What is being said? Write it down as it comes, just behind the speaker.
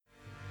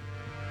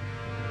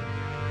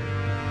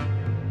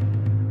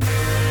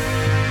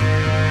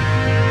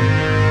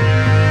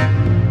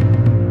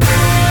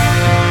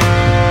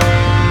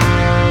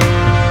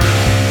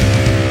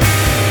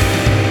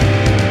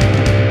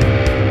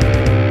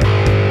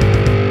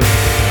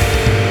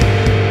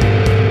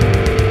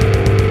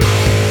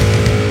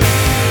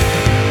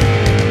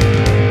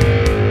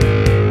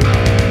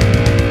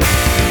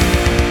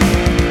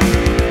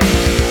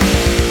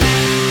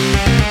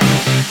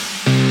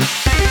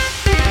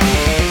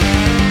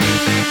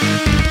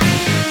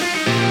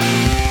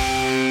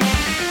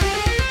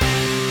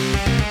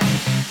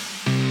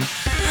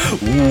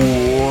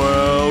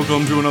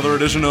to another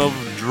edition of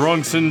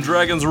Drunks and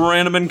Dragons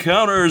Random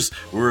Encounters.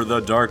 We're the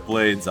Dark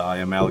Blades. I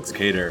am Alex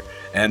Cater,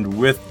 and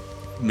with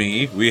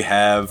me we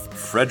have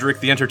Frederick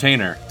the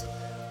Entertainer.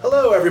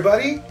 Hello,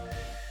 everybody.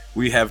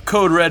 We have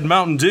Code Red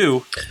Mountain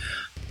Dew.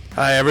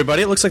 Hi,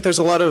 everybody. It looks like there's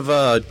a lot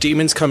of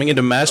demons coming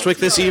into Mastwick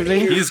this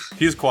evening.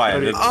 He's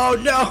quiet. Oh,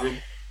 no!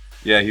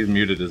 Yeah, he's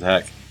muted as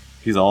heck.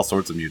 He's all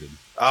sorts of muted.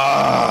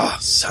 Ah,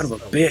 son of a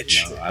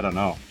bitch. No, I don't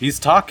know. He's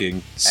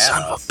talking.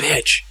 Son of a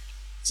bitch.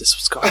 Is this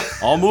what's going on?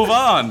 I'll move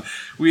on.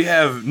 We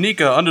have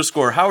Nika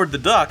 _ Howard the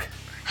Duck.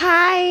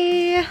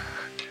 Hi.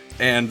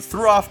 And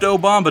Throfto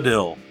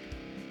Bombadil.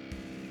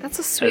 That's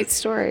a sweet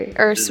story.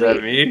 Or Is sweet.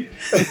 that me?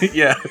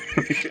 Yeah.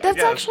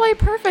 That's actually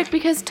perfect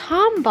because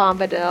Tom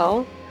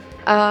Bombadil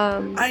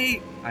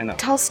I know.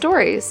 tells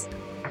stories.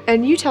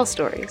 And you tell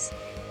stories.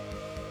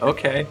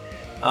 Okay.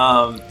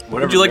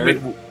 Whatever.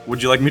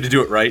 Would you like me to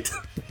do it right?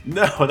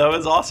 No, that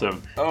was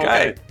awesome. Oh,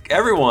 okay. Guy,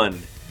 everyone,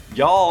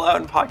 y'all out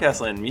in podcast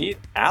land, meet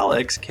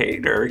Alex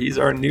Cater. He's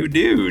our new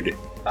dude.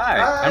 Hi.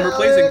 Hi, I'm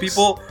replacing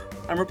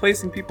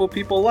Alex.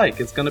 people like.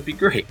 It's gonna be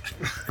great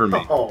for me.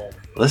 Oh,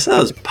 Listen to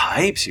those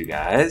pipes, you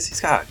guys.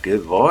 He's got a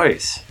good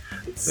voice.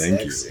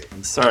 Thank you.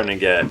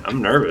 sexy.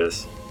 I'm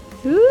nervous.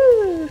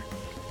 Ooh.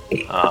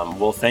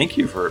 Well, thank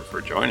you for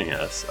joining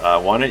us.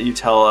 Why don't you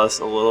tell us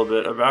a little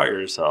bit about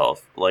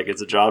yourself, like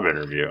it's a job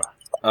interview?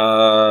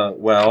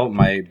 Well,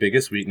 my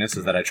biggest weakness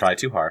is that I try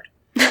too hard.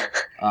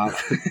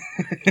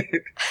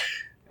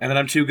 And then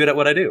I'm too good at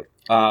what I do.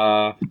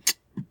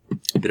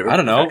 Bit of a I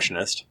don't know.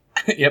 perfectionist.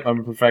 Yep, I'm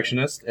a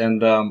perfectionist,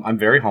 and I'm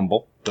very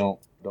humble. Don't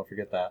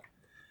forget that.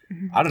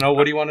 I don't know.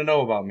 What do you want to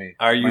know about me?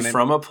 Are you My name-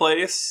 from a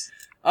place?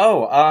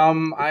 Oh,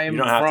 I'm You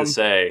don't have from, to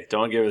say.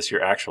 Don't give us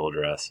your actual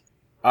address.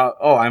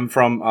 I'm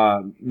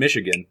from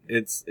Michigan.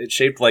 It's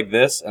shaped like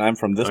this, and I'm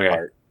from this Okay.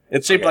 part.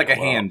 It's shaped Okay, like a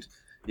well. hand.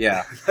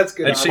 Yeah, That's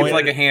good. it's shaped idea.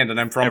 like a hand, and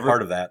I'm from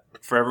part of that.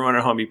 For everyone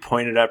at home, he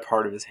pointed at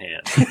part of his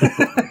hand.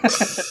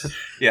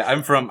 Yeah,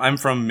 I'm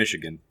from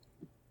Michigan.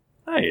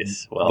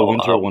 Nice. Well, The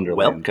Winter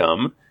Wonderland.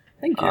 welcome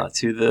Thank you.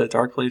 to the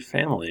Dark Blade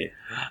family.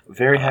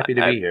 Very happy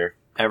to I- be here.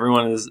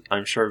 Everyone is,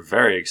 I'm sure,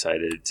 very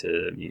excited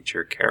to meet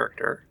your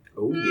character.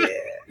 Oh,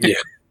 yeah.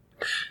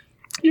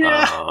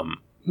 Yeah,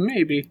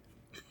 maybe.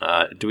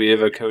 Do we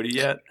have a Cody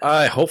yet?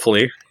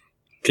 Hopefully.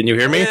 Can you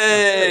hear me?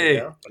 There you Hey!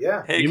 go.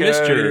 Yeah. Hey, You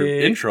missed your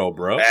Cody. intro,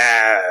 bro.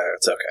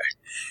 It's okay.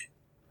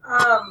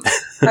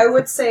 I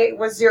would say,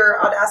 was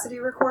your Audacity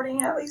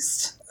recording at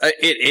least?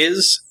 It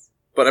is,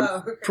 but I'm Oh,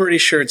 okay. pretty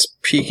sure it's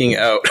peeking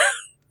out.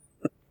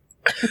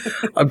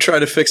 I'm trying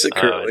to fix it Oh,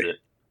 is currently. it?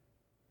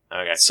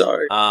 Okay.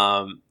 Sorry.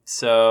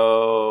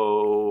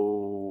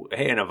 So,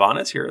 hey, and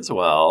Ivana's here as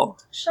well.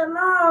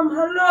 Shalom,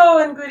 hello,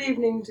 and good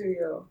evening to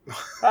you.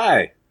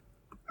 Hi.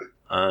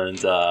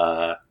 And,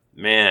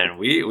 man,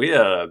 we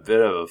had a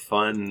bit of a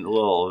fun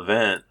little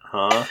event,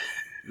 huh?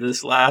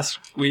 This last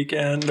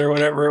weekend or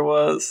whatever it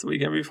was, the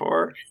weekend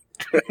before.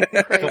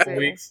 Couple Crazy.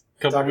 weeks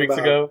Talking about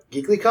ago.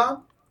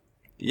 GeeklyCon?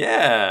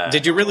 Yeah.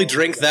 Did you really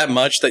drink that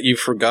much that you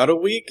forgot a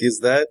week? Is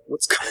that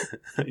what's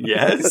going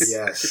Yes.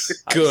 Yes.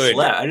 Good.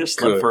 I just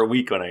slept Good. for a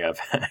week when I got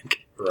back.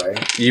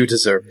 Right? You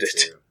deserved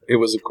it. It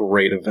was a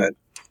great event.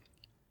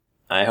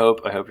 I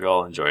hope you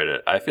all enjoyed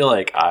it. I feel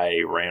like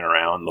I ran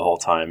around the whole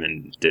time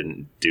and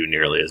didn't do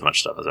nearly as much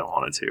stuff as I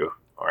wanted to,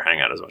 or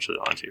hang out as much as I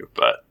wanted to,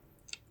 but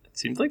it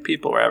seems like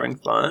people were having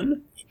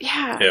fun.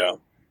 Yeah. Yeah.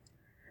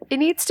 It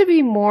needs to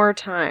be more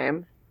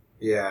time.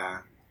 Yeah.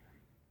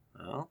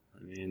 Well,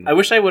 I mean, I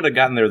wish I would have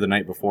gotten there the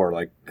night before,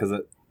 like, because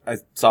I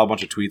saw a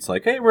bunch of tweets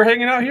like, "Hey, we're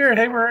hanging out here.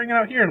 Hey, we're hanging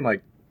out here." And I'm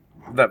like,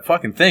 that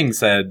fucking thing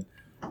said,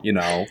 you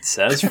know, it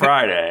says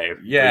Friday.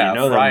 Yeah, but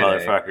you know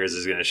Friday. the motherfuckers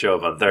is going to show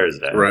up on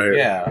Thursday. Right.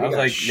 yeah. I We was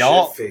got like,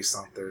 y'all shit-faced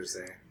on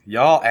Thursday.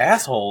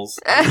 assholes.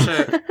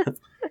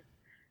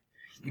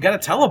 You gotta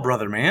tell a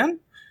brother, man.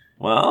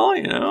 Well,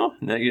 you know,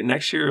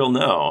 next year you'll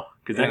know.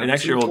 Because Yeah,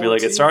 next year we'll be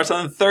like, it starts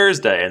on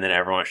Thursday, and then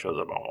everyone shows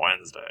up on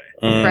Wednesday.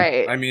 Mm.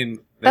 Right. I mean,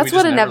 then That's we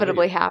what just never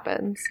inevitably leave.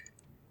 happens.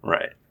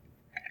 Right.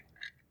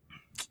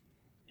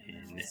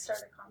 Start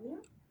a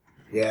commune?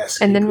 Yes.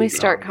 And then we GeeklyCon.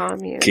 start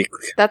commune. Geek-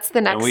 That's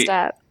the next we-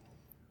 step.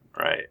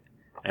 Right.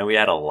 And we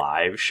had a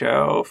live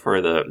show for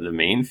the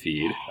main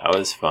feed. That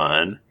was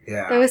fun.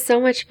 That Yeah. was so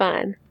much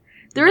fun.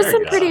 There was There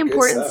some you pretty go. Good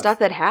important stuff. stuff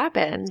that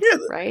happened, Yeah,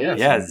 right? yeah.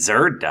 Yeah,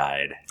 Zerd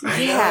died.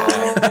 Yeah.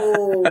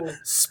 Oh,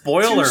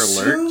 Spoiler Too alert!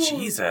 soon.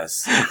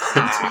 Jesus.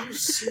 too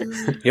soon.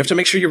 You have to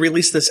make sure you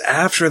release this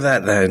after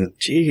that then.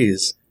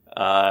 Jeez.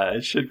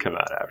 It should come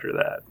out after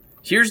that.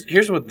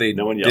 Here's what they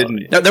No one yell at me.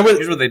 didn't. No, there was-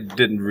 Here's what they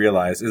didn't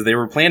realize is they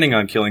were planning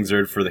on killing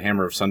Zerd for the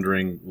Hammer of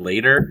Sundering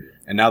later,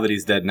 and now that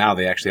he's dead, now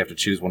they actually have to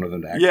choose one of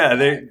them to act. Yeah,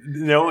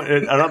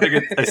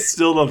 I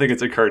still don't think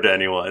it's occurred to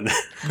anyone.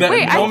 That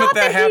Wait, I moment thought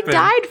that happened, he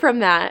died from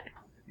that.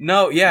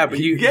 No, yeah, but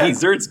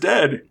Zerd's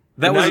dead.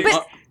 that And was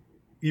now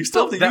you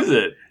still have to that- use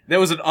it. that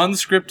was an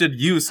unscripted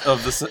use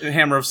of the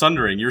Hammer of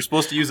Sundering. You're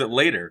supposed to use it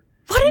later.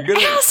 What an You're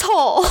gonna-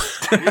 asshole!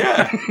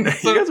 Yeah,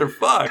 you guys are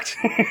fucked.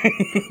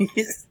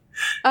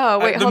 Oh,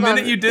 wait, the hold on.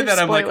 minute you did There's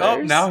that, I'm like, oh,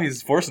 spoilers. now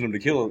he's forcing him to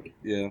kill it.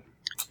 Yeah.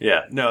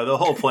 Yeah, no, the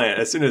whole plan,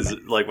 as soon as,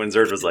 like, when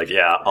Zerd was like,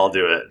 yeah, I'll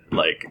do it,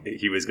 like,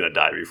 he was going to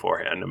die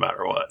beforehand, no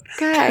matter what.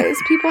 Guys,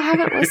 people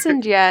haven't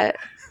listened yet.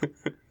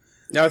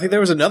 Now, I think there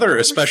was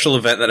another special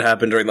event that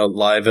happened during the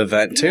live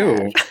event,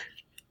 too.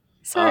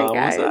 Sorry,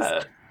 guys. What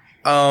was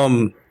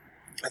that?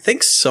 I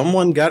think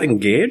someone got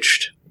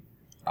engaged.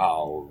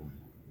 Oh.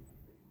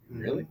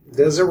 Really?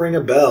 Doesn't ring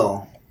a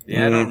bell.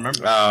 Yeah, I don't remember.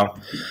 Oh.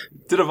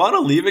 Did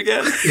Ivana leave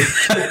again?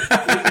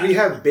 We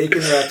have bacon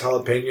wrapped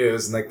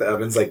jalapenos and like the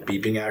oven's like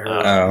beeping at her.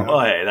 Oh. Oh,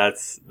 hey,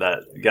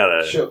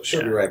 gotta...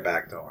 She'll be right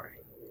back. Don't worry.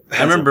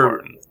 I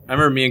remember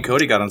me and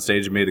Cody got on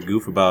stage and made a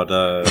goof about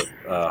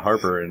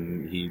Harper,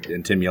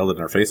 and Tim yelled it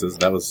in our faces.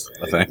 That was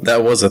a thing.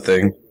 That was a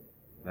thing.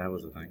 That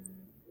was a thing.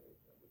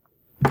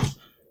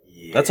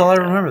 Yeah. That's all I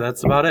remember.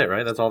 That's about it,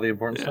 right? That's all the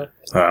important stuff.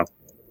 Oh.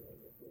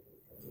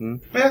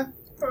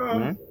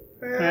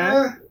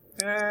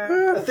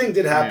 A thing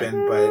did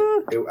happen, but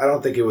I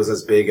don't think it was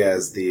as big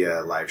as the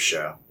live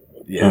show.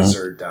 Yeah.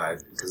 Zerd died,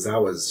 because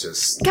that was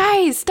just...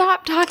 Guys,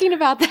 stop talking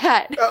about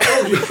that.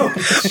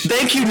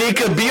 Thank you,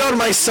 Nika. Be on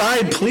my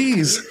side,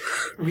 please.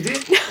 We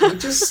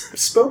just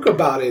spoke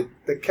about it.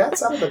 The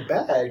cat's out of the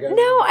bag. No,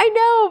 I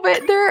know,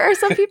 but there are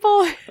some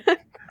people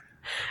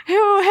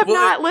who have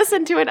not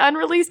listened to an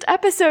unreleased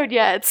episode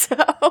yet, so...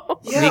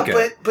 Yeah,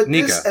 Nika, but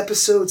Nika. this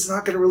episode's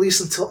not going to release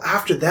until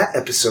after that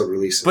episode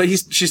releases. But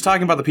she's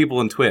talking about the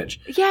people in Twitch.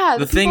 Yeah,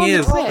 The thing people on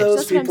is- Twitch, all those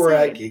that's what I'm people were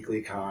at saying.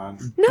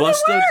 GeeklyCon. No,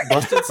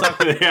 Busted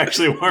Sucker. They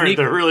actually weren't.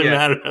 Nika- They're really yeah.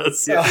 mad at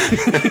us.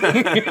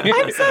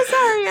 I'm so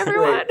sorry,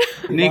 everyone.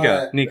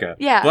 Nika.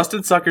 Yeah.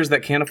 Busted suckers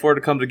that can't afford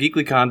to come to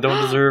GeeklyCon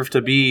don't deserve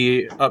to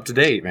be up to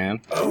date, man.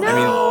 Oh,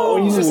 No,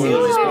 you just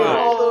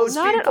all those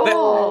not at people.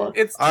 all.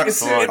 It's All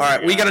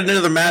right, we got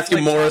another Matthew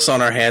Morris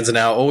on our hands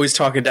now. Always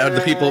talking down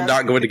to people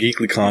not going to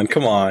GeeklyCon.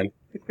 Come on.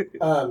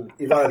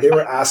 Ivana, they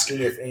were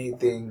asking if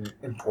anything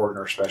important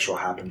or special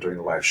happened during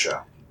the live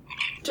show.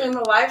 During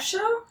the live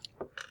show?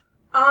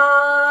 Well,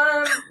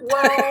 I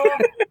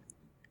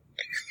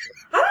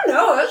don't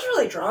know. I was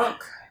really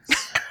drunk.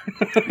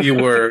 You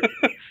were.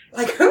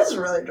 Like, I was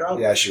really drunk.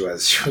 Yeah, she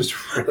was. She was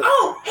really...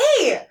 Oh,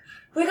 hey!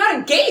 We got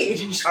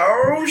engaged.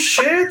 Oh,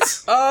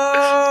 shit!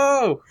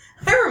 Oh!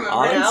 I remember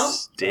On now.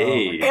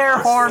 stage. Air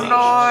horn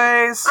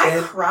noise!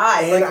 I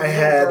cried. And like I a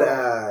had little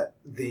girl.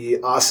 the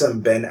awesome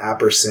Ben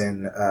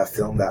Apperson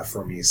film that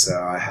for me, so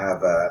I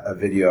have a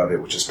video of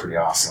it, which is pretty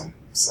awesome.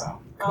 So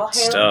All hail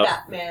stuff.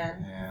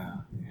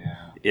 Batman.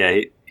 yeah.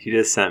 Yeah, he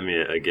just sent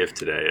me a gift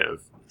today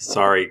of,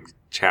 sorry,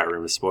 chat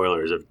room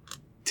spoilers, of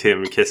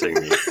Tim kissing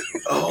me.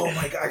 Oh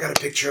my god, I got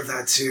a picture of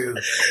that too.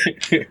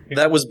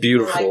 That was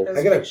beautiful. Like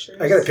I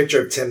got a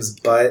picture of Tim's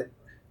butt,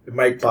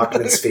 Mike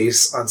Bachman's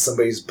face on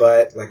somebody's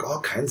butt, like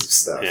all kinds of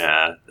stuff.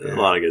 Yeah, a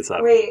lot of good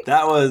stuff. Wait.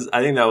 I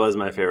think that was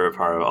my favorite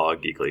part of all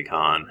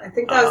GeeklyCon. I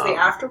think that was the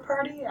after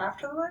party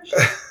after the live show.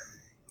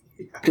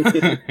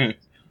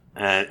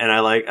 And I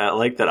like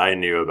that I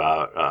knew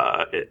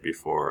about it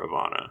before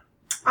Ivana.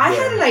 I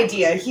had an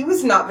idea. He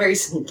was not very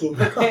sneaky.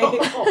 Okay.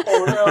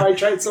 Oh no, I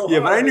tried so hard.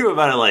 Yeah, but I knew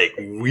about it like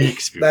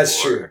weeks before.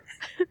 That's true.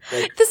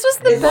 This was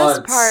the best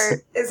Months.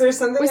 part. Is there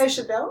something I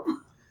should know?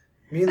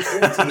 Me and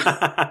Timothy,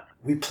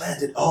 we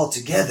planned it all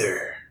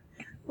together.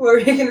 What were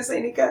you going to say,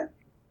 Nika?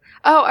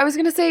 Oh, I was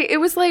gonna say, it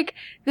was like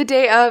the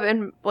day of,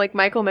 and like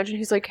Michael mentioned,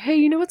 he's like, hey,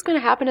 you know what's gonna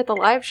happen at the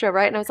live show,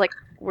 right? And I was like,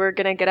 we're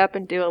gonna get up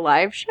and do a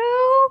live show?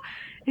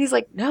 And he's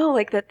like, no,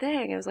 like the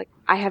thing. I was like,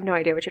 I have no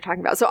idea what you're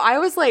talking about. So I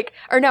was like,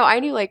 or no, I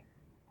knew like,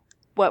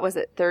 what was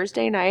it,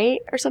 Thursday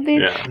night or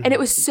something? Yeah. And it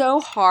was so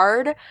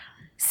hard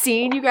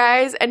seeing you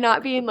guys and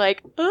not being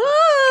like,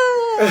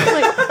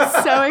 like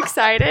so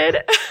excited.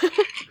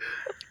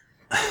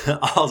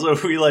 Also,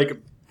 we like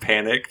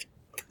panicked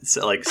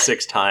like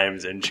 6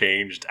 times and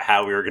changed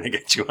how we were going to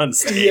get you on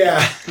stage. Yeah.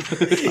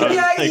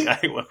 Yeah, I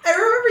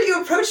remember you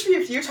approached me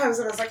a few times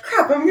and I was like,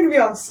 crap, I'm going to be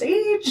on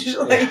stage.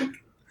 Like,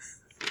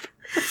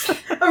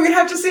 I'm going to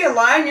have to say a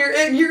line.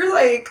 You're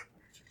like,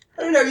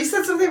 I don't know, you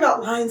said something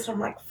about lines and I'm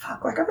like,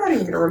 fuck, like I'm not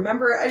even going to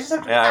remember it. I just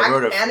have to Yeah, act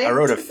panicked. I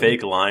wrote a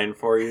fake line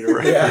for you to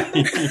write. Yeah.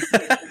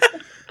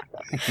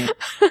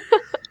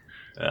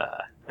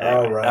 Anyway,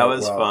 All right, that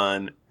was well.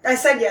 fun. I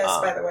said yes,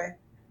 by the way.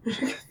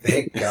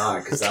 Thank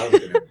God, because that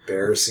would have been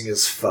embarrassing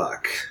as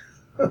fuck.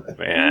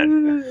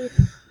 Man.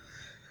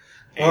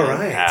 All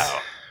right. Anyhow.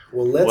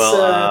 Well, let's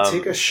Well,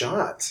 take a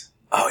shot.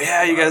 Oh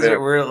yeah, you guys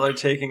we're like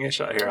taking a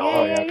shot here.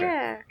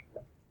 Yeah.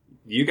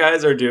 You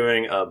guys are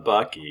doing a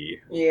Bucky,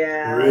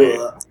 Yeah. Really?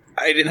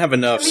 I didn't have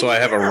enough, so I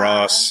have a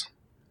Ross.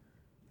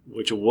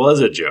 which was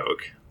a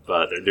joke,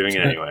 but they're doing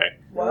it anyway.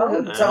 Well,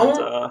 And,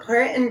 don't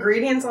put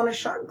ingredients on a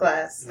shot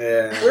glass.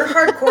 Yeah. We're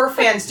hardcore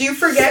fans. Do you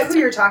forget who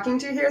you're talking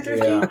to here,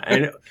 Thrifty? Yeah. I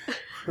know.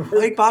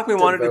 Mike Bachman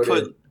wanted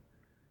to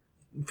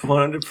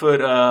put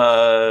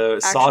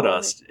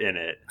sawdust in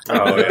it.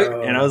 Oh,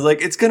 yeah. And I was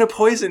like, it's gonna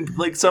poison.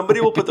 Like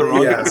somebody will put the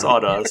wrong kind of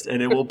sawdust,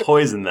 and it will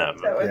poison them.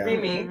 That would Yeah. be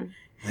me.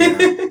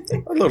 A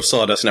little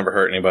sawdust never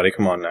hurt anybody.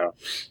 Come on now.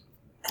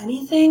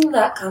 Anything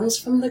that comes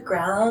from the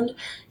ground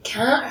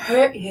can't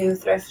hurt you,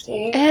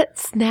 Thrifty.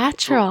 It's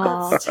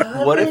natural. It's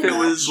totally What if it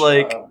was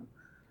like natural.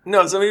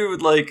 No, somebody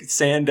would like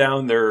sand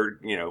down their,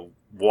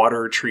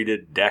 water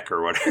treated deck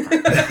or whatever.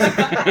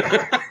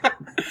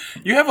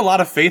 You have a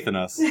lot of faith in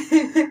us.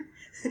 We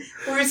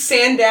would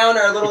sand down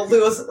our little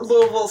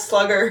Louisville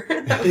Slugger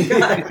that we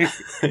got.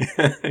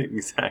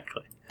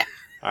 Exactly.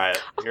 All right,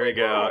 here we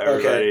go,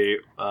 everybody.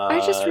 I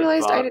just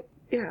realized I did.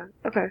 Yeah.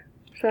 Okay.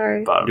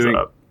 Sorry. Bottoms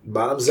up.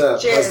 Bottoms up.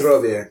 Cheers.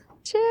 Pozdrovie.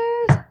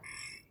 Cheers.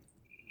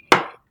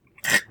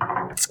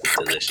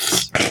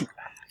 Delicious.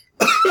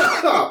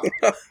 Oh,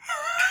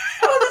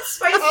 that's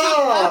spicy.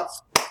 Ah.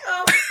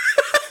 Oh.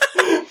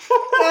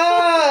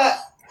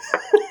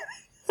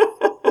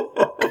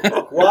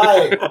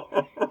 Why?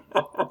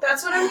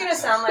 That's what I'm going to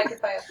sound like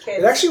if I have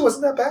kids. It actually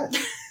wasn't that bad.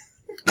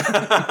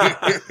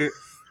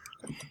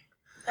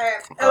 All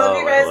right. I love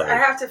you guys. Lord. I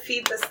have to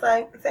feed this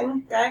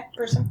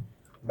person.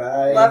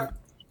 Bye. Love.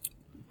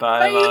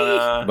 Bye,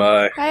 Lana.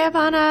 Bye. Bye,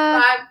 Ivana.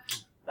 Bye.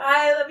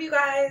 Bye. Love you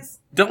guys.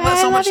 Don't Bye, let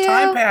so I much love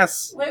time you.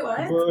 pass. Wait,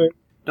 what?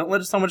 Don't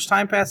let so much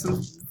time pass until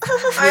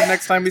the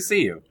next time we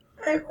see you.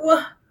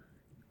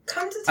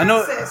 Come to I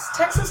know- Texas.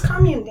 Texas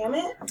commune, damn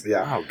it.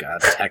 Yeah. Oh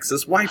God,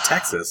 Texas? Why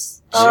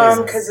Texas?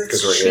 Because it's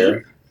Because we're cheap.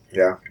 here.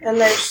 Yeah. And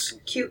there's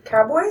cute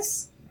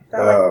cowboys.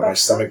 that Oh, like my buffalo.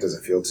 stomach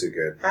doesn't feel too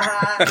good.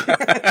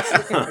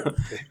 Haha.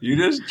 You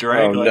just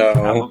drank Oh, like no.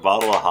 half a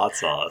bottle of hot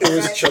sauce. It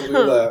was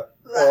Cholula.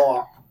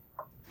 Oh.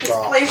 It's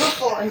God.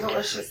 flavorful and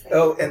delicious.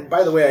 Oh, and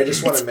by the way, I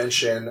just want to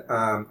mention,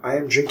 I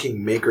am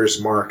drinking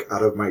Maker's Mark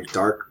out of my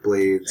Dark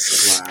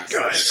Blades glass.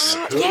 Nice.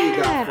 Cody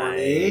got for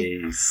me.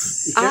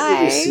 Nice. You can't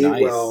really see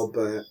Nice. well,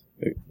 but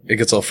It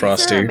gets all These are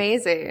frosty.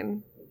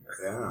 amazing.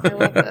 yeah. I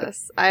love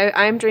this.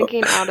 I'm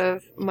drinking out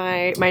of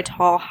my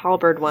tall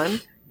halberd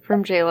one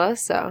from Jayla,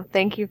 so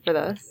thank you for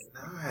this.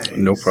 Nice.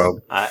 No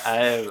problem. I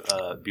have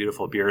a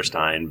beautiful beer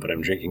stein, but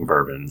I'm drinking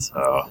bourbon,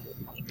 so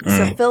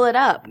So fill it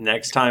up.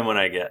 next time when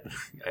I get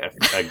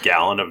a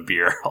gallon of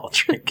beer, I'll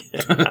drink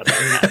it.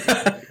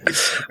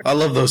 I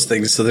love those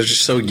things. So they're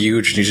just so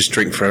huge, and you just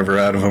drink forever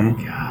out of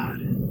them.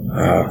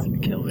 God,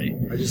 kill me.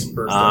 I just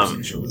burst out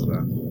some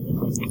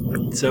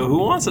Cholula. So who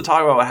wants to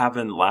talk about what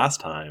happened last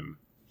time?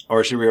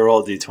 Or should we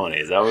roll D20?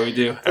 Is that what we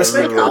do? Let's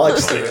make Everybody roll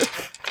Alex do D20.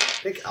 it.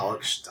 I think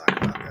Alex should talk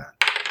about that.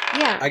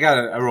 Yeah.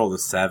 I rolled a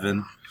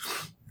 7.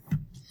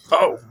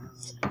 Oh,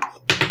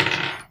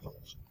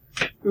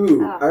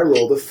 Ooh, I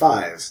rolled a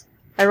 5.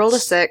 I rolled a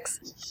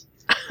 6.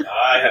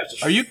 I have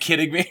to. Are you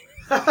kidding me?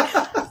 I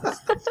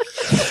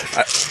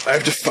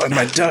have to find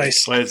my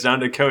dice. Wait, it's down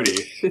to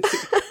Cody.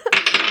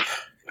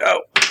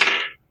 Oh.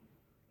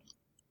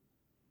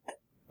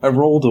 I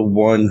rolled a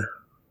 1.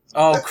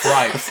 Oh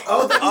Christ!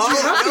 Oh, that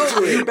means you have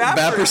to do it.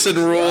 Bapperson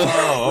rule.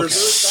 Oh, okay.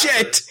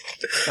 Shit.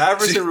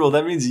 Average rule.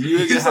 That means you're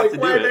gonna He's have like, to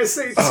why do did I it.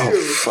 say 2?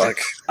 Oh fuck.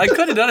 I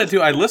could have done it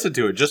too. I listened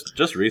to it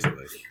just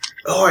recently.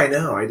 Oh, I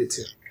know. I did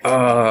too.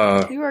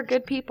 You are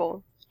good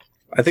people.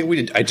 I think we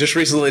did. I just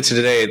recently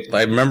today.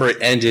 I remember it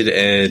ended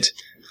at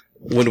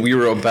when we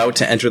were about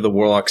to enter the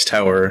Warlock's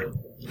Tower.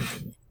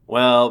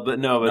 Well, but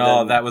No,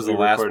 then that was we the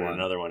last recorded one.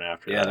 Another one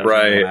after Yeah, that. there was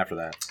Right. one after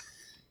that.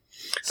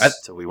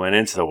 So we went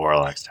into the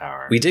Warlock's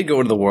Tower. We did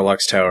go to the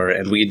Warlock's Tower,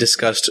 and we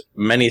discussed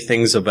many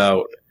things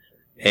about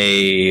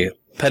a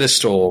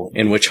pedestal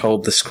in which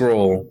held the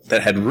scroll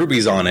that had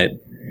rubies on it.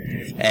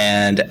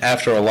 And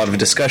after a lot of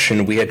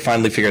discussion, we had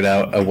finally figured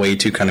out a way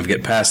to kind of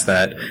get past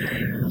that.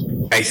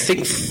 I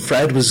think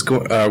Fred was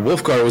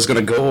Wolfgar was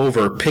going to go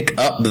over, pick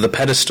up the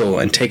pedestal,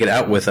 and take it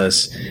out with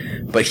us,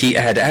 but he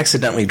had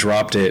accidentally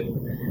dropped it.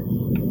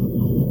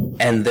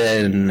 And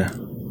then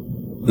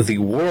the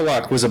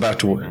Warlock was about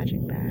to.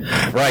 Magic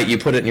bag. Right, you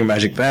put it in your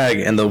magic bag,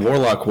 and the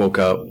Warlock woke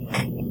up.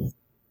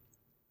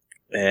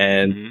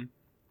 And Mhm.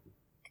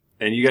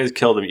 And you guys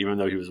killed him, even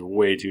though he was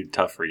way too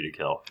tough for you to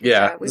kill.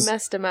 yeah, We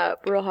messed him up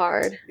real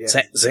hard. Yeah.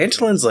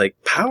 Xantalin's like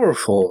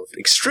powerful,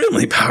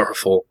 extremely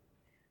powerful.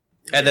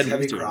 And then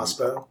Heavy doing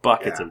crossbow.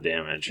 Buckets Yeah. of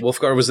damage.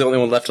 Wolfgar was the only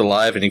one left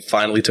alive, and he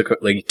finally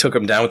took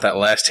him down with that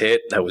last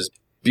hit. That was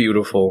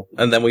beautiful.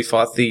 And then we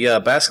fought the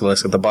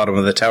basilisk at the bottom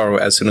of the tower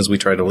as soon as we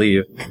tried to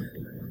leave.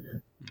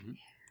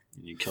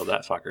 You killed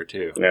that fucker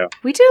too. Yeah,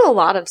 We do a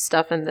lot of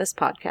stuff in this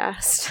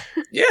podcast.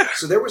 yeah.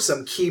 So there were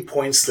some key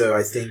points, though,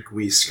 I think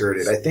we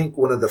skirted. I think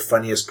one of the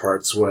funniest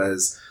parts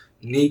was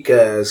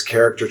Nika's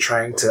character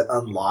trying to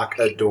unlock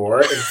a door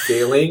and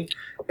failing,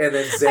 and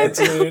then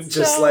Xantalin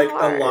just so like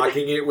hard.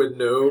 unlocking it with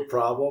no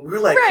problem. We were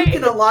like, Right. "Who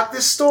can unlock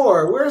this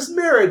door? Where's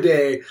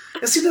Meriday?"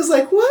 And Cena's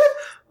like, "What?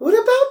 What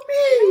about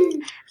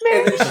me?"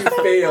 And then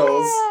she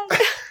fails.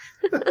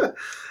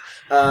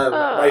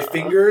 My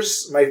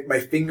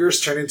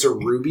fingers turned into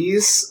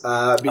rubies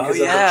because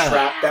yeah. of the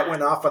trap that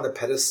went off on the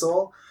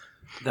pedestal.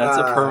 That's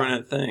a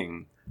permanent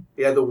thing.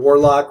 Yeah, the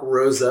warlock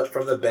rose up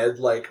from the bed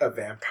like a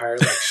vampire,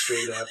 like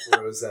straight up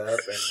rose up,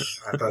 and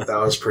I thought that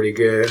was pretty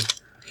good.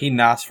 He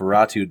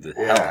Nosferatu'd the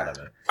hell out of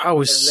it. I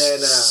was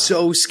And then,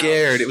 so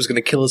scared it was going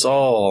to kill us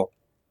all.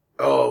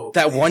 Oh,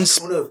 That one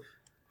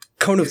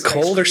cone of his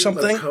cold or ice cream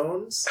of something?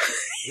 cones?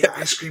 Yeah,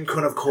 ice cream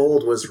cone of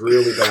cold was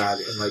really bad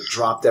and like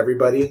dropped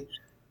everybody.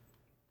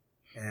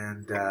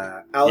 And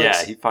Alex,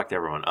 Yeah, he fucked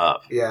everyone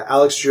up. yeah,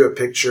 Alex drew a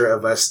picture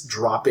of us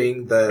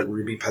dropping the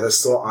ruby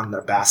pedestal on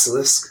the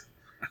basilisk.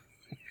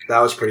 That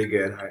was pretty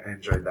good. I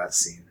enjoyed that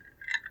scene.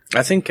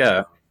 I think.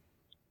 Did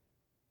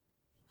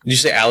you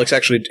say Alex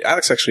actually?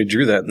 Alex actually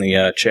drew that in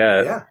the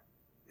chat.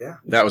 Yeah.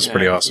 That was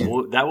pretty awesome.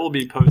 Well, that will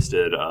be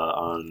posted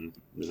on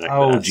the next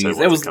Oh, episode geez.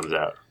 when it comes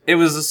out. It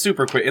was a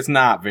super quick. It's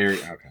not very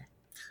okay.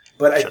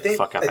 But Shut the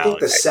fuck up, I think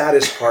the Alex.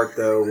 saddest part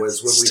though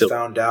was when Still- we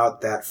found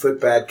out that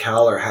Footbad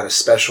Caller had a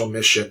special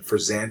mission for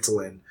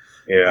Xantolin.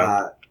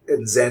 Yeah.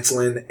 And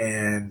Xantolin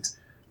and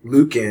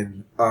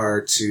Lucan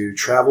are to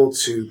travel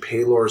to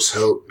Palor's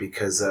Hope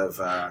because of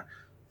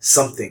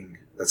something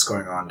that's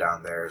going on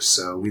down there.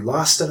 So we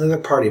lost another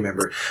party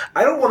member.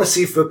 I don't want to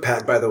see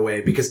Footpad, by the way,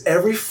 because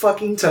every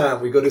fucking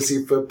time we go to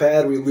see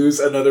Footpad, we lose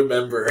another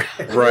member.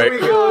 Right. Here we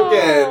go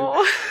again.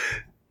 Oh.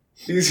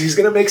 He's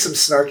gonna make some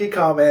snarky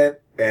comment,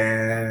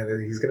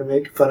 and he's gonna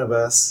make fun of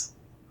us.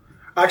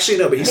 Actually,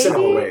 no, but he sent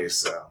him Maybe- away,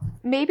 so.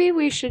 Maybe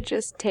we should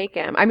just take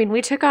him. I mean,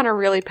 we took on a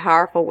really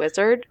powerful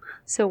wizard,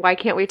 so why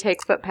can't we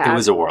take Footpad? It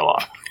was a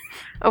warlock.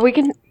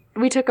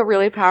 We took a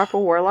really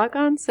powerful warlock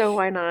on, so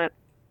why not?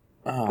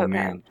 Oh Footpad.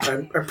 man,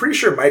 I'm pretty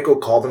sure Michael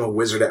called him a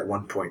wizard at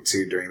one point,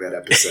 too, during that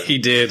episode. He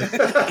did. he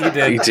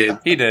did. He did.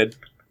 He did.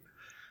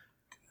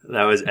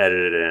 That was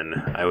edited in.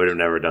 I would have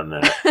never done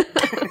that.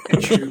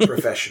 True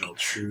professional,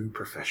 true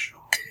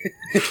professional.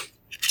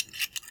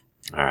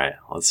 All right,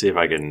 let's see if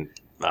I can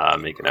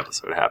make an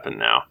episode happen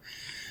now.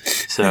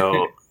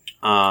 So,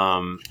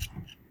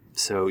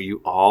 so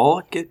you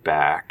all get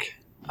back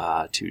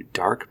to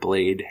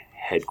Darkblade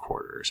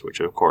headquarters, which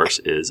of course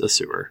is a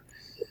sewer,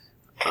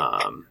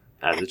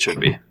 as it should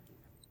be,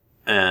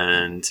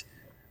 and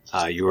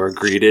you are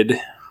greeted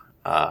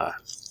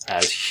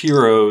as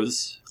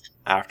heroes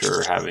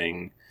after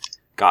having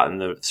gotten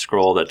the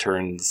scroll that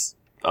turns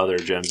other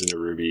gems into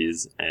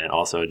rubies, and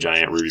also a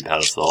giant ruby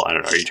pedestal. I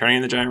don't know. Are you turning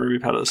in the giant ruby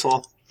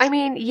pedestal? I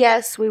mean,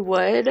 yes, we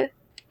would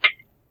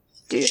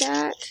do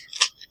that,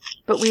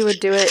 but we would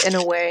do it in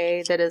a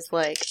way that is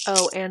like,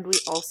 oh, and we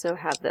also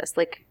have this.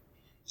 Like,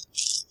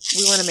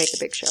 we want to make a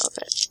big show of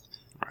it.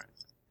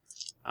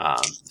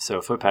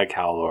 So Footpad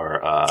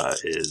Calor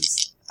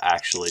is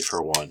actually,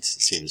 for once,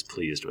 seems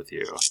pleased with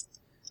you.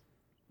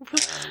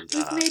 And,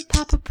 We've made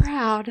Papa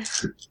proud.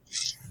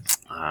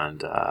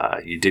 and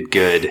you did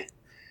good.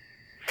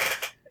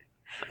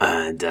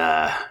 And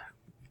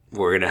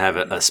we're going to have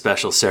a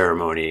special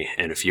ceremony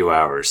in a few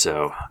hours,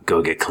 so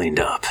go get cleaned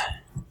up.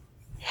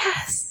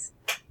 Yes.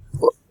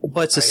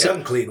 What's I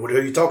am clean. What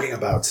are you talking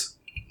about?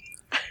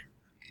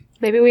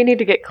 Maybe we need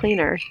to get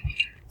cleaner.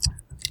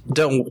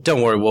 Don't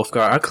worry,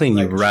 Wolfgar. I'll clean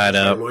you right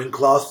up.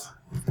 Loincloth?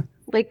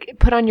 Like,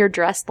 put on your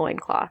dress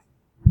loincloth.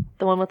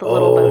 The one with the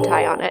little bow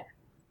tie on it.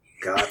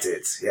 Got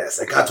it.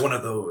 Yes, I got one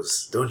of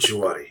those. Don't you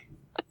worry.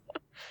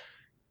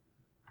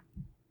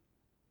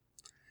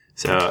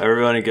 So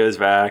everybody goes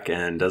back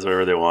and does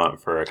whatever they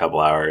want for a couple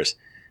hours,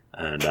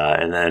 and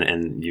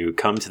then you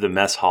come to the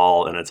mess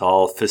hall, and it's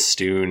all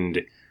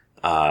festooned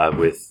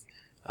with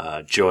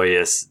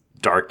joyous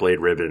Darkblade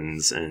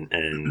ribbons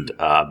and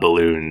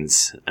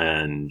balloons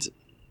and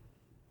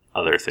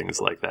other things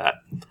like that.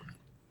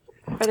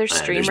 Are there And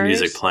streamers? there's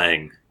music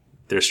playing.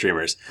 There's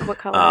streamers. What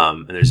color?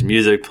 And there's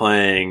music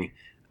playing,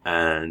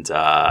 and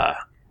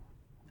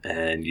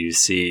you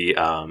see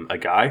a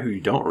guy who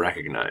you don't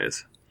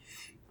recognize.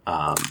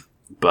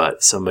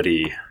 But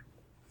somebody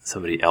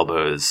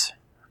elbows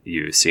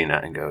you,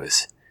 Cena, and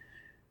goes,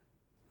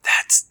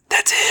 "That's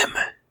him.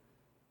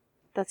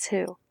 That's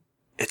who?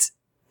 It's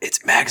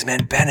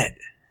Magsman Bennett.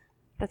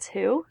 That's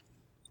who?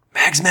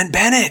 Magsman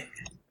Bennett.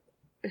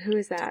 Who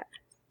is that?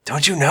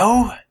 Don't you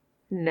know?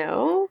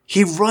 No?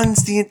 He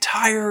runs the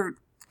entire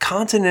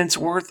continent's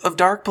worth of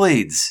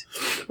Darkblades.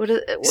 What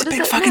is It's a big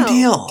that? fucking No.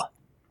 deal.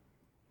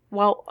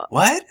 Well,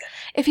 What?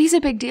 if he's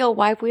a big deal,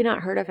 why have we not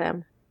heard of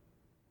him?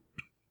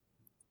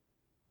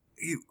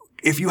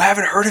 If you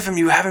haven't heard of him,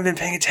 you haven't been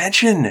paying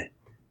attention.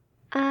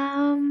 I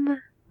don't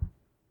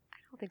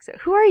think so.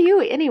 Who are you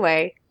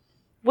anyway?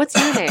 What's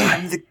your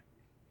name?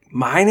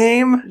 My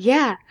name?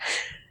 Yeah.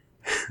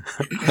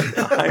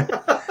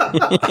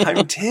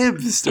 I'm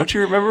Tibbs. Don't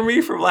you remember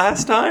me from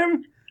last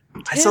time?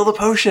 I sell the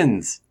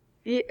potions.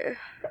 Yeah.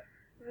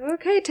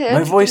 Okay, Tim.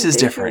 My voice is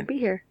Thank you for different. Be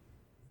here.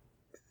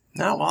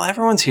 No, well,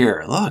 everyone's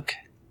here. Look.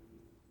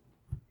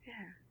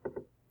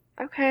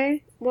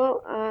 Okay.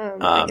 Well,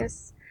 I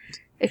guess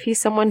if he's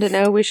someone to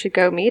know, we should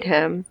go meet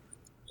him.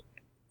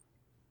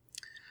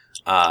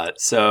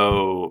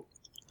 So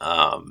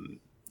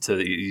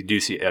you do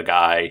see a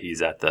guy.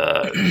 He's at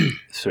the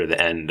sort of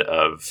the end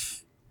of.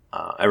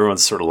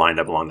 Everyone's sort of lined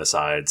up along the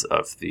sides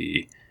of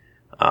the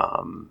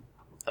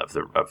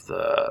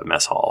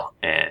mess hall,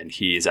 and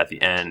he's at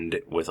the end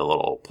with a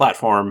little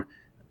platform,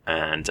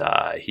 and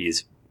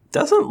he's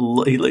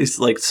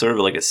like sort of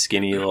like a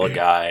skinny little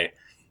guy.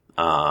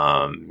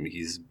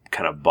 He's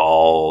kind of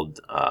bald.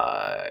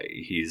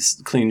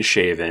 He's clean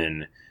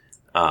shaven,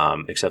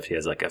 except he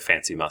has like a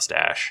fancy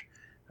mustache,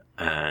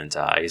 and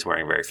he's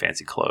wearing very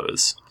fancy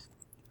clothes.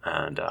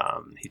 And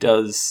he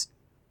does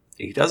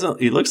He doesn't.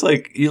 He looks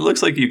like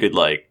you could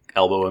like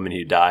elbow him and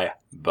he'd die,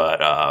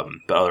 but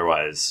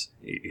otherwise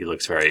he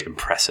looks very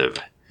impressive.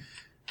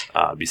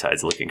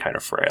 Besides looking kind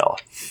of frail,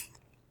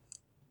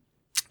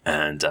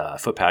 and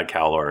Footpad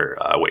Cowlor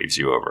waves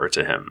you over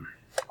to him.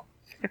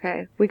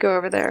 Okay, we go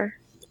over there.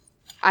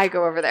 I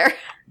go over there.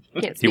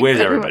 Can't He speak waves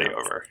for everyone everybody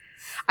else. over.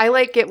 I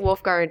like get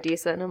Wolfgar and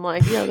Decent. And I'm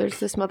like, yo, there's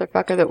this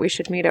motherfucker that we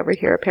should meet over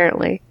here.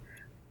 Apparently,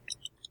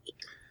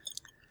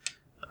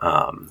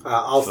 I'll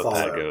Footpad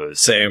follow. goes.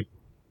 Same.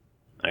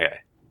 Okay,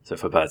 so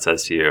Footpad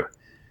says to you,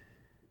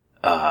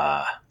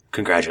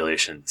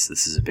 "Congratulations!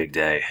 This is a big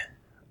day.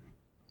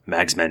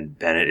 Magsman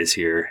Bennett is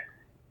here,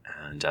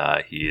 and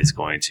he is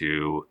going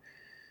to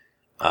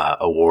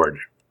award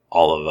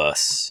all of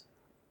us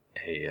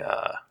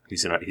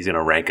he's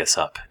gonna rank us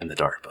up in the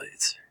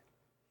Darkblades.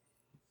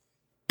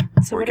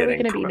 so We're what are we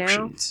getting going to be now?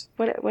 promotions.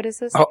 What is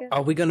this? Oh, again?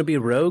 are we going to be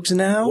rogues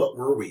now? What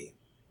were we?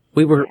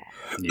 We were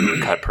You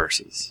would cut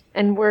purses.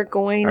 And we're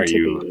going Are to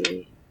you-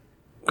 be.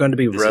 going to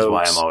be This rogues. is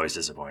why I'm always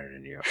disappointed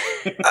in you.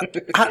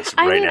 This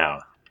I right mean- now,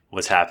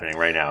 what's happening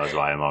right now is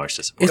why I'm always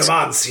disappointed. Come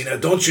on, Cena,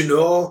 don't you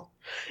know?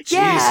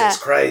 Yeah.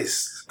 Jesus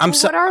Christ. I'm Well,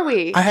 so. what are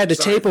we? I had the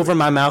Sorry. tape over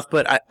my mouth,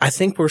 but I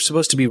think we're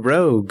supposed to be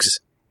rogues.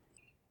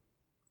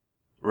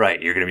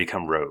 Right, you're going to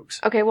become rogues.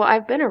 Okay, well,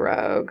 I've been a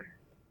rogue.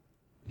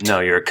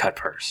 No, you're a cut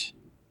purse.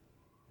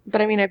 But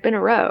I mean, I've been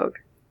a rogue.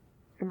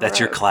 I'm a That's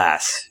your rogue.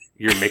 class.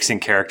 You're mixing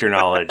character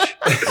knowledge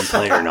and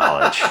player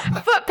knowledge.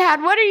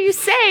 Footpad, what are you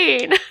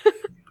saying?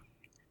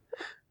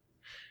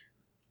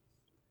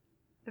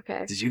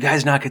 Okay. Did you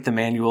guys not get the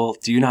manual?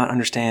 Do you not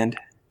understand?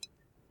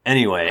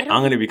 Anyway, I don't-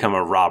 I'm going to become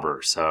a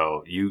robber,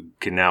 so you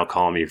can now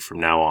call me from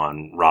now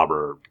on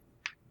Robber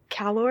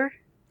Calor?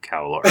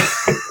 Cowlor.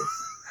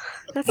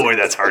 That's Boy,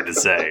 that's hard to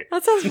say.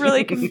 That sounds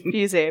really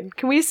confusing.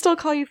 Can we still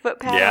call you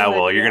Footpad? Yeah, on the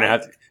well, you're going to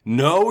have to...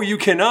 No, you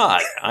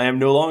cannot. I am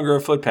no longer a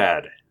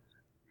footpad.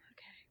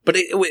 But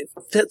it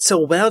fit so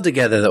well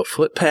together, though.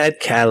 Footpad,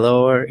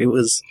 Calor, it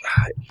was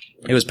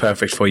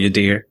perfect for you,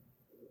 dear.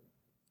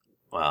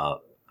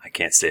 Well, I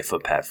can't stay a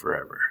footpad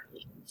forever.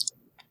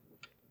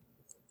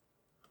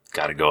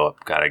 Gotta go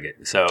up, gotta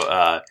get... So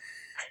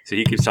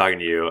he keeps talking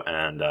to you,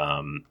 and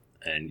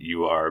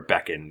you are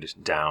beckoned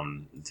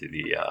down to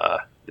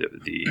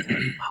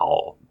the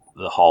hall,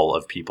 the hall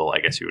of people, I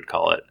guess you would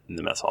call it, in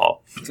the mess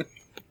hall.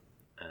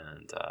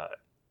 And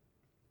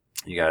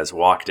you guys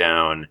walk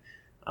down.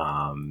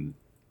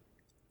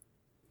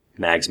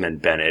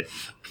 Magsman Bennett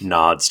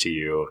nods to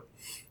you.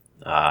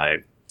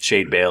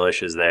 Shade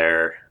Baelish is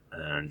there,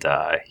 and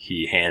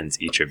he hands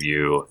each of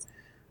you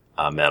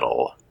a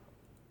medal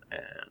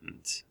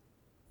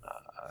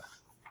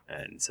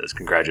and says,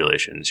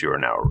 "Congratulations, you are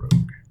now a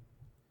rogue."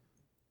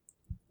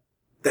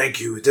 Thank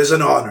you. It is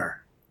an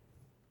honor.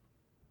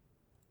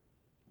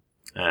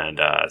 And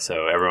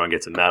so everyone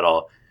gets a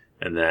medal,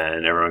 and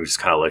then everyone just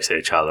kind of looks at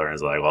each other and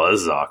is like, "Well,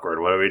 this is awkward.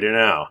 What do we do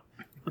now?"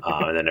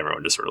 And then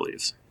everyone just sort of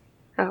leaves.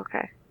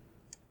 Okay.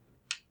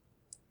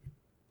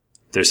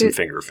 There's some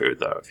finger food,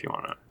 though, if you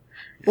want to.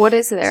 What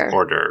is there?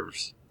 Hors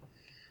d'oeuvres.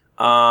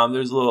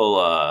 There's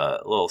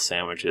little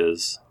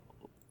sandwiches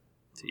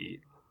to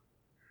eat.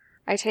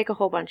 I take a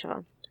whole bunch of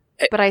them,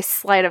 but I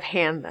sleight of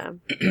hand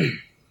them.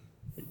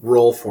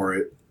 Roll for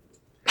it.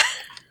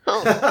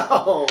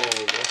 Oh,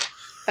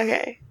 Oh.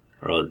 okay.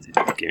 Roll a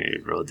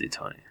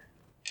d20.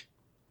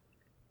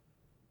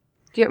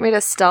 Do you want me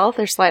to stealth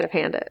or sleight of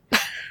hand it?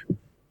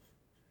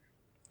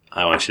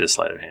 I want you to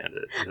sleight of hand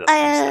it. If that's what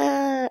you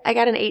say. I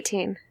got an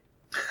 18.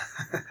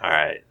 All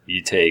right,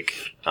 you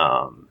take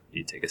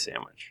a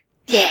sandwich.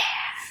 Yeah.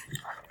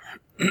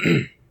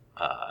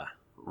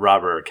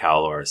 Robert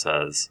Cowlor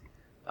says,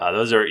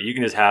 "Those are, you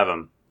can just have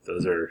them.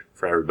 Those are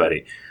for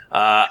everybody."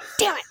 Damn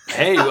it.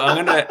 Hey,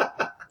 I'm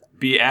gonna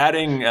be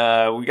adding.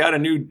 We got a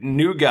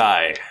new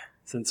guy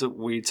since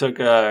we took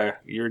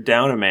you're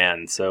down a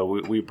man, so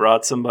we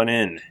brought someone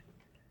in,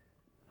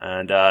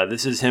 and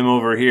this is him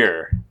over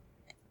here,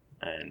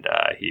 and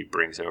he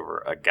brings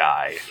over a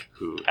guy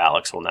who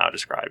Alex will now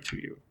describe to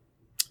you.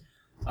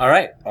 All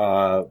right,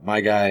 my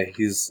guy,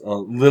 he's a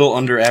little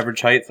under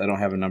average height. I don't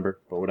have a number,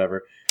 but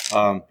whatever.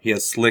 He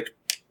has slick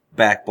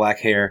back black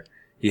hair.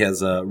 He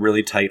has a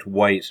really tight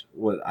white,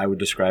 what I would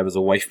describe as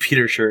a wife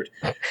beater shirt.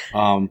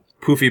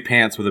 Poofy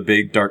pants with a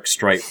big dark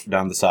stripe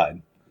down the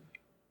side.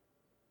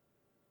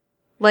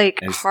 Like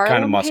And it's Harlem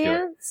kinda muscular.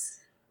 pants?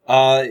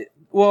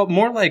 Well,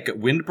 more like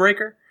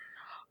windbreaker.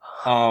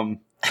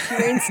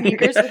 Wearing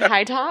sneakers with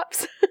high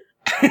tops?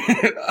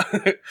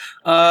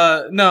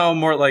 No,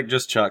 more like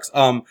just Chucks.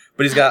 But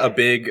he's got a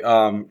big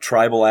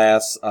tribal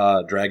ass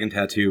dragon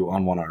tattoo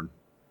on one arm.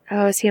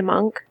 Oh, is he a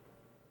monk?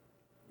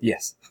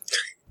 Yes.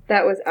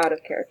 That was out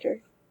of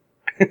character.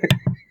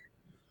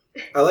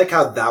 I like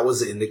how that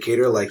was the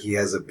indicator, like he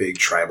has a big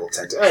tribal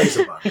tattoo. Oh, he's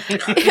a monk.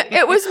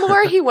 It was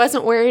more he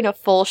wasn't wearing a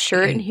full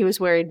shirt and he was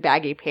wearing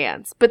baggy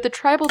pants. But the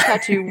tribal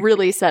tattoo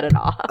really set it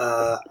off.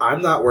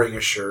 I'm not wearing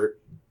a shirt.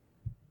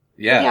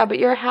 Yeah. But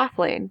you're a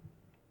halfling.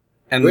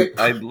 And Wait.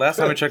 last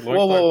time I checked,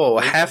 Whoa.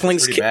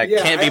 Halflings pretty baggy.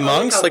 Yeah, can't be I like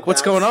monks? how Like,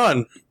 what's going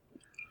on?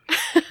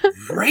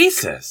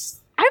 Racist.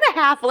 I'm a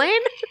halfling.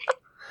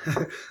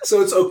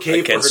 So it's okay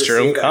Against for your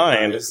her to own say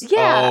kind. that, guys.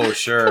 Yeah. Oh,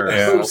 sure.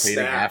 Yeah. Self-hating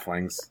Snap.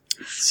 halflings.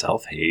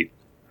 Self-hate.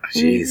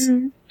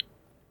 Jeez.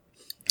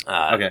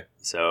 Mhm. Okay.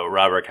 So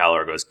Robert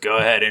Callor goes, go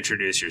ahead,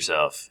 introduce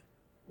yourself.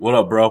 What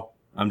up, bro?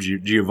 I'm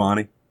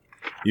Giovanni.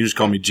 You just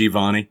call me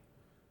Giovanni.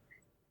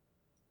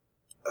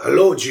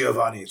 Hello,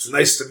 Giovanni. It's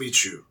nice to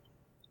meet you.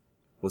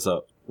 What's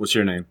up? What's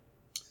your name?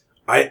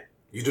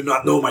 You do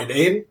not know my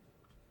name?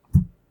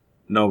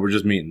 No, we're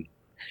just meeting.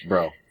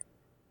 Bro.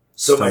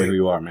 So Tell me who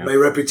you are, man. my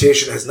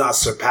reputation has not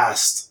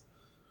surpassed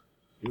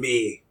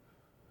me.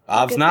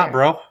 Ob's Get not, there.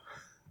 bro.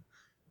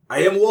 I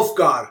am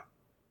Wolfgar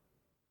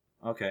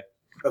Okay.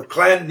 of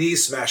Clan Knee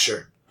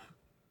Smasher.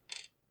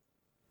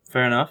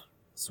 Fair enough.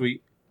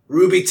 Sweet.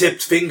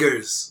 Ruby-tipped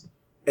fingers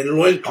and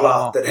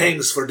loincloth Oh. that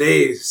hangs for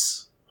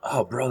days.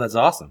 Oh, bro, that's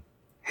awesome.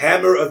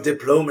 Hammer of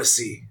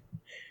diplomacy.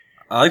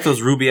 I like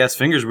those ruby-ass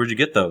fingers. Where'd you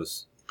get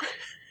those?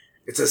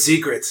 It's a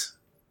secret.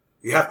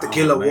 You have to Oh,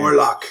 kill a man.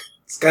 warlock.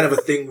 It's kind of a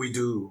thing we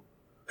do.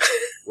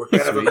 We're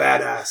kind of a Sweet.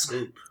 badass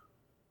group.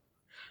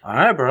 All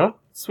right, bro.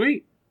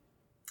 Sweet.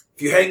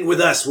 If you hang with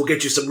us, we'll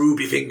get you some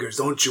ruby fingers.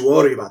 Don't you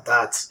worry about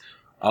that.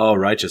 Oh,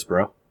 righteous,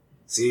 bro.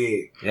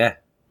 See, Yeah.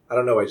 I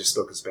don't know why I just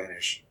spoke in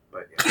Spanish,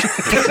 but yeah.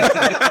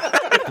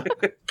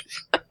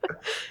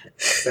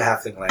 It's the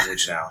halfling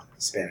language now.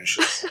 Spanish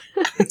is.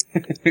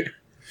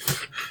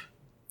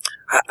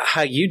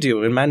 How you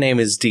doing? My name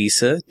is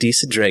Disa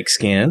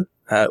Drakeskin.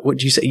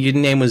 What'd you say? Your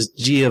name was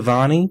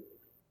Giovanni?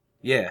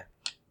 Yeah.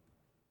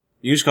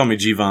 You just call me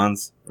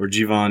Givons or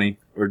Giovanni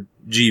or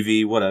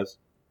GV, whatever.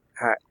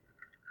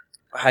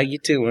 How you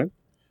doing?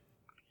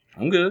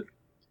 I'm good.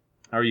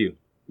 How are you?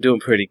 Doing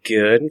pretty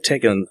good. I'm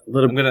taking a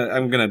little.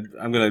 I'm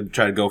gonna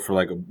try to go for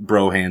like a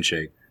bro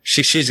handshake.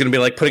 She's gonna be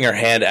like putting her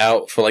hand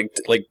out for like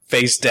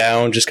face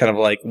down, just kind of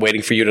like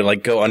waiting for you to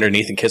like go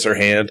underneath and kiss her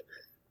hand.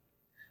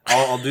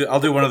 I'll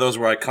do one of those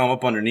where I come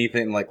up underneath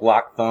it and like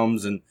lock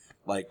thumbs and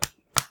like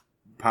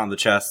pound the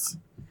chest,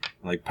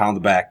 like pound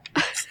the back.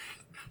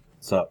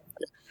 What's up?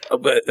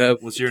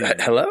 What's your name?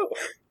 Hello.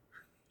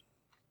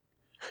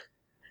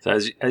 So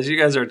as you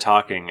guys are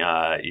talking,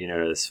 you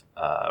notice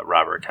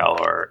Robert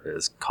Callor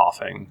is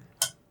coughing.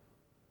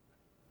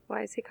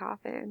 Why is he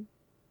coughing?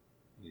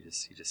 He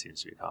just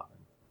seems to be coughing.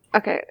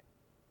 Okay.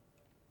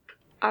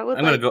 I would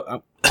I'm gonna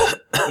go.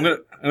 I'm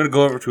gonna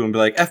go over to him and be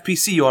like,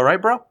 "FPC, you all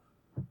right, bro?"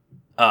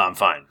 I'm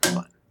fine. I'm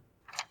fine.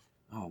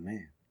 Oh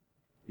man,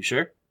 you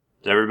sure?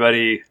 Is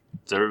everybody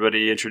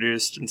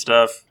introduced and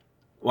stuff?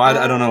 Well,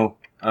 I don't know.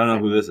 I don't know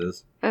who this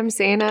is. I'm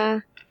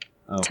Sana.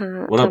 Oh,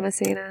 what up?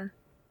 Thomasina.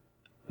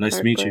 Nice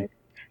to meet you.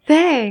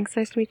 Thanks.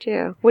 Nice to meet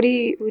you. What do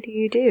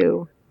you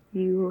do?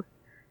 You.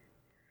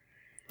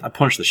 I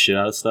punch the shit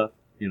out of stuff.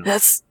 You know.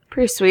 That's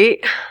pretty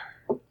sweet.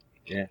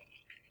 Yeah.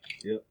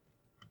 Yep.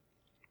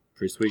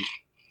 Pretty sweet.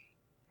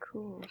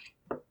 Cool.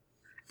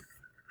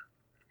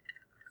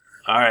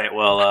 All right.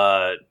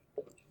 Well,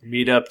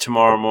 meet up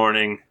tomorrow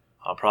morning.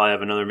 I'll probably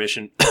have another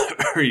mission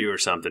for you or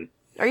something.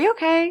 Are you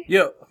okay?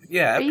 Yo,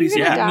 yeah, Are you FPC.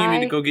 gonna You need me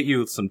die? to go get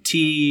you some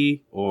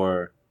tea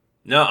or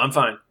No, I'm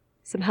fine.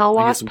 Some hell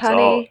I get wasp some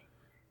honey.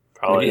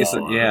 Probably. get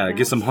some,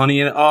 get some honey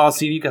in it. Oh,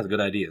 see, you got good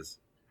ideas.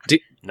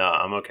 No,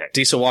 I'm okay.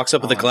 Disa walks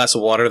up with a glass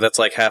of water that's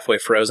like halfway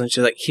frozen.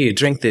 She's like, "Here,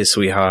 drink this,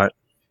 sweetheart."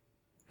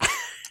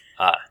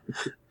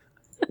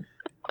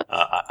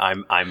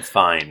 I'm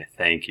fine,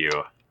 thank you.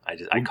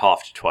 I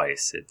coughed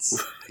twice.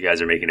 You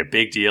guys are making a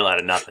big deal out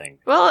of nothing.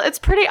 Well, it's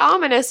pretty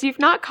ominous. You've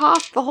not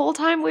coughed the whole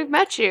time we've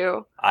met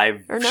you.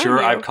 I've Or known you.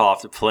 I've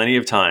coughed plenty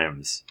of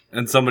times.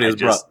 And somebody has I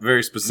just- brought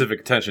very specific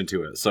attention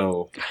to it.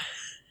 So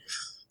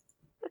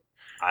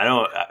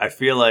I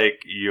feel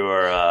like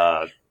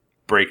you're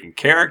breaking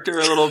character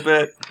a little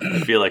bit. I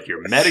feel like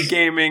you're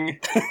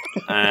metagaming,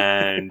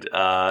 and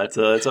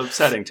it's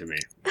upsetting to me.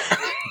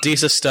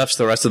 Disa stuffs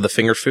the rest of the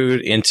finger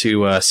food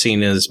into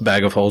Cena's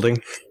bag of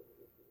holding.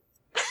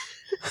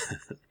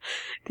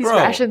 These bro,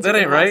 rations that are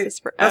ain't gonna last right. us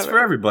forever. That's for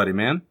everybody,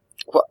 man.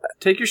 What?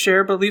 Take your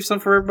share, but leave some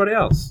for everybody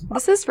else.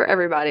 This is for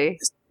everybody.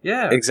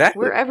 Yeah, Exactly.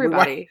 We're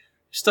everybody.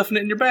 stuffing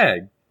it in your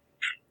bag.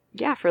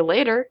 Yeah, for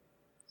later.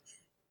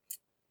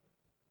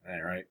 That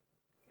ain't right.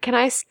 Can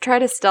I try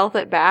to stealth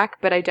it back?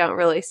 But I don't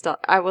really stealth.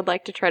 I would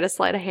like to try to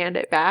sleight of hand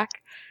it back.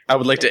 I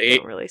would like but to I aid.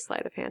 don't really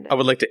sleight of hand it. I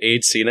would like to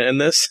aid Cena in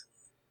this.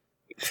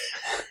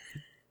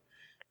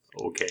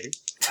 Okay.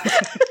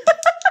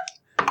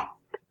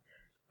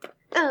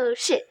 Oh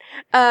shit!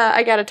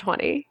 I got a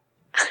 20.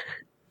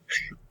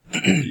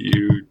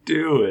 You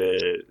do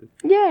it.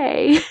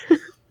 Yay!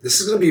 This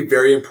is going to be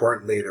very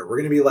important later. We're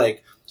going to be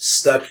like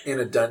stuck in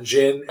a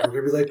dungeon and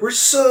we're going to be like, we're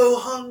so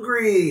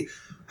hungry.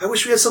 I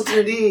wish we had something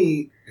to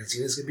eat. And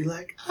Cena's going to be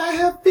like, I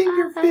have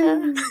finger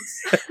fins.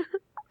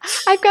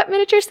 I've got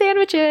miniature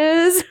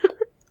sandwiches.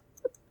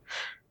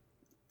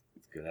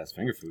 Good ass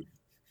finger food.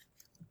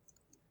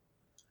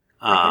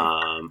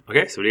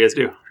 Okay, so what do you guys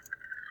do?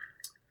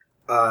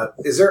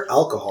 Is there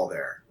alcohol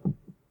there?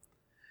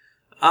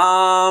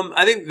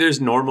 I think there's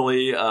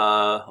normally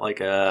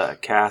like a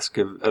cask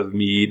of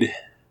mead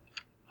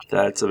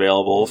that's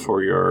available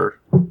for your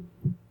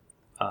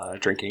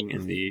drinking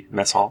in the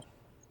mess hall?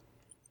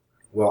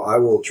 Well, I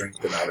will drink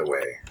the night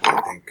away.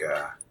 I think.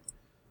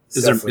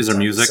 Is there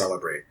music?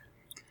 Celebrate.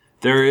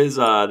 There is.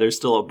 There's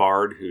still a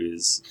bard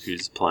who's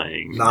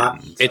playing.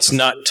 Not. It's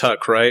not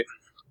Tuck, right?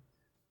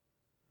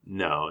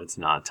 No, it's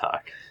not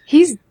Tuck.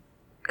 He's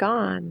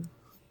gone.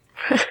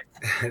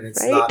 And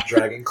it's Right? not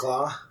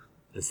Dragonclaw.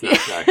 It's not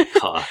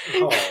Dragonclaw.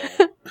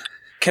 Oh,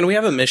 Can we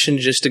have a mission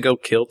just to go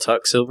kill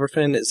Tuck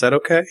Silverfin? Is that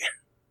okay?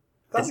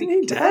 Isn't he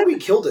I dead? thought we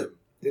killed him.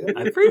 Didn't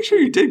we? I'm pretty sure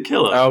you did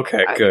kill him.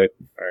 Okay, good.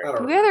 All I right.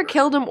 don't We either remember.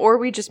 killed him or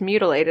we just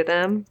mutilated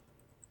him.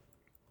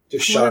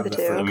 Just one shot of him in the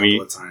the two. foot a I couple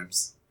mean- of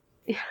times.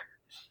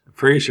 I'm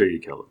pretty sure you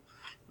killed him.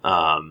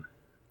 I'm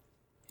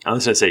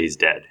just gonna say he's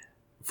dead.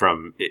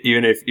 From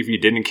even if you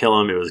didn't kill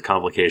him, it was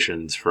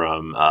complications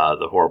from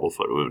the horrible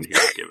foot wound he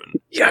was given.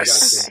 He got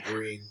Yes.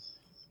 gangrene.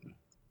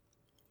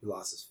 He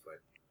lost his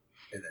foot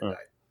and then Oh. died.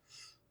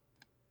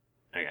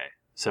 Okay,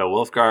 so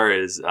Wolfgar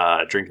is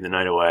drinking the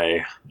night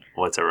away.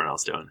 What's everyone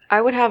else doing?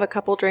 I would have a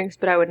couple drinks,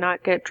 but I would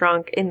not get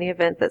drunk in the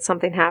event that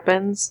something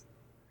happens.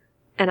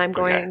 And I'm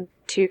going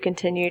to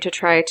continue to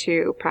try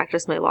to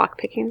practice my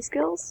lock-picking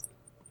skills.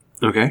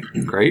 Okay,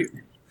 great.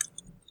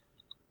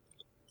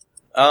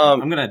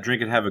 I'm gonna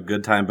drink and have a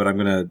good time, but I'm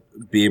gonna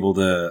be able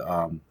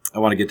to. I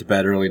want to get to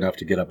bed early enough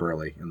to get up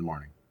early in the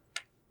morning.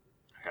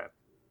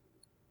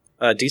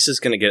 Disa's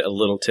going to get a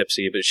little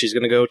tipsy, but she's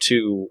going to go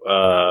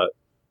to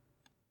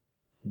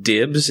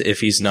Dibs,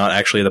 if he's not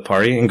actually at the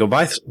party, and go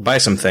buy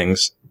some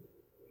things.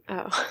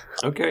 Oh.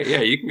 Okay, yeah,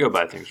 you can go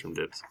buy things from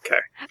Dibs.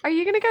 Are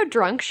you going to go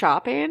drunk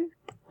shopping?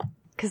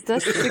 Because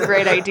this is a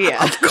great idea.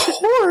 Of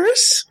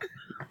course!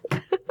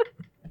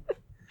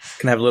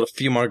 Can have a little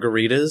few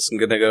margaritas. I'm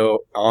going to go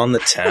on the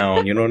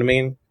town, you know what I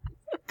mean?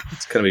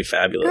 It's going to be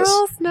fabulous.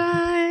 Girls'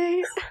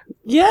 night.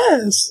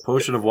 Yes!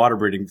 Potion of water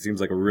breathing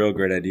seems like a real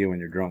great idea when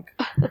you're drunk.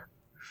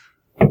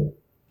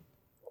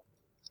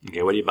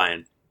 Okay, what are you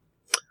buying?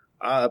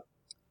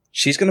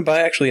 She's going to buy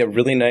actually a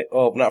really nice...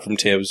 Oh, not from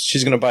Tibbs.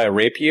 She's going to buy a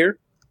rapier.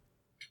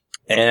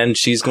 And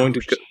she's going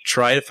to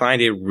try to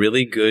find a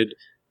really good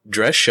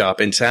dress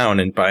shop in town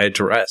and buy a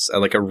dress.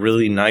 Like a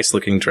really nice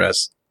looking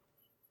dress.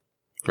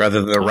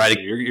 Rather than So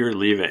riding... you're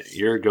leaving.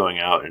 You're going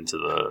out into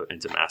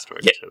Mastoid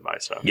Yeah. to buy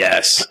stuff.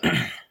 Yes.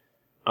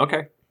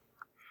 Okay.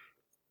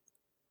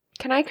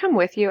 Can I come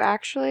with you,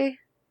 actually?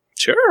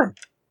 Sure.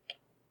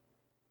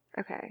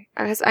 Okay.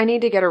 I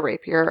need to get a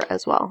rapier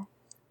as well.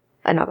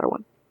 Another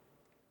one.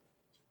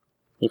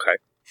 Okay.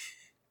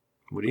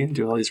 What are you going to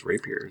do with all these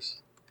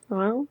rapiers?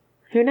 Well,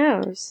 who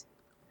knows?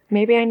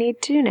 Maybe I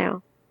need two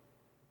now.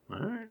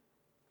 Alright.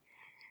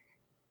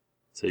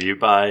 So you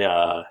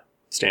buy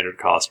standard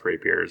cost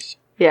rapiers.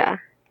 Yeah.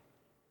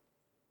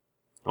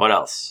 What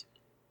else?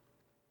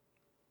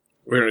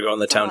 We're going to go on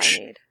the That's all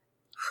town... I need.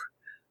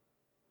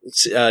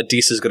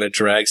 Disa's going to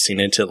drag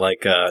Cena into,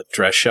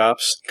 dress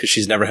shops, because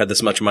she's never had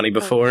this much money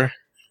before.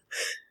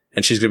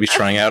 And she's going to be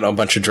trying out a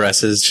bunch of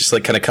dresses, just,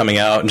 kind of coming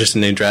out and just a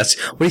new dress.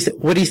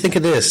 What do you think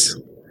of this?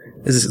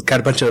 Is this got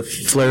a bunch of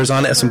flares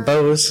on it, some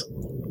bows?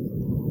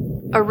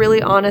 A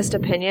really honest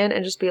opinion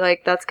and just be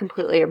like, that's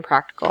completely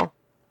impractical.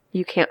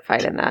 You can't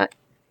fight in that.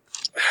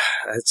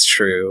 That's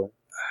true.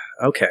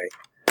 Okay.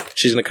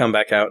 She's going to come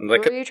back out and, Who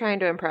are you trying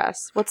to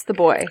impress? What's the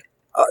boy?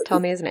 Tell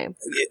me his name.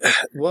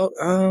 well,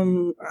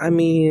 I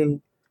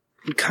mean,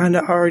 you kind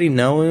of already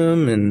know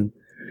him, and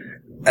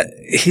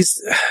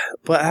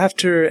but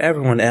after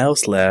everyone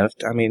else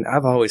left, I mean,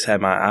 I've always had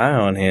my eye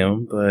on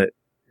him, but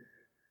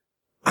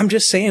I'm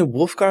just saying, Are you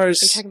Wolfgar's...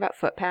 talking about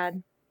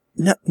Footpad?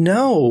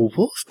 No,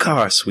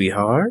 Wolfgar,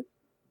 sweetheart.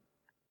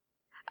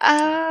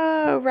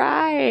 Oh,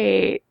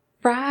 right.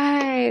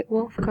 Right,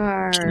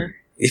 Wolfgar.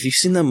 Have you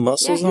seen the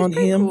muscles on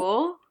pretty him?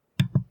 Cool.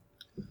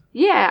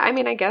 Yeah, I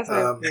mean, I guess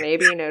I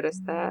maybe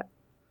noticed that.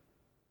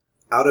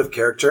 Out of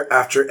character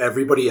after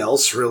everybody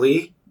else,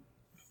 really?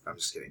 I'm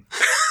just kidding.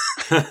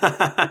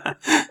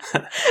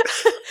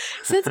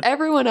 Since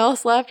everyone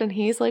else left and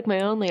he's like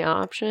my only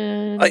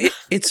option.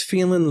 It's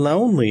feeling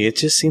lonely. It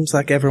just seems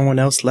like everyone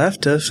else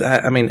left us.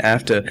 I mean,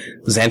 after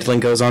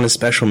Xantolin goes on a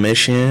special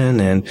mission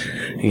and,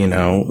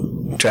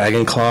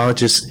 Dragonclaw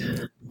just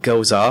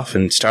goes off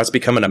and starts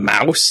becoming a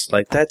mouse.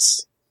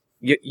 That's...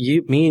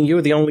 me and you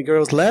are the only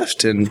girls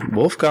left, and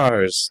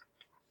Wolfgar's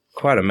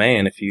quite a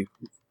man, if you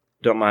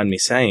don't mind me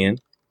saying.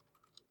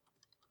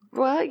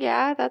 Well,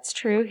 yeah, that's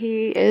true.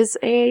 He is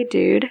a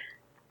dude.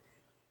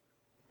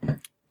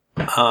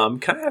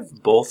 Can I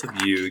have both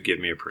of you give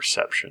me a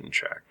perception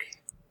check?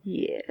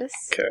 Yes.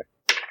 Okay.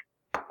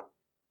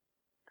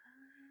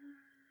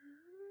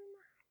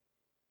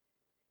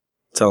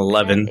 It's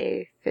 11.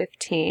 A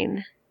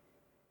 15.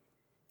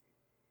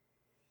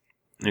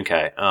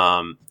 Okay.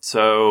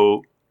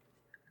 So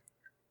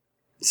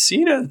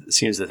Cena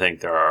seems to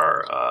think there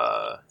are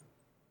I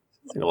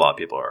think a lot of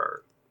people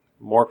are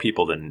more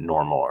people than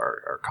normal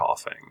are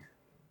coughing.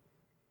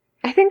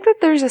 I think that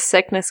there's a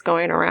sickness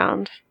going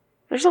around.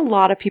 There's a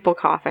lot of people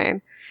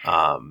coughing.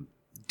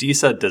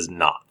 Disa does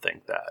not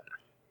think that.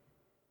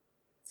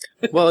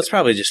 Well, it's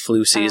probably just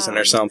flu season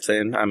or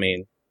something. I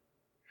mean,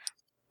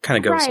 kind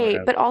of goes Right,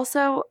 around. but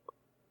also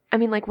I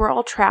mean, like, we're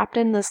all trapped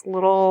in this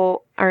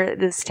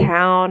this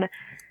town,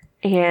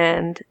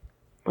 and,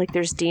 like,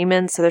 there's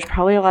demons, so there's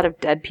probably a lot of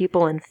dead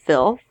people and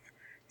filth.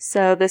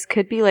 So this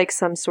could be, like,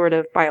 some sort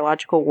of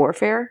biological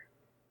warfare.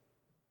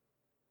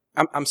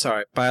 I'm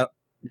sorry.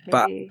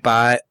 Maybe.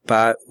 What?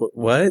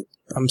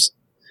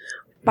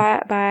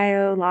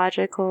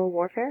 Biological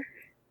warfare?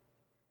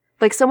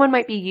 Like, someone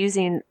might be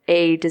using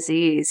a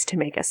disease to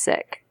make us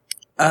sick.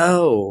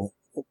 Oh.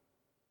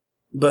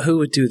 But who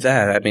would do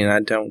that? I mean,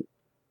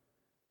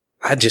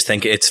 I just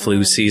think it's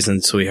flu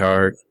season,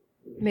 sweetheart.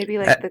 Maybe,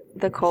 like,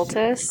 the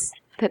cultists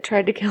that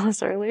tried to kill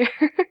us earlier.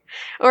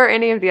 Or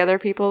any of the other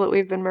people that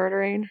we've been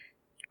murdering.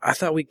 I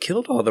thought we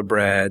killed all the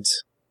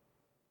Brads.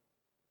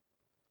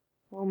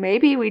 Well,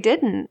 maybe we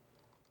didn't.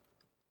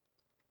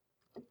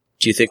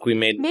 Do you think we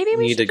Maybe we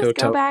need should to just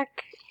go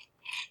back.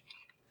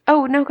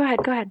 Oh, no, go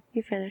ahead.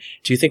 You finish.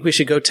 Do you think we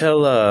should go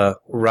tell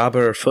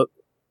Robert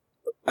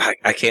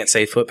I can't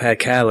say Footpad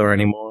Calor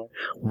anymore.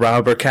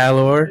 Robert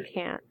Calor? You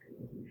can't.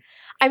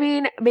 I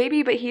mean,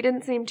 maybe, but he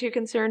didn't seem too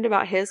concerned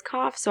about his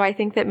cough, so I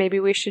think that maybe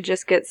we should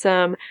just get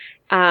some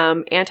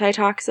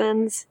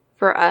antitoxins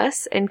for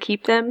us and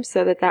keep them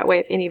so that way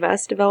if any of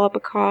us develop a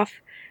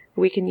cough,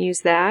 we can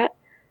use that.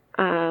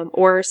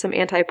 Or some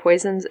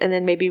anti-poisons, and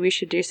then maybe we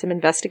should do some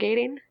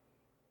investigating.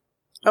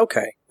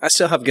 Okay. I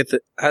still have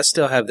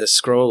this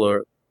scroll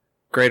or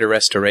Greater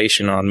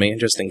Restoration on me,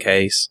 just in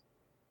case.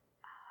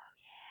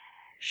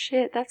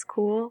 Shit, that's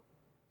cool.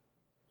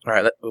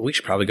 Alright, we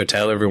should probably go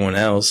tell everyone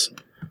else.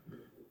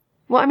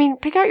 Well, I mean,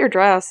 pick out your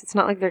dress. It's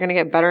not like they're going to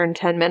get better in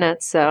 10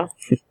 minutes, so...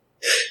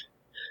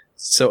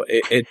 So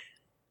it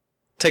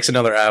takes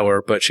another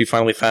hour, but she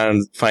finally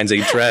finds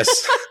a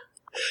dress.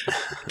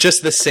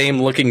 Just the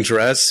same looking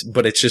dress,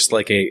 but it's just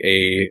like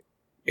a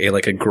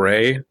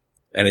gray,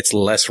 and it's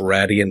less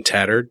ratty and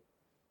tattered.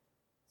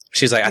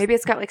 She's like, maybe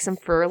it's got like some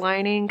fur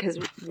lining, because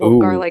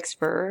Wolfgar likes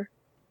fur.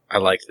 I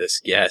like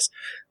this, yes.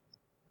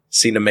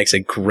 Cena makes a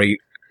great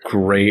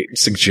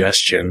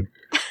suggestion.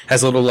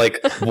 Has a little like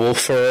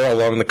wolf fur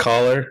along the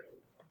collar.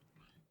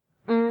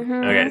 Mm-hmm.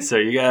 Okay, so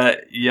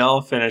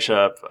y'all finish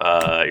up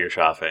your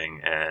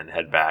shopping and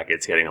head back.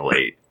 It's getting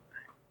late.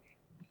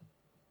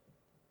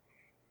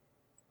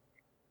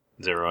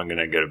 Is everyone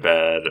gonna go to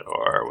bed,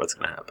 or what's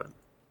gonna happen?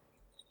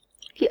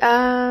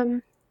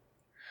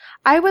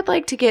 I would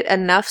like to get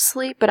enough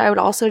sleep, but I would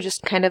also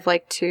just kind of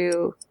like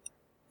to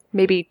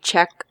maybe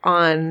check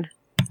on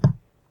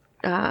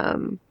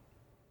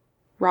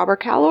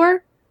Robert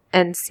Calor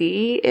and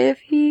see if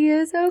he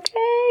is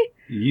okay.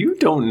 You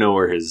don't know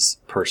where his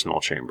personal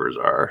chambers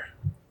are.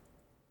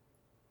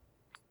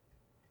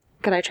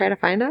 Could I try to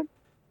find him?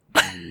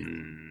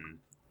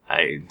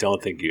 I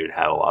don't think you'd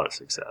have a lot of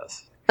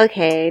success.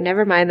 Okay,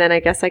 never mind then. I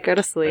guess I go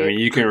to sleep. I mean,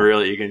 you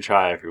can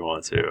try if you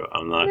want to.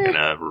 I'm not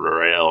gonna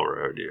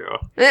railroad you.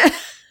 But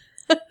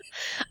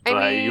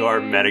you are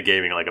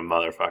metagaming like a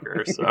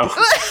motherfucker, so.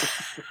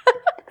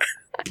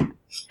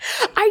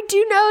 I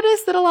do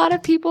notice that a lot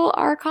of people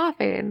are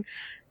coughing.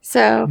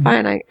 So,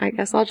 fine, I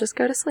guess I'll just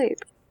go to sleep.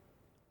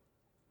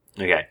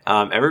 Okay,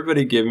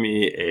 everybody give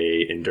me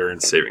a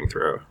endurance saving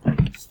throw.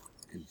 Endurance.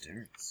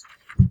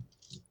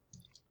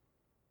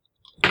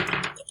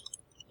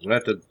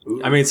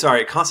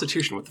 Sorry,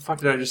 Constitution. What the fuck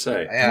did I just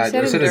say? Yeah,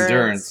 I said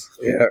endurance.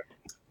 Yeah.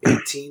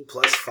 18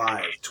 plus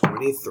 5,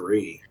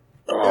 23.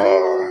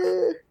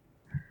 I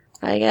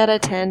got a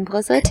 10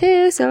 plus a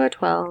 2, so a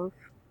 12.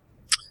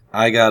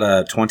 I got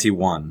a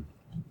 21.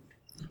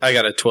 I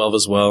got a 12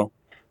 as well.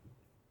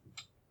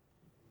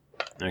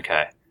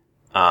 Okay.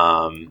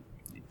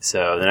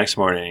 So the next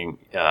morning,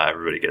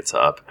 everybody gets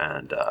up,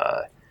 and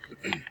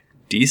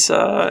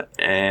Disa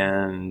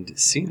and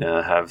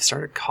Cena have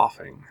started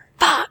coughing.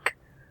 Fuck!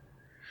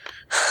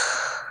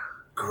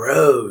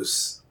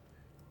 Gross.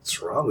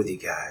 What's wrong with you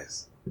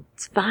guys?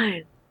 It's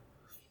fine.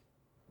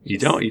 You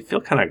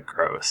feel kind of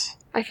gross.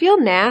 I feel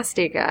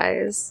nasty,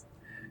 guys.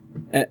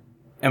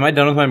 Am I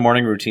done with my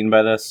morning routine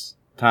by this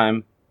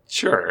time?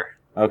 Sure.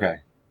 Okay.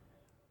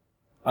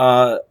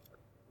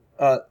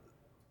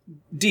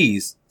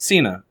 Deez,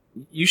 Cena,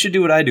 you should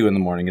do what I do in the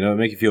morning. It'll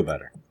make you feel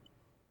better.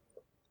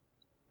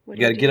 You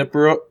gotta get up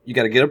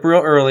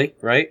real early,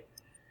 right?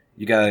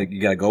 You gotta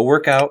go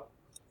work out.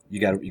 You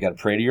gotta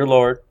pray to your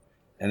Lord,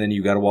 and then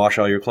you gotta wash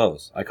all your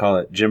clothes. I call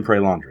it gym, pray,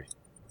 laundry.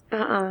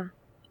 I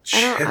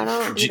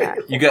don't do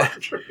that. You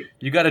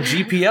got a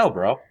GPL,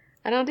 bro.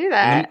 I don't do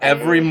that.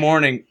 Every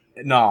morning.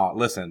 No,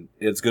 listen,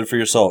 it's good for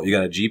your soul. You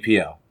got a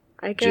GPL.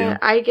 I Gym,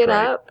 get pray,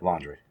 up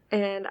laundry,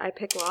 and I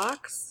pick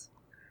locks,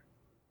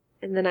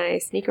 and then I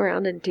sneak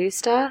around and do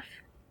stuff.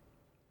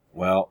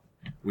 Well,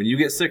 when you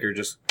get sicker,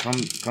 just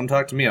come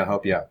talk to me. I'll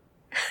help you out.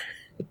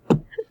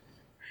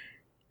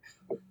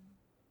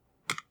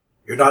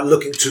 You're not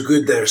looking too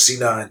good there,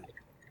 Sinan.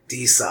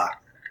 Disa.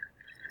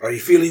 Are you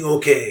feeling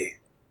okay?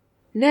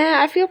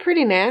 Nah, I feel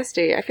pretty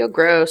nasty. I feel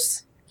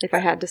gross, if I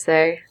had to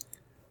say.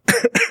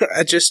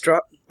 I just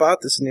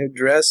bought this new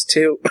dress,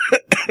 too.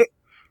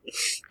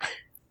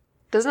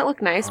 Doesn't it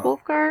look nice,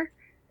 Wolfgar?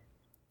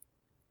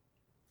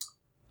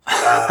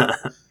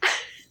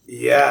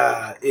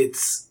 Yeah,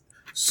 it's...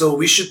 So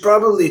we should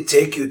probably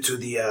take you to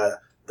the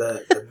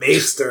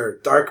Maester,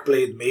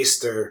 Darkblade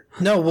Maester.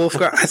 No,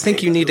 Wolfgar, I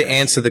think you need to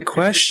answer the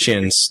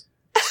questions.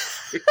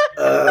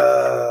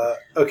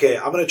 Okay,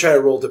 I'm gonna try to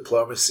roll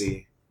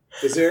diplomacy.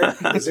 Is there?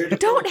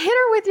 Don't hit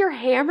her with your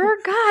hammer.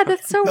 God,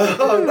 that's so rude.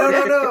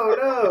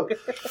 No.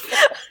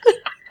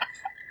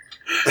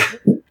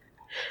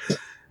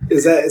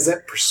 Is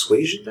that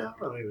persuasion now?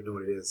 I don't even know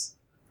what it is.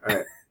 All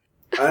right,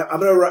 I'm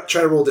gonna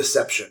try to roll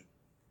deception.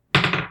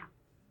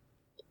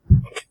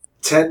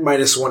 10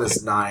 minus 1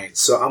 is 9,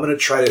 so I'm gonna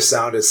try to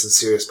sound as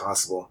sincere as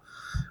possible.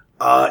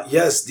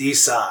 Yes,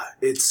 Disa,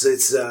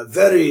 it's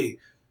very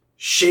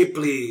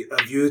shapely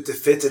of you to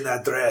fit in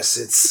that dress.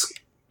 It's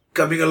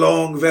coming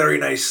along very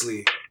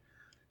nicely.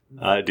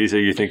 Disa,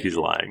 you think he's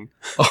lying?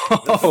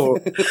 Oh,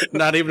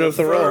 not even with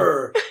the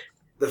roll.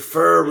 The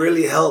fur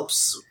really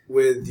helps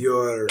with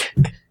your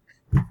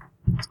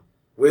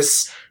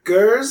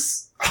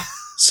whiskers.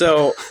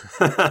 So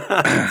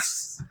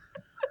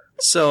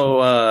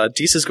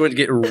Disa's going to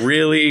get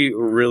really,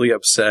 really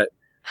upset,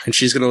 and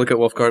she's going to look at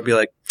Wolfgar and be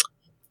like,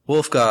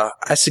 Wolfgar,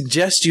 I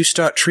suggest you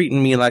start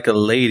treating me like a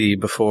lady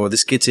before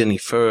this gets any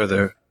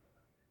further.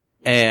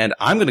 And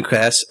I'm going to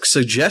cast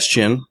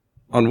Suggestion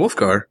on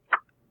Wolfgar.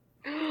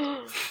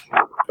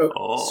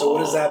 So what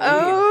does that mean?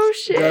 Oh,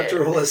 shit. Do you have to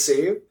roll a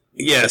save?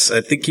 Yes, I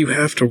think you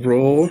have to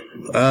roll,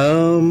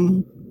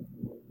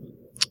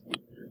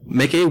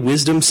 make a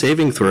wisdom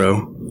saving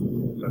throw.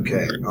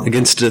 Okay.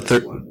 Against a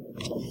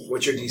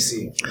What's your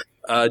DC?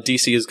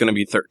 DC is going to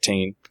be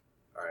 13.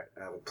 Alright,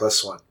 I have a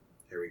 +1.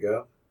 Here we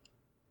go.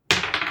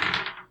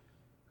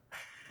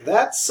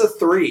 That's a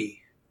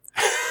 3.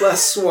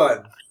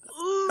 +1.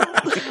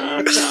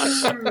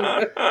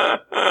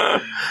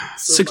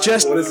 So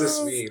Suggest- what does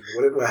this mean?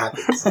 What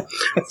happens?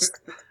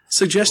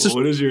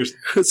 What is your...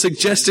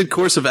 Suggested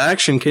course of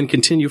action can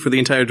continue for the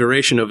entire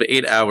duration of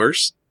 8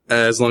 hours,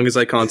 as long as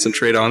I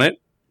concentrate on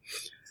it.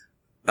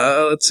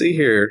 Let's see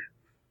here.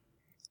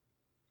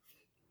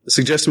 The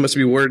suggestion must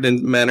be worded in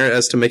a manner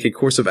as to make a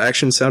course of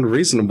action sound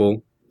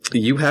reasonable.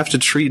 You have to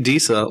treat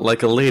Disa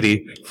like a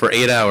lady for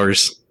 8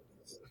 hours.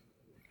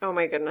 Oh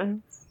my goodness.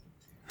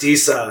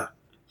 Disa,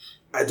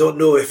 I don't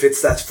know if it's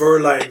that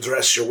fur-lined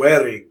dress you're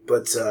wearing,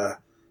 but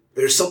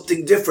there's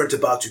something different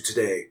about you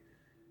today.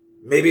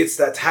 Maybe it's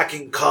that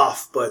hacking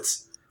cough, but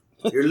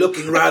you're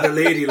looking rather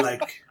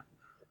ladylike.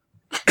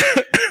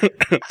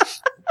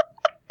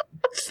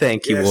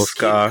 Thank you, Yes,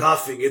 Wolfgar. keep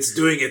coughing. It's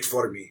doing it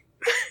for me.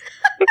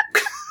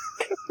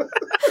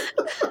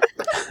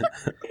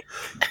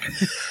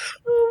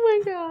 Oh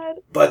my god.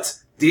 But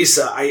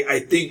Disa, I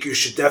think you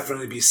should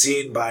definitely be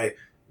seen by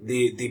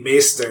the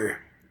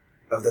Maester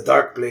of the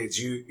Darkblades.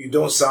 You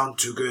don't sound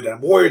too good.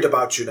 I'm worried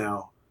about you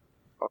now.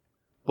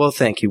 Well,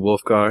 thank you,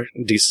 Wolfgar.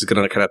 Disa's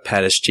going to kind of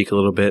pat his cheek a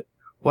little bit.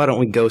 Why don't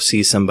we go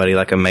see somebody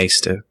like a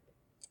maester?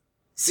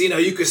 See, now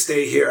you can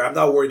stay here. I'm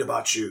not worried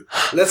about you.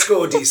 Let's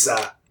go,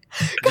 Disa.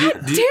 God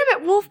damn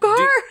it,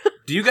 Wolfgar!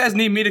 Do you guys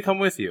need me to come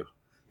with you?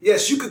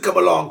 Yes, you could come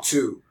along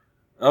too.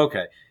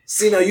 Okay.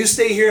 See, now you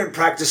stay here and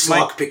practice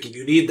lockpicking.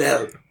 You need the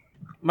help.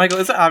 Michael,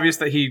 is it obvious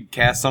that he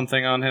cast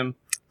something on him?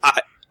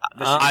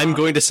 I'm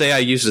going to say I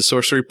used a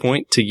sorcery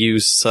point to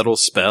use subtle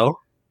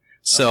spell,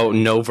 so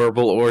no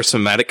verbal or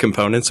somatic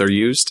components are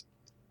used.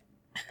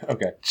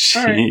 Okay.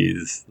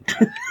 Jeez.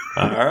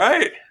 All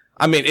right.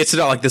 I mean, it's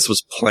not like this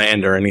was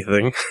planned or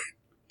anything.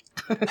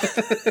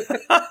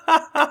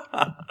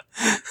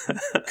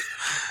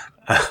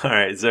 All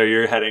right, so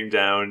you're heading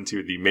down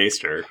to the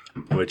Maester,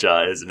 which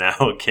is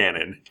now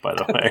canon, by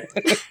the way.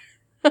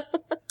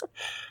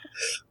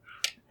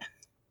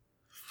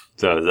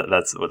 So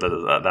that's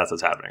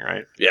what's happening,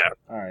 right? Yeah.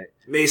 All right.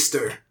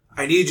 Maester,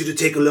 I need you to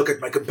take a look at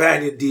my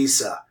companion,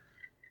 Disa.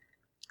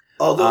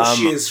 Although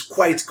she is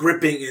quite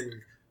gripping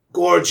and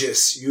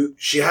gorgeous,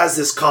 she has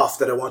this cough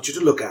that I want you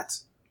to look at.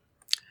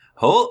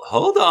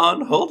 Hold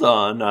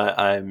on.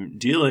 I'm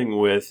dealing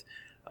with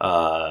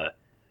a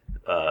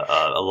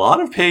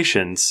lot of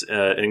patients,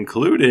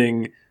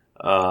 including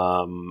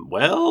a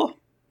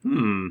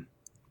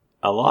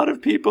lot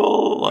of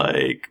people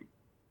like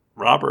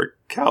Robert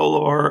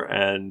Cowlor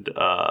and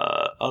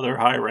other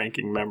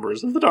high-ranking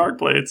members of the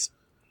Darkblades.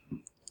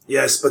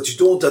 Yes, but you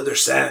don't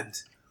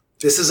understand.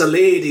 This is a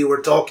lady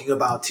we're talking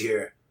about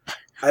here.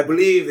 I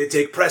believe they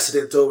take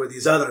precedent over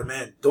these other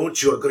men.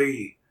 Don't you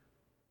agree?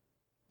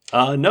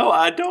 No,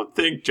 I don't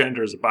think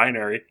gender is a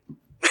binary.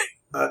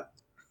 How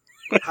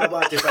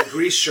about if I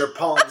grease your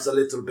palms a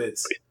little bit?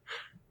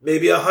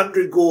 Maybe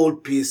 100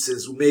 gold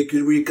pieces will make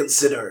you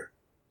reconsider.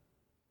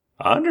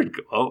 100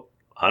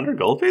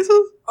 gold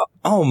pieces?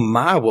 Oh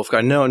my,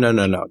 Wolfgar. No.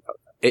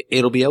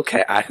 It'll be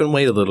okay. I can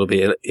wait a little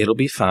bit. It'll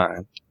be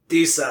fine.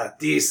 Disa,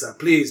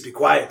 please be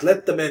quiet.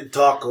 Let the men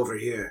talk over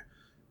here.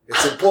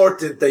 It's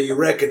important that you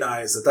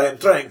recognize that I am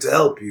trying to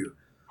help you.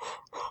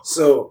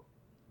 So,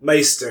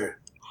 Meister,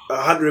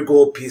 100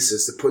 gold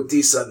pieces to put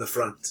Disa in the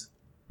front.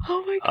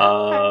 Oh my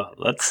god.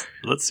 Let's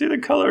see the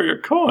color of your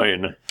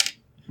coin.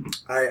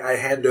 I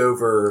hand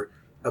over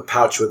a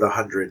pouch with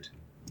 100.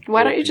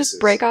 Why don't you pieces.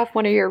 just break off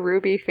one of your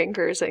ruby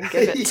fingers and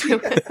give it to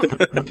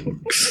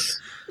him?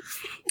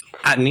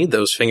 I need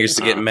those fingers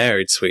to get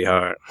married,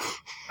 sweetheart.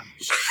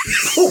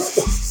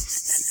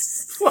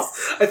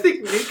 I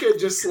think Mika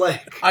just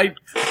I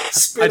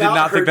did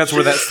not think that's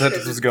where that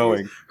sentence was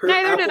going.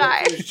 Neither did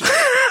I.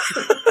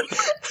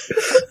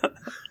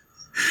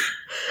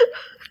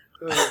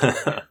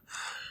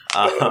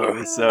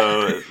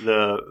 So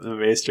the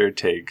maester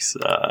takes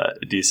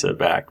Disa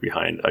back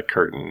behind a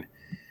curtain,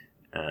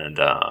 and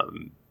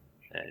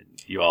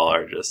you all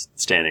are just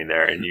standing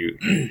there, and you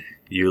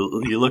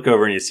look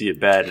over and you see a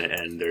bed,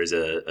 and there's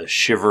a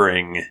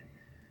shivering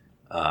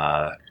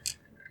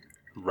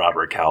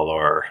Robert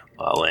Callor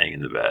laying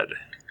in the bed.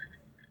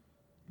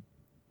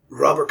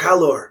 Robert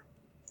Callor,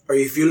 are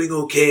you feeling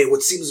okay?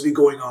 What seems to be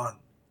going on?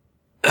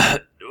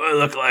 Do I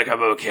look like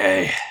I'm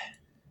okay?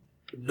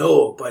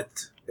 No,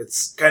 but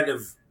it's kind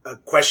of a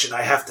question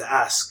I have to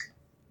ask.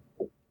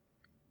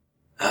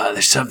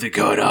 There's something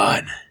going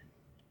on.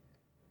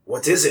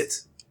 What is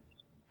it?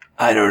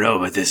 I don't know,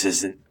 but this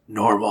isn't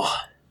normal.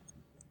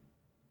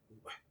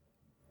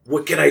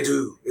 What can I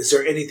do? Is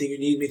there anything you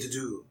need me to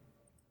do?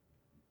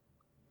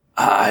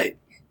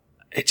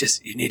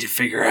 You need to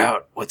figure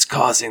out what's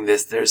causing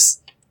this.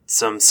 There's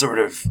some sort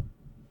of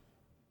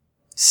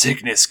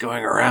sickness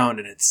going around,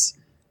 and it's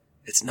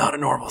not a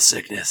normal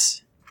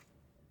sickness.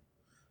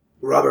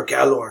 Robert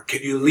Callor,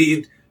 can you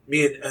lead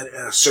me in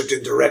a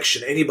certain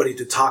direction? Anybody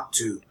to talk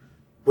to?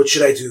 What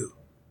should I do?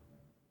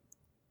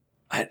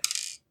 I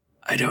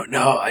don't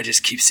know. I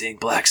just keep seeing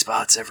black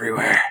spots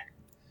everywhere.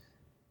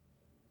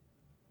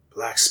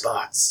 Black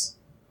spots.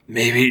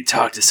 Maybe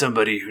talk to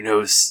somebody who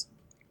knows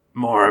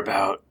more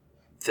about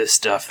this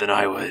stuff than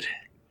I would.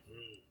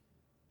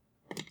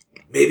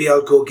 Maybe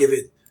I'll go give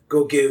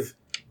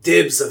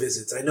Dibs a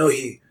visit. I know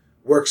he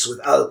works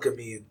with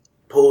alchemy and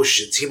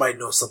potions. He might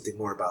know something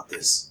more about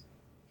this.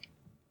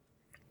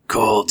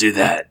 Cool, do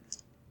that.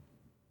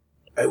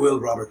 I will,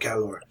 Robert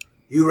Callor.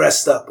 You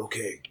rest up,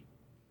 okay?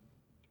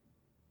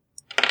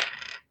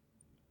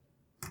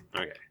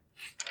 Okay.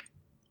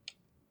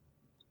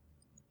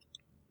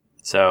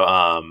 So,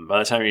 by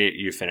the time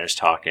you finish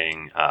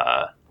talking,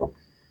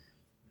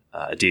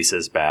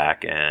 Disa's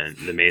back, and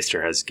the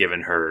maester has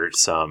given her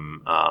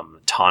some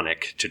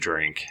tonic to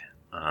drink,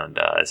 and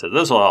said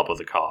this will help with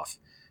the cough.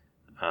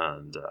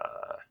 And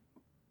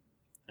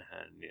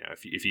you know,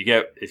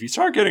 if you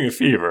start getting a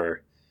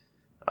fever,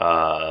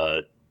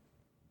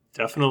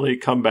 definitely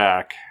come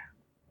back,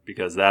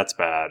 because that's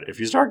bad. If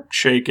you start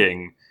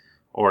shaking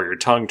or your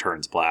tongue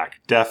turns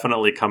black,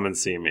 definitely come and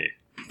see me.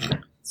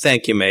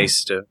 Thank you,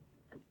 Maester.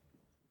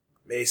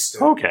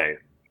 Maester. Okay.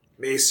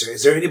 Maester,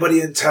 is there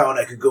anybody in town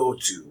I could go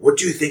to? What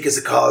do you think is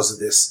the cause of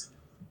this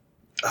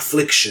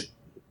affliction?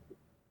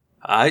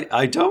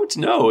 I don't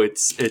know. It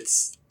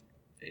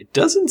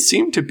doesn't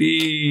seem to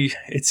be.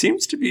 It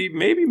seems to be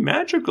maybe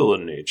magical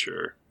in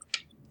nature.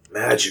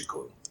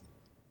 Magical.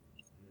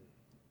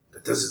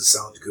 That doesn't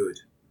sound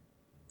good.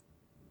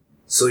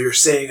 So you're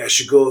saying I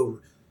should go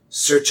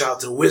search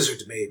out a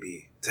wizard,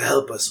 maybe, to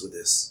help us with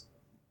this?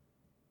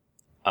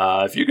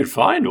 If you could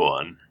find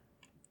one.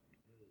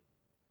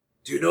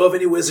 Do you know of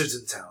any wizards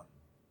in town?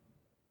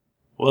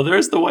 Well,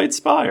 there's the White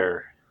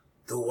Spire.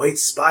 The White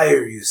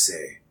Spire, you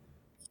say?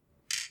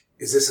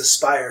 Is this a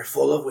spire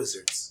full of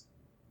wizards?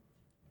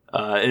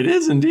 It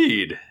is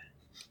indeed.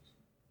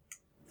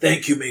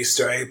 Thank you,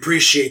 Maester. I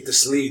appreciate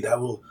this lead. I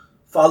will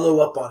follow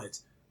up on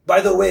it.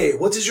 By the way,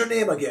 what is your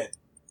name again?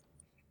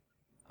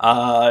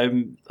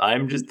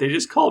 They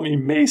just call me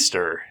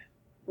Maester.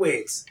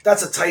 Wait,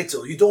 that's a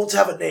title. You don't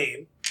have a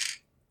name.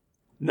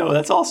 No,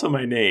 that's also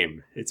my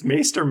name. It's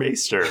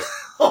Maester.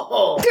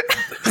 Oh.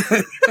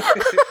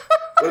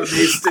 Well,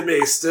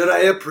 Maester, I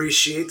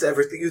appreciate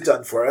everything you've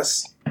done for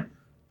us.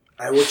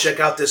 I will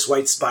check out this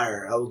White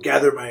Spire. I will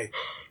gather my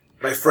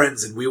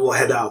friends and we will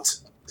head out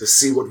to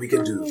see what we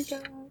can do. Oh my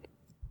God.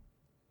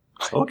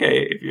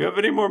 Okay, if you have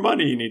any more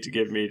money you need to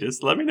give me,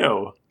 just let me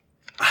know.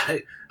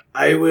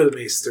 I will,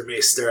 Maester.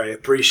 I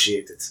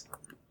appreciate it.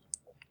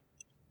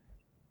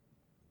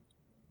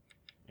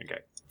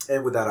 Okay.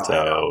 And with that, I'll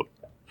head out.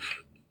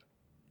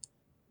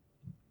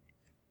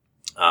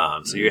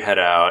 So you head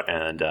out,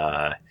 and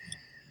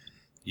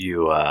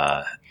you're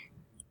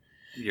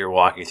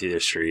walking through the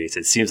streets.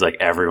 It seems like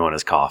everyone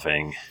is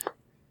coughing.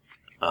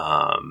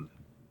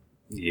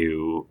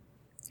 You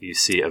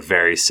see a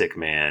very sick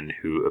man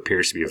who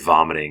appears to be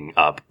vomiting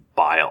up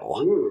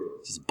bile,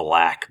 just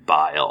black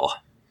bile.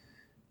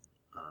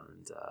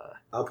 And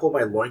I'll pull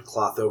my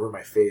loincloth over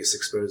my face,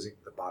 exposing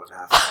the bottom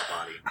half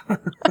of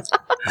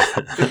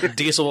my body.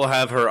 Diesel will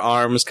have her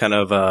arms kind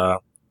of,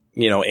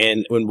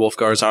 in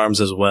Wolfgar's arms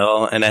as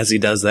well. And as he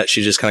does that,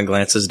 she just kind of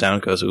glances down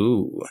and goes,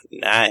 ooh,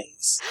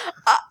 nice.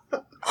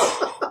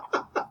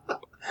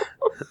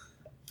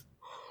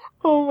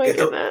 Oh my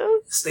goodness.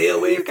 Stay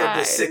away from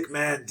guys. this sick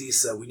man,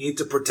 Disa. We need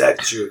to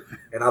protect you.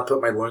 And I'll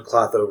put my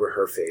loincloth over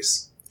her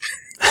face.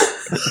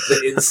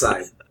 The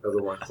inside of the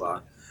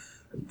loincloth.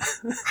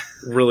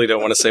 Really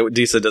don't want to say what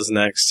Disa does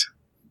next.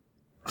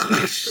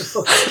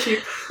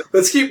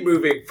 Let's keep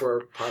moving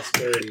for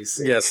posterity's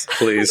sake. Yes,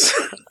 please.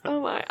 Oh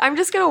my. I'm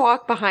just gonna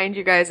walk behind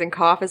you guys and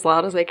cough as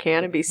loud as I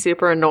can and be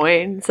super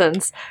annoying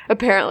since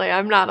apparently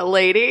I'm not a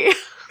lady.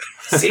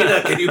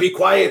 Cena, can you be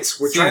quiet?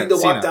 We're trying to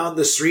walk down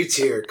the street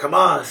here. Come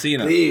on,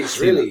 Cena, please,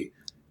 really.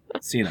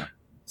 Cena,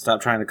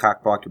 stop trying to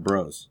cockblock your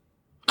bros.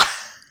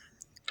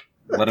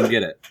 Let him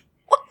get it.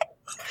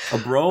 A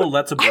bro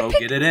lets a bro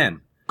get it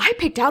in. I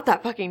picked out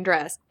that fucking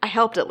dress. I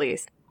helped at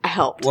least. I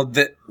helped. Well,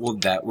 that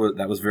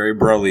was very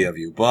broly of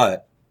you,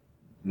 but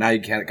now you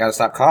gotta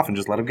stop coughing.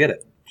 Just let him get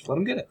it. Just let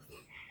him get it.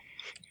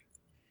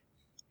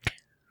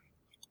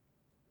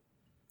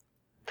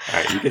 All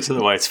right, you get to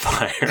the White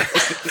Spire.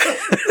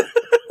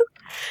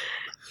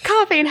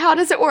 Coughing, how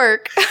does it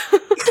work?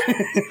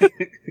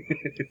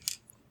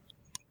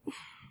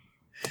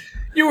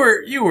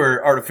 You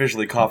were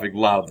artificially coughing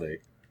loudly.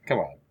 Come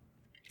on.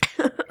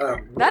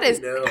 That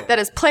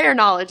is player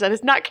knowledge. That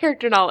is not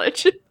character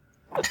knowledge.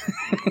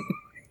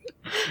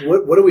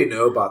 What do we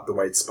know about the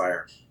White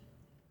Spire?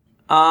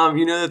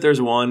 You know that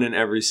there's one in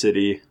every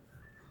city,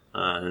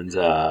 and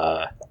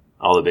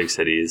all the big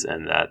cities,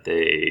 and that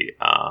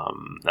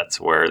that's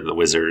where the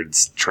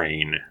wizards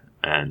train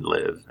and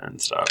live and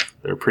stuff.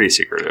 They're pretty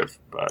secretive,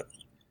 but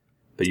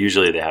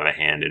usually they have a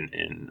hand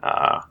in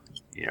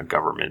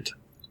government.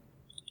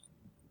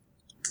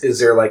 Is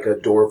there like a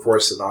door for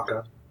us to knock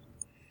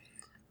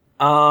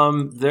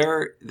on?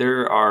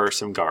 There are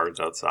some guards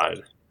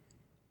outside.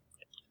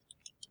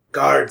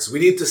 Guards, we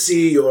need to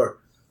see your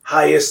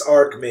highest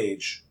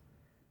archmage.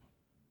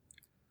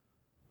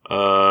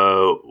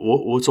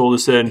 What's all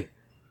this then?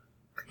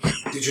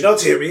 Did you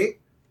not hear me?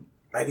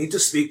 I need to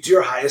speak to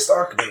your highest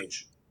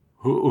archmage.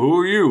 Who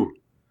are you?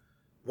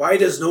 Why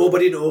does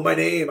nobody know my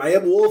name? I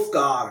am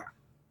Wolfgar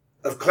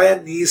of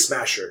Clan Knee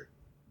Smasher.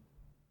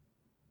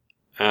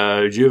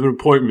 Do you have an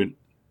appointment?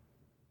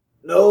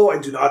 No, I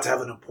do not have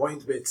an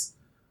appointment.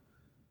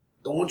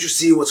 Don't you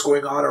see what's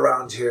going on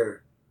around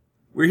here?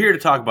 We're here to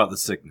talk about the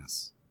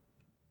sickness.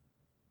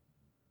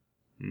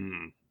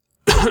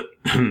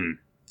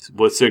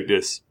 What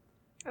sickness?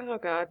 Oh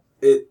god.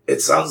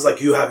 It sounds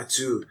like you have it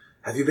too.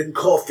 Have you been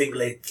coughing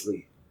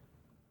lately?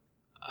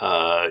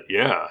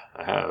 Yeah,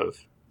 I have.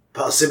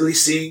 Possibly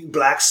seeing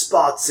black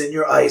spots in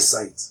your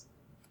eyesight.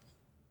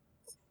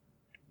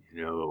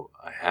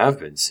 I have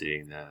been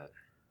seeing that.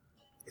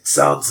 It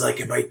sounds like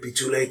it might be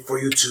too late for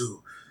you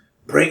to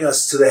bring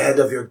us to the head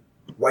of your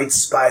White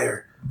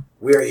Spire.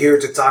 We are here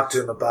to talk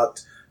to him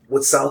about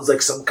what sounds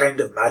like some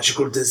kind of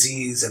magical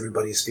disease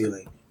everybody's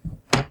feeling.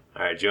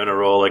 Alright, do you want to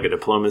roll like a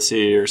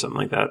diplomacy or something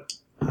like that?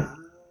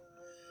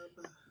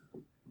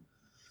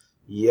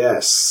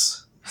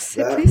 Yes.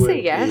 That Please would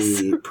say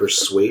yes. be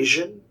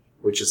persuasion,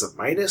 which is a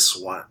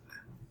 -1.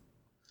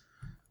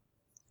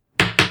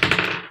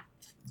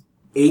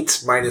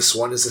 8 minus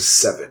 1 is a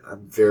 7.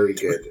 I'm very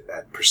good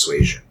at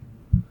persuasion.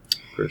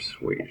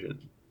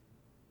 Persuasion.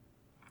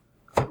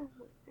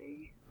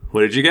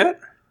 What did you get?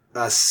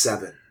 A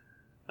 7.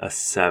 A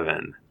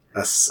 7.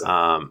 A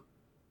 7.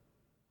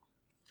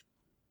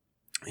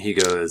 He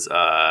goes,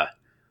 I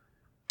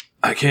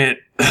can't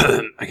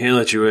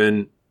let you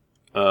in,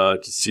 to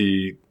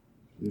see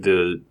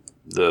the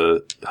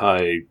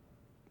high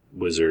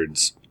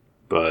wizards,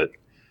 but,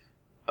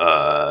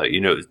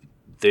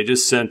 they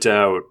just sent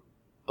out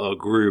a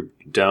group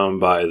down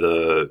by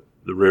the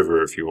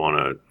river if you want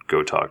to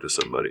go talk to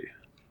somebody.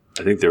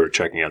 I think they were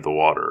checking out the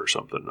water or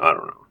something. I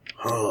don't know.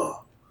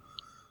 Oh.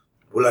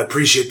 Well, I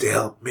appreciate the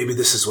help. Maybe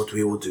this is what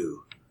we will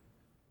do.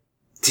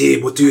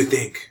 Team, what do you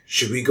think?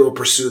 Should we go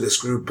pursue this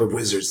group of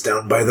wizards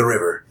down by the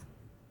river?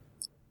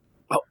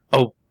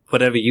 Oh,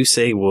 whatever you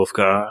say,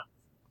 Wolfgar.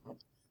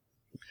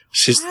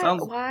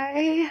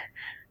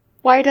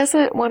 Why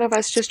doesn't one of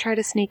us just try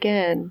to sneak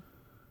in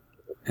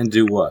And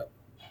do what?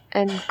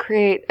 and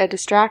create a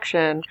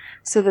distraction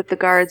so that the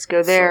guards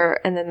go there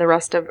and then the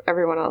rest of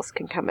everyone else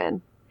can come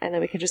in and then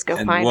we can just go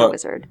And find what- a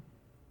wizard?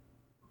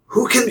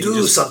 Who can He do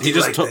just- something he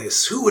just like took-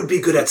 this? Who would be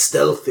good at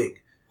stealthing?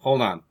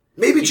 Hold on.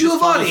 Maybe He just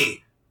told us-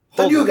 Giovanni,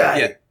 the Hold new on. guy.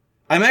 Yeah.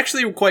 I'm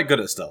actually quite good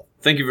at stealth.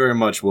 Thank you very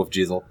much, Wolf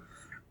Jeezel.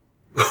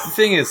 The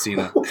thing is,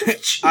 Cena,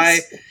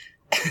 Jeez.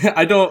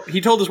 I don't. He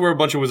told us where a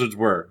bunch of wizards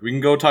were. We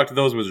can go talk to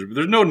those wizards, but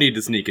there's no need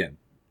to sneak in.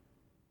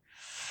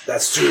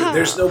 That's true.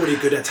 There's nobody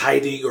good at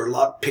hiding or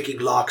picking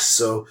locks,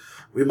 so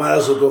we might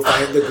as well go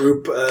find the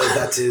group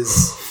that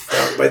is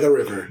down by the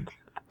river.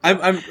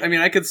 I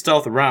mean, I could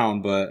stealth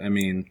around, but I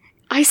mean,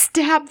 I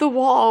stabbed the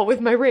wall with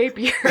my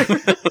rapier.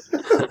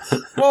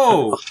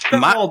 whoa, that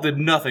My- wall did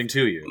nothing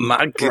to you,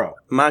 bro.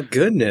 My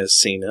goodness,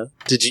 Cena.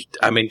 Did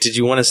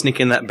you want to sneak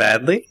in that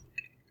badly?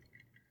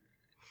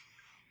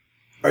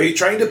 Are you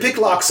trying to pick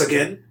locks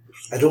again?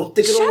 I don't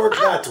think it'll work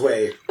that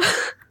way.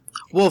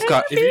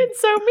 Wolfgar, If you- Being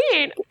so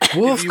mean.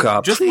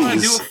 Wolfgar, just wanna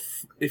please. do it,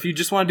 if you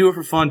just want to do it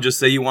for fun, just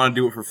say you want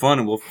to do it for fun,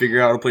 and we'll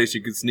figure out a place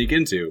you could sneak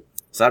into.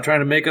 Stop trying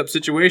to make up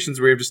situations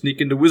where you have to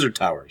sneak into wizard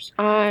towers.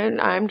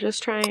 I'm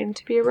just trying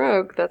to be a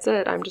rogue. That's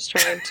it. I'm just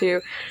trying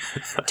to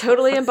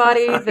totally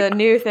embody the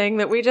new thing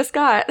that we just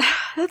got.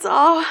 That's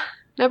all.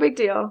 No big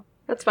deal.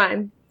 That's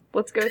fine.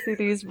 Let's go see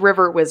these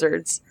river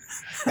wizards.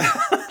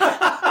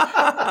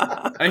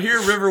 I hear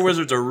river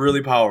wizards are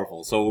really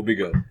powerful, so we'll be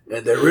good.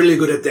 And they're really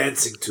good at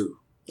dancing, too.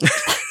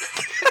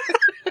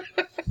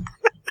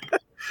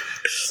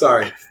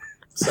 Sorry.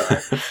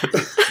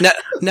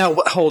 Now,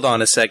 hold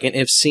on a second.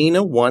 If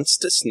Cena wants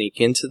to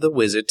sneak into the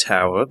wizard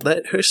tower,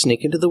 let her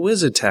sneak into the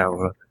wizard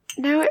tower.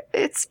 No,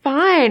 it's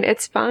fine.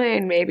 It's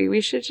fine. Maybe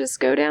we should just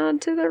go down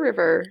to the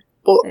river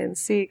and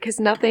see, because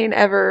nothing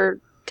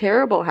ever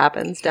terrible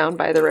happens down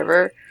by the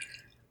river.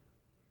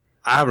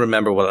 I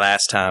remember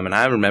last time, and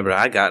I remember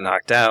I got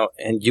knocked out,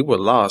 and you were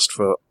lost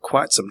for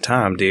quite some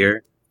time,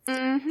 dear.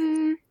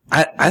 Mm-hmm.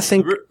 I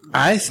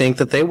think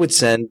that they would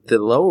send the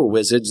lower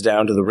wizards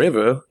down to the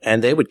river,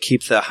 and they would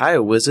keep the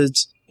higher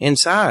wizards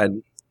inside.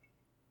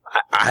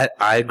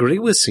 I agree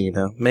with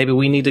Cena. Maybe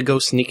we need to go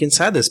sneak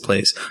inside this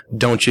place.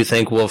 Don't you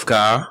think,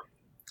 Wolfgar?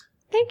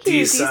 Thank you,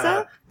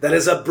 Disa. That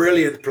is a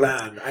brilliant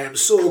plan. I am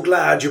so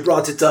glad you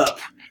brought it up.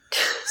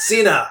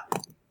 Cena,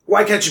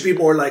 why can't you be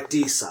more like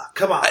Disa?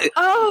 Come on.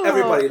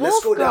 Everybody,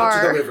 let's go down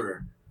to the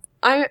river.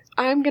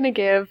 I'm gonna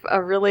give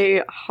a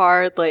really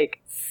hard,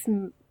 like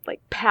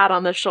pat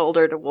on the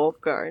shoulder to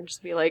Wolfgar and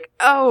just be like,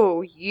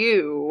 oh,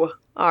 you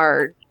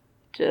are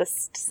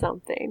just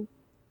something.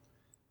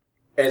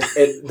 And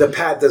the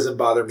pat doesn't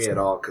bother me at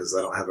all because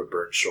I don't have a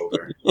burnt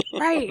shoulder.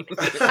 Right.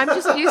 I'm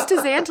just used to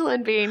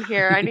Xantolin being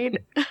here. I need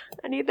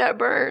that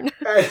burn.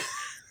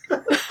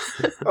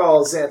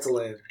 Oh,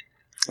 Xantolin.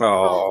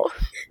 Oh.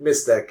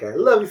 Miss that guy.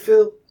 Love you,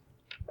 Phil.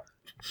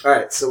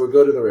 Alright, so we'll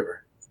go to the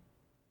river.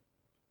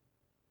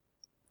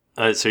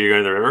 So you're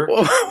going to the river?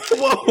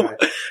 Whoa. Right.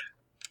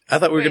 I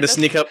thought we were going to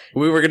sneak up.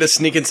 We were going to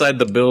sneak inside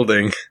the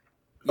building.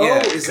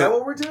 Yeah, is that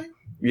what we're doing?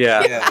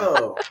 Yeah.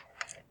 Oh.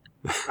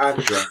 I'm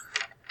drunk.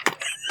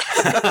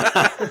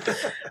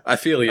 I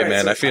feel you,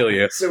 man. I feel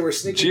you. So we're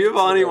sneaking.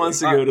 Giovanni wants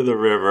to go to the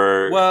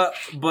river. Well,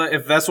 but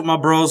if that's what my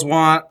bros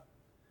want,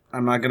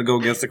 I'm not going to go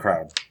against the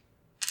crowd.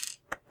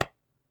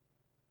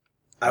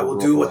 I will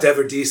do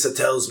whatever Disa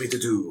tells me to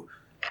do.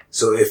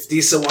 So if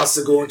Disa wants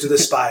to go into the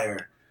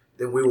spire,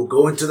 then we will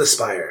go into the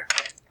spire.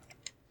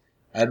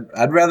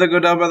 I'd rather go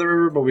down by the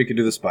river, but we could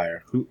do the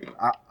spire.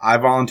 I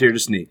volunteer to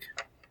sneak.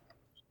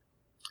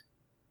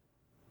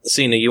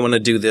 Cena, you want to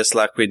do this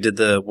like we did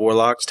the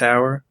Warlock's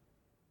Tower?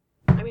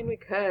 I mean, we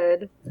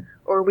could.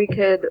 Or we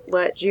could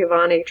let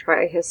Giovanni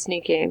try his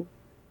sneaking.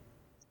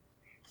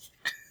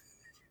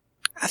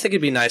 I think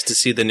it'd be nice to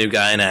see the new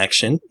guy in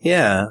action.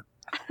 Yeah.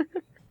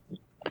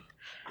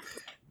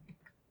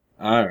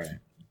 All right.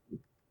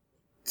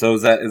 So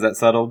is that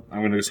settled? I'm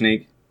going to go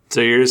sneak.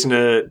 So you're just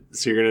gonna.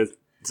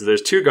 So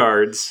there's two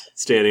guards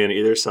standing on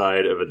either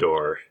side of a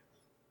door.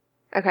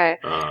 Okay.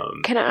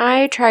 Can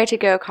I try to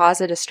go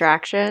cause a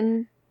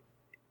distraction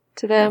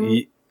to them?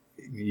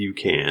 You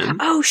can.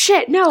 Oh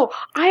shit! No,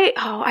 I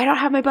don't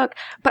have my book,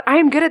 but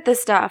I'm good at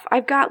this stuff.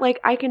 I've got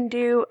I can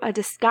do a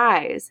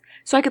disguise,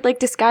 so I could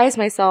disguise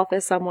myself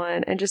as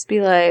someone and just be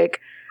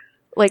like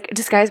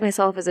disguise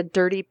myself as a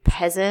dirty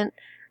peasant.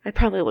 I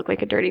probably look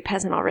like a dirty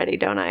peasant already,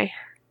 don't I?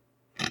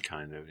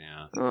 Kind of,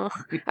 yeah. Ugh.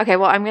 Okay,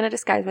 well, I'm going to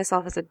disguise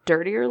myself as a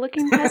dirtier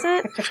looking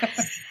peasant.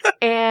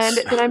 And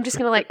then I'm just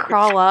going to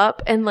crawl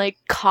up and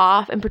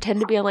cough and pretend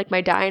to be on my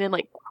dying and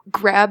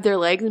grab their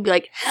legs and be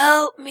like,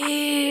 help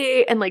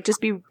me! And just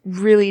be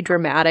really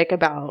dramatic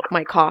about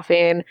my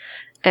coughing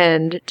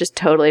and just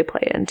totally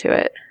play into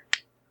it.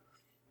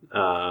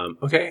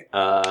 Okay.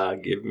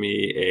 Give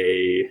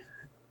me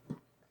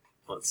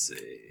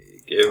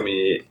Give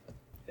me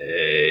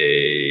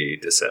a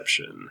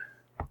deception.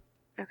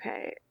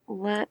 Okay,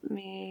 let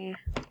me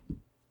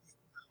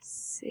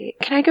see.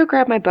 Can I go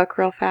grab my book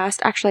real fast?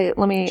 Actually,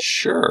 let me...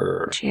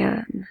 Sure.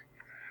 Jan.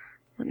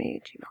 Let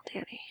me Gmail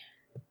Danny,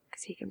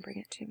 because he can bring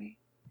it to me.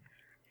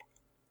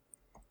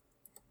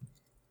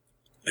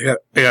 I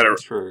got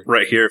it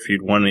right here if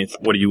you'd want any.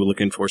 What are you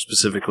looking for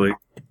specifically?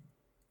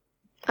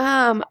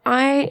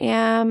 I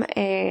am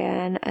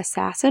an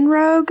assassin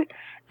rogue,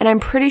 and I'm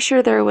pretty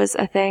sure there was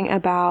a thing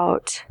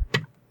about...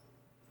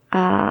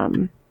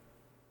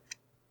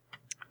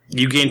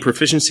 You gain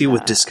proficiency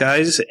with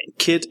Disguise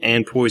Kit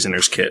and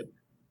Poisoner's Kit.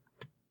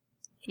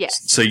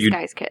 Yes, so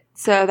Disguise Kit.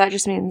 So that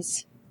just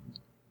means...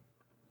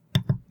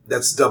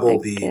 That's double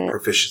the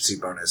proficiency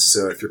bonus.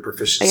 So if your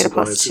proficiency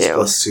bonus is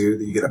 +2,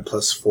 then you get a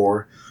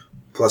 +4,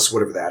 plus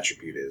whatever the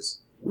attribute is.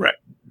 Right.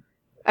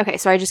 Okay,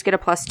 so I just get a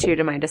 +2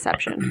 to my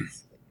deception.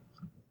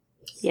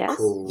 Yes?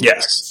 Correct.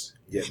 Yes.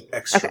 Yeah,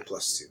 extra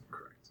 +2.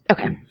 Correct.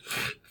 Okay.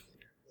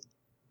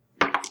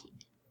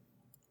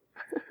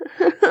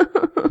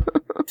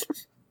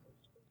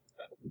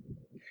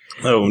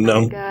 Oh,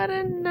 no. I got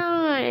a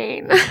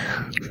 9.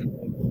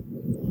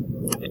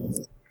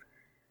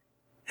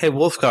 Hey,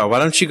 Wolfgar, why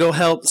don't you go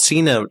help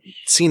Cena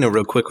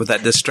real quick with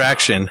that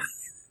distraction?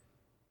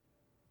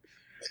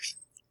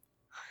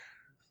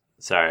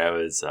 Sorry, I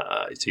was...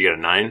 so you got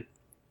a 9?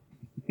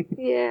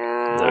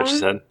 Yeah. Is that what you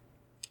said?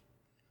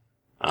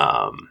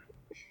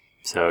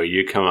 So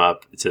you come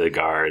up to the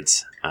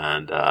guards,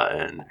 and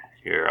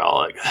you're all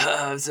like,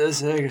 I'm so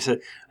sick.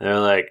 And they're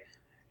like,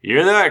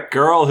 You're that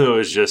girl who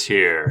was just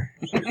here.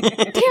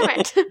 Damn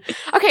it.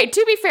 Okay,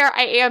 to be fair,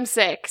 I am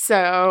sick,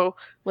 so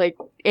like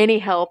any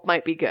help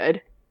might be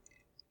good.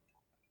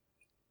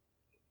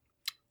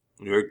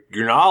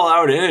 You're not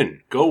allowed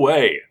in. Go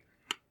away.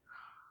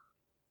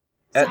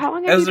 So how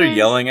long have As you they're been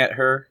yelling at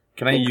her,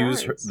 can I been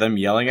use guards? them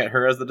yelling at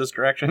her as the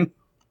distraction?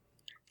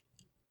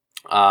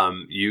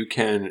 You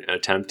can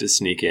attempt to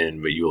sneak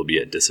in, but you will be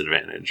at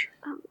disadvantage.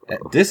 At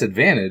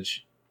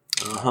disadvantage?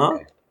 Uh-huh.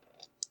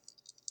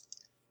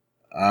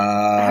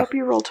 I hope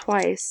you roll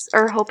twice,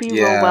 or hope you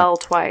yeah. roll well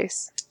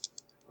twice.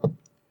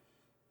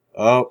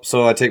 Oh,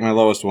 so I take my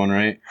lowest one,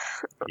 right?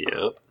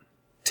 Yep.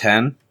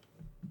 10?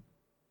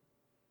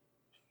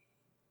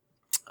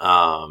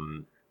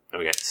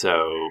 Okay,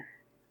 so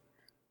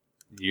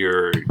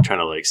you're trying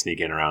to like sneak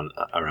in around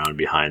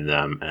behind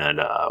them, and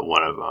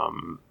one of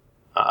them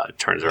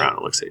turns around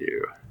and looks at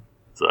you.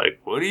 It's like,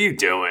 "What are you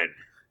doing?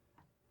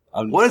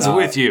 What is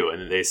with you?"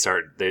 And then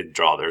they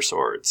draw their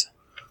swords.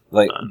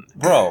 Like,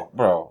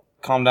 bro,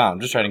 calm down. I'm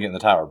just trying to get in the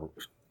tower.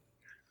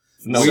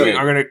 No, We way.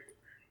 are gonna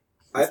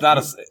It's not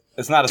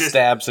a Just-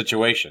 stab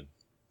situation.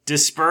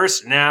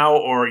 disperse now,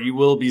 or you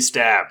will be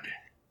stabbed.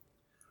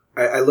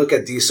 I look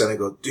at Disa and I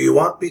go, do you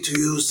want me to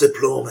use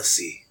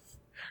diplomacy?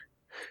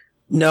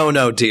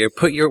 No, dear.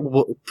 Put your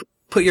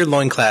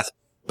loincloth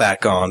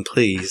back on,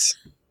 please.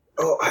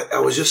 Oh, I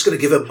was just going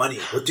to give him money.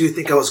 What do you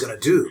think I was going to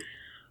do?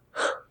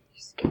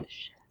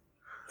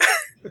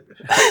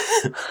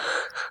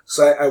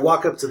 So I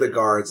walk up to the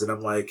guards and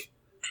I'm like,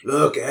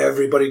 look,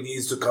 everybody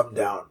needs to come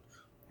down.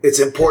 It's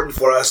important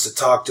for us to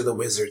talk to the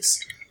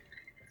wizards.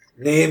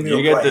 Name your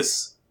You get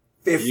price.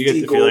 50 you get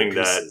the gold feeling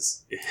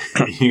pieces.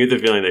 you get the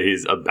feeling that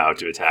he's about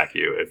to attack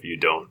you if you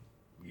don't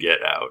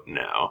get out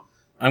now.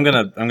 I'm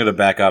gonna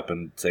back up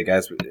and say,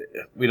 guys,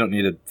 we don't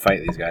need to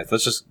fight these guys.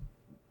 Let's just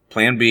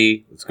plan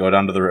B. Let's go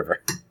down to the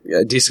river.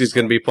 Yeah, Disco's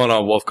going to be pulling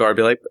on Wolfguard,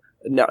 be like,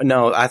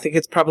 no, I think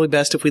it's probably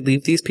best if we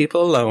leave these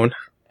people alone.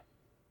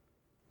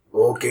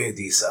 Okay,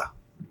 Disa.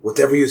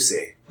 Whatever you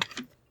say.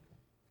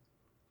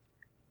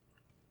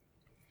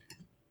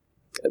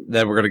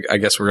 Then I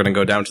guess we're gonna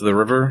go down to the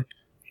river.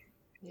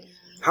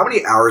 How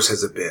many hours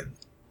has it been?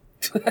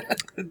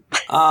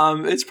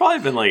 It's probably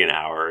been like an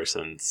hour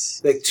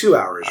since. Like 2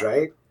 hours,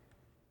 right?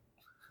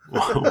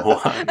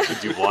 What?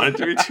 Did you want it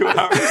to be 2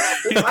 hours?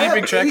 He's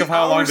keeping track of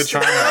how long the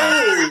charm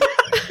lasts.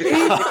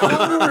 8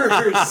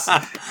 hours!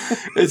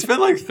 It's been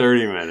like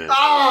 30 minutes.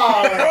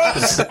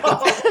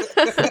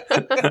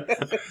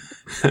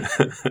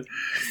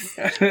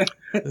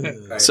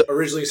 Right,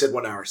 originally you said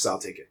 1 hour, so I'll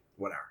take it.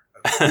 1 hour.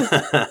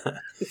 Okay.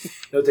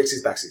 No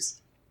takesies, backsies.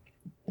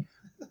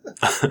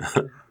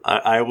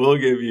 I will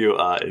give you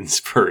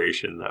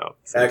inspiration, though.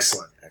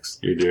 Excellent.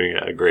 You're doing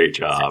a great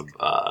job.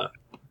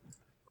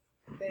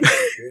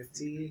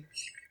 50.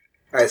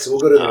 All right, so we'll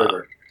go to the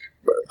river.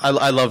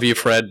 I love you,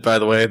 Fred, by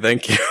the way.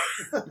 Thank you.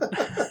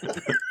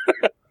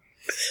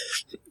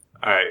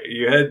 All right,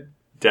 you head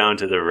down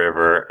to the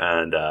river,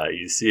 and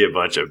you see a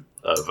bunch of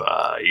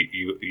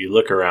you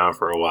look around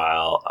for a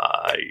while.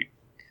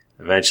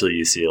 Eventually,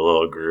 you see a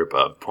little group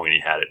of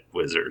pointy-hatted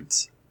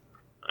wizards,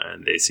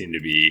 and they seem to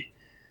be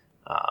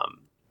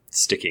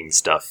sticking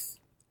stuff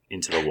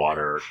into the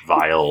water,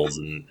 vials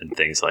and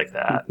things like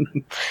that.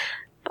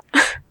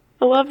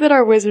 I love that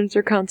our wizards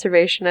are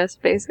conservationists,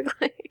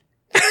 basically.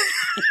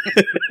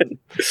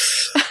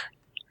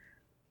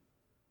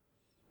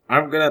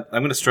 I'm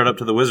gonna strut up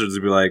to the wizards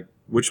and be like,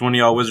 which one of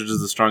y'all wizards is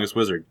the strongest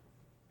wizard?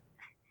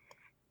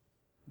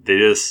 They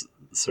just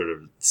sort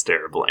of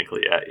stare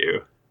blankly at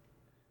you.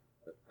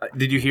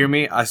 Did you hear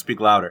me? I speak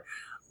louder.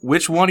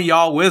 Which one of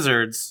y'all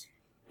wizards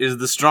is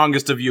the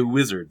strongest of you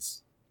wizards?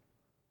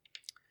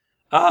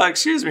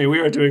 Excuse me, we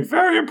are doing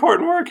very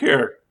important work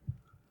here.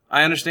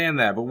 I understand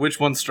that, but which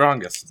one's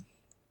strongest?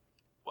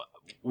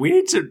 We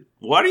need to...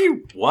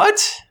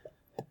 What?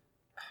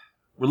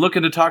 We're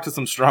looking to talk to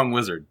some strong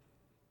wizard.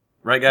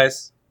 Right,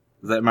 guys?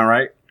 Am I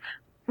right?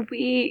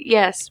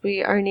 Yes,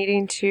 we are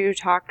needing to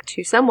talk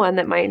to someone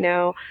that might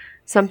know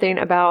something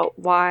about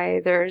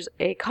why there's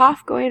a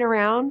cough going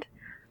around,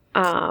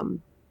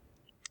 and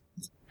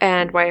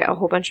why a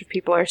whole bunch of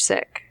people are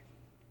sick.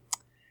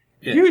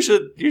 Yeah. You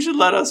should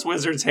let us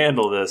wizards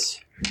handle this.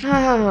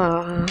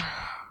 We're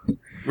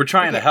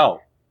trying to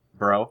help,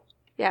 bro.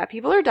 Yeah,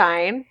 people are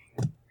dying.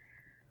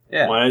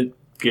 Yeah. Want to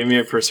give me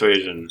a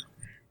persuasion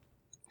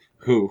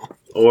Who?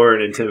 or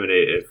an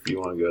intimidate if you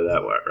want to go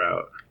that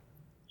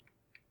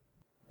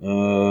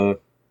route.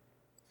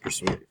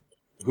 Persuade.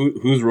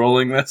 Who's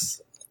rolling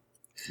this?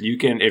 You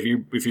can, if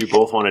you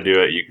both want to do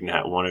it, you can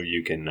have one of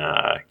you can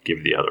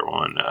give the other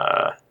one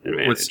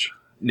advantage.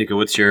 Nico,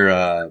 what's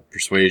your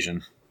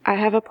persuasion? I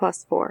have a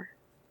 +4.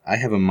 I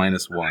have a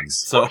 -1.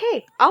 So,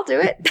 Okay, I'll do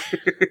it.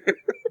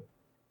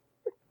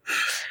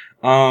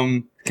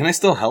 can I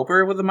still help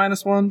her with a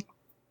 -1?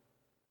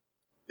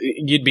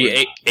 You'd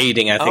be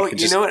aiding, I think.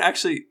 You know what?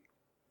 Actually,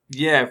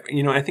 yeah.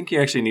 I think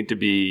you actually need to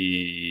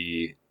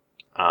be.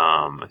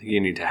 I think you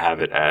need to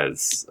have it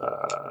as a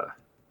All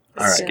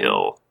right.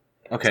 skill.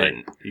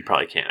 Okay. So you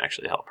probably can't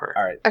actually help her.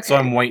 All right. Okay. So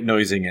I'm white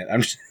noising it.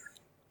 I'm just,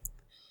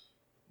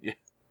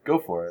 Go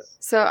for it.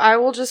 So I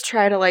will just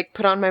try to like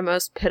put on my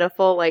most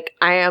pitiful, like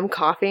I am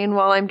coughing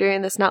while I'm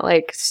doing this, not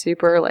like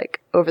super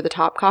like over the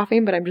top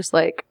coughing, but I'm just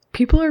like,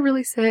 people are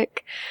really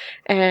sick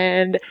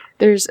and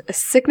there's a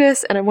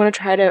sickness and I want to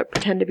try to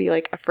pretend to be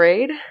like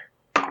afraid.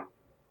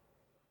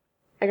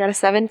 I got a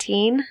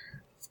 17.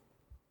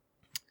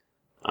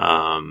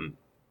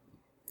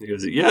 He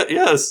goes, yeah,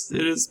 yes,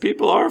 it is.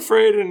 People are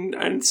afraid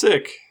and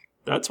sick.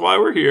 That's why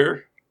we're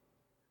here.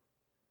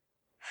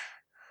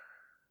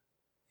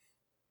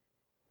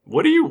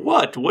 What do you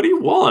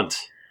want?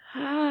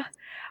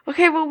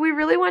 Okay, well, we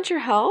really want your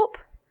help.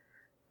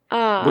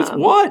 With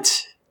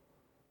what?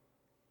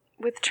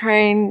 With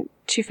trying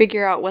to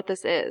figure out what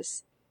this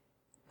is.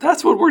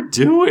 That's what we're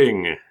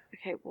doing.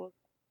 Okay, well,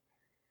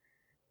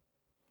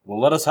 Well,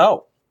 let us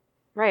help.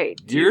 right.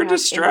 Do you You're have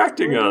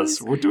distracting any us.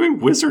 clues? We're doing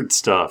wizard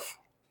stuff.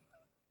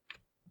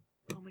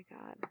 Oh my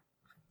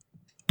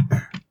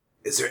god.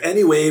 Is there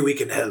any way we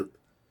can help?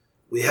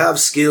 We have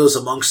skills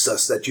amongst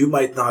us that you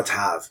might not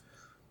have.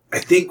 I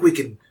think we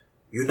can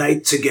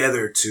unite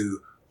together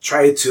to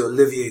try to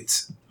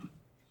alleviate,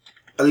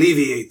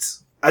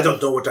 I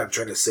don't know what I'm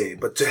trying to say,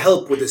 but to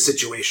help with the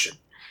situation.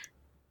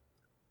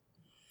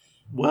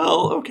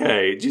 Well,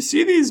 okay. Do you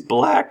see these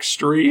black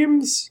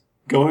streams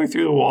going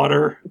through the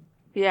water?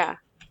 Yeah.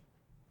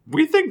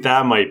 We think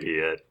that might be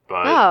it,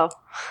 but Oh.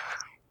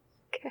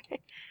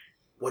 Okay.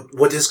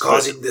 What is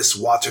causing this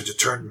water to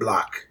turn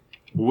black?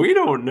 we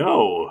don't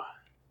know.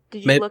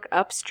 Did you May- look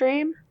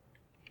upstream?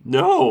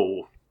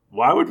 No.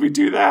 Why would we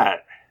do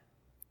that?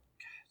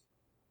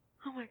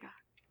 Oh my god.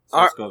 So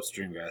let's go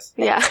upstream, guys.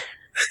 Yeah.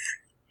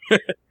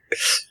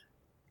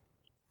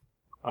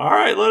 All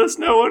right, let us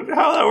know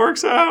how that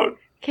works out.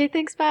 Okay,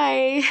 thanks,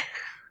 bye.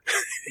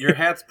 Your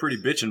hat's pretty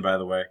bitchin', by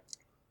the way.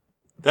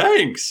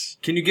 Thanks.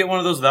 Can you get one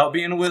of those without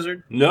being a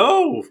wizard?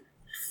 No.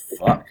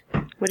 Fuck.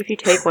 What if you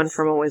take one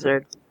from a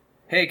wizard?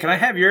 Hey, can I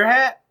have your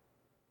hat?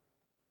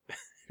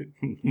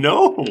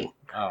 No.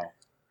 Oh.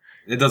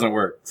 It doesn't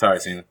work. Sorry,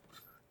 Cena.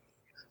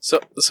 So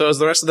as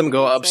the rest of them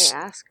go up, Say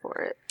ask for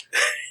it.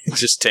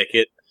 just take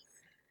it.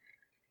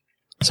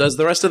 So as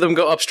the rest of them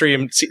go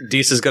upstream,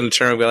 Deesa's going to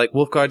turn and be like,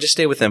 Wolfgar, just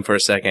stay with them for a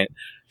second.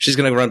 She's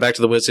going to run back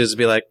to the wizards and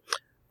be like,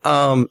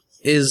 I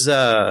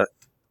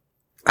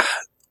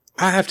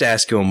have to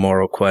ask you a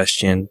moral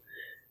question.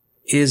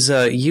 Is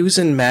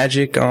using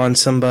magic on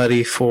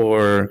somebody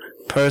for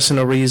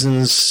personal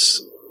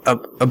reasons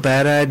a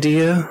bad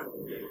idea?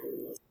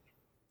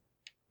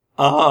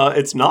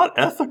 It's not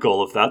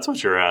ethical if that's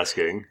what you're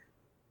asking.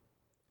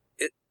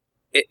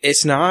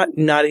 It's not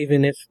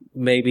even if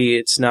maybe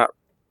it's not,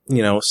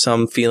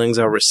 some feelings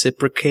are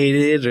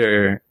reciprocated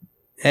or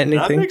anything.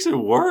 That makes it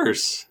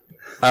worse.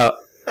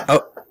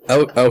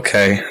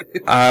 Okay.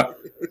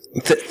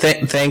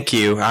 Thank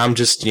you. I'm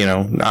just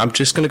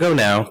gonna go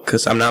now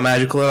because I'm not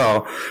magical at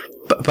all.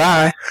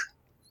 Bye.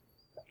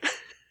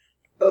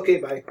 Okay,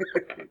 bye.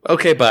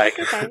 Okay, bye.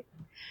 Okay.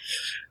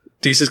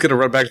 Deesa's gonna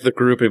run back to the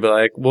group and be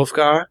like,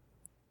 Wolfgar,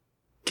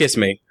 kiss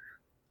me.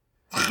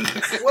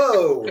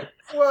 Whoa.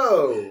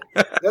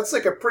 That's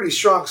like a pretty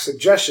strong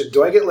suggestion.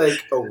 Do I get like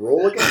a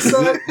roll against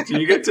that? Do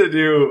you get to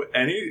do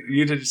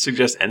you to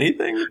suggest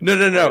anything? No.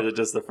 Or is it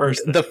just the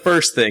first thing? The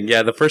first thing.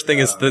 Yeah, the first thing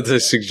is the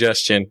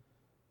suggestion.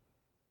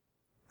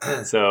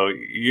 So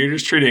you're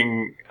just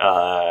treating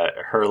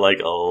her like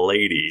a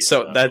lady.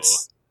 So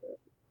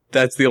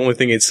that's the only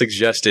thing it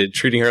suggested,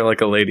 treating her like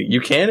a lady.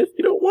 You can if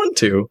you don't want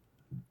to.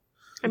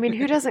 I mean,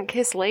 who doesn't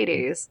kiss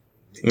ladies?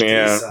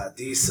 Yeah.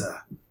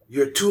 Disa,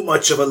 you're too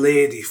much of a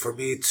lady for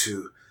me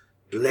to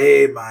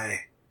lay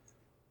my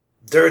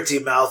dirty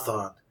mouth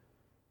on.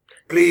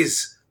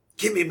 Please,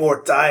 give me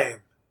more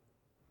time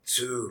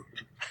to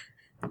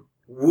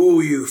woo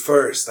you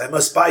first. I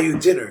must buy you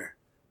dinner.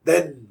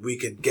 Then we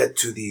can get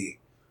to the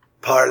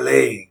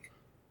parlaying.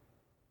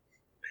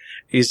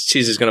 She's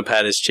just gonna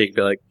pat his cheek and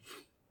be like,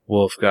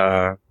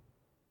 Wolfgar,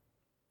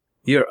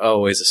 you're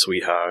always a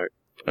sweetheart.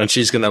 And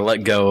she's gonna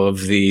let go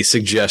of the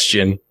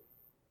suggestion.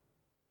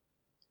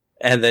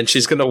 And then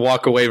she's gonna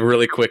walk away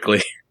really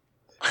quickly.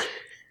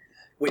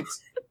 Wait,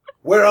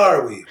 where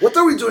are we? What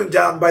are we doing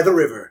down by the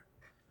river?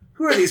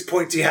 Who are these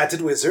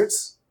pointy-hatted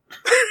wizards?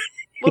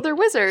 Well, they're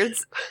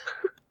wizards.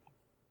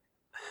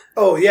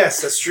 Oh,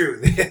 yes, that's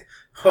true.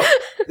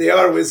 They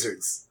are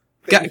wizards.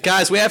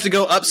 Guys, we have to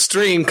go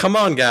upstream. Come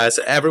on, guys.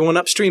 Everyone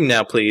upstream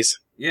now, please.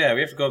 Yeah, we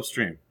have to go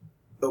upstream.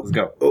 Let's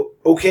go. Oh,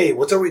 okay,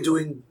 what are we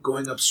doing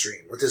going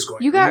upstream? What is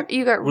going You on? got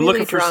We're really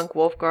looking for drunk,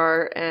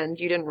 Wolfgar, and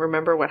you didn't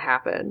remember what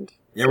happened.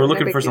 Yeah, we're No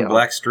looking big for some deal.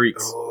 black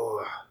streaks.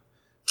 Oh,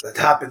 that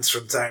happens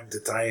from time to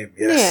time,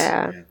 yes.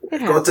 Yeah, it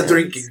Got a happens.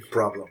 drinking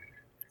problem.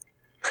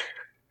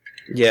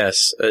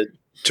 Yes, a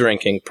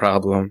drinking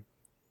problem.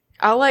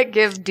 I'll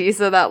give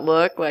Disa that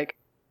look,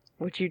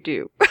 what'd you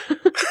do?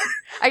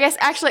 I guess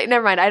actually,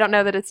 never mind. I don't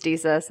know that it's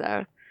Disa,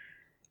 so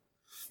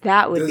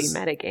that would be Does-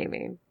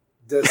 metagaming.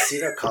 Does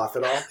Cena cough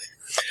at all?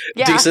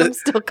 Yeah, Disa- I'm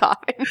still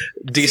coughing.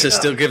 Deesa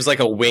still gives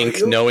a wink Are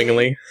you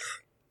knowingly.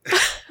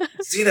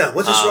 Cena,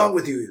 what is wrong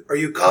with you? Are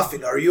you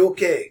coughing? Are you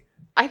okay?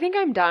 I think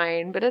I'm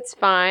dying, but it's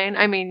fine.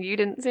 I mean, you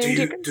didn't seem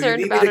too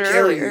concerned need me about to it carry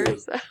earlier. you?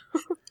 So.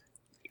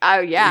 Oh,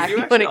 yeah, You if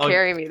you want to actually-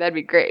 carry me, that'd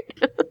be great.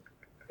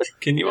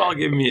 Can you all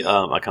give me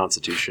a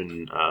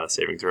Constitution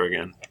saving throw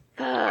again?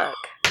 Fuck.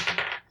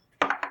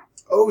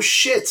 Oh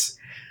shit!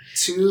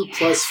 2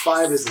 plus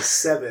 5 is a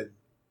 7.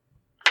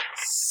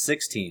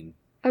 16.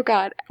 Oh,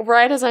 God.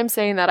 Right as I'm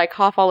saying that, I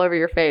cough all over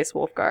your face,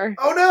 Wolfgar.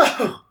 Oh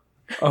no!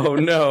 Oh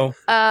no.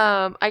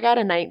 I got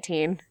a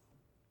 19.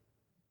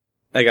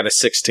 I got a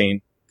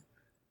 16.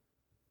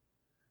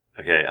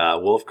 Okay,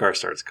 Wolfgar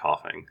starts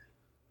coughing.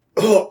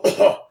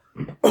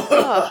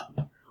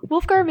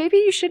 Wolfgar, maybe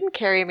you shouldn't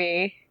carry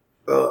me.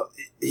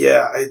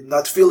 Yeah, I'm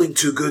not feeling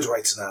too good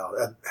right now.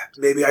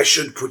 Maybe I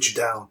should put you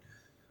down.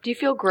 Do you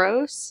feel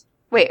gross?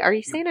 Wait, are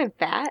you saying I'm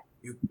fat?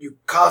 You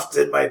coughed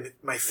in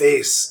my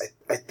face.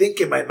 I think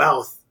in my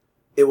mouth.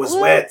 It was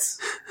What? wet.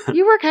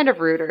 You were kind of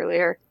rude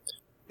earlier.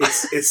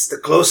 It's the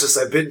closest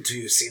I've been to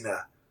you,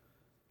 Sina.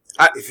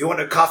 If you want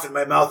to cough in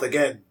my mouth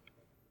again,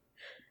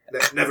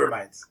 never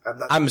mind.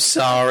 I'm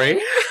sorry.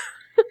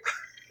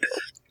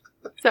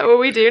 Is that what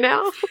we do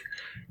now?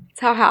 It's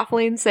how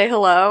halflings say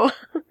hello.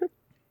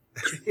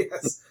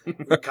 Yes, we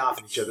cough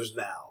in each other's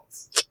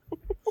mouths.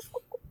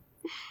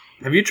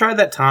 Have you tried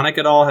that tonic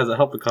at all? Has it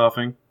helped the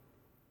coughing?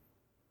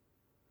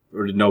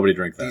 Or did nobody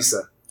drink that?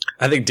 Lisa.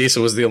 I think Disa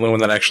was the only one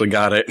that actually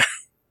got it.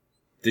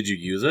 Did you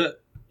use it?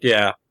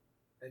 Yeah,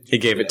 he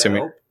gave it to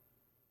me.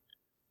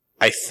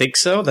 I think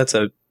so. That's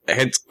a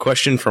head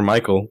question for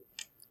Michael.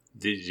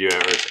 Did you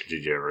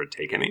ever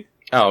take any?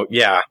 Oh,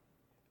 yeah.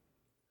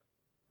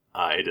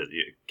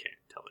 You can't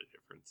tell the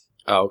difference.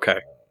 Oh, okay.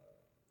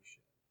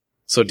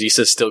 So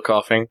Disa's still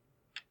coughing?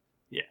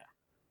 Yeah.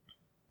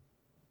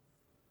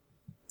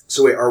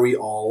 So wait, are we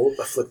all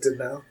afflicted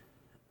now?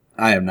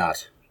 I am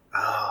not.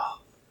 Ah,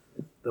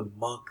 the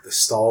monk, the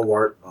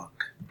stalwart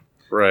monk.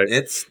 Right.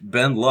 It's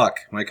been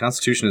luck. My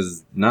constitution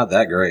is not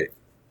that great.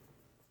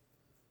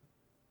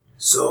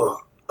 So,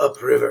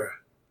 upriver.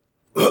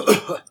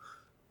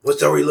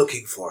 What are we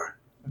looking for?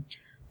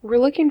 We're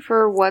looking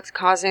for what's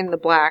causing the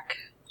black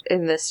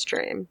in this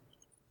stream.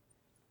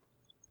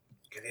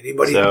 Can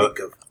anybody So- think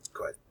of...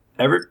 Go ahead.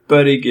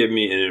 Everybody give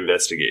me an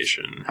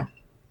investigation.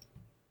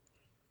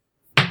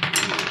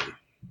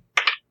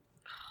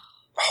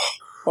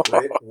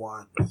 Right?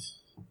 1.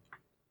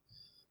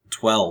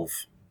 12.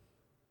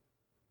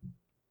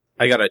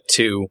 I got a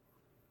 2.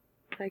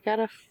 I got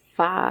a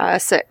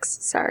 6.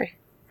 Sorry.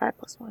 5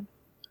 plus 1.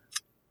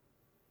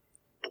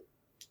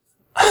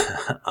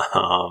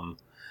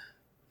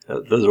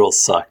 Those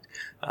rolls sucked.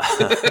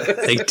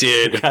 They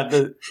did.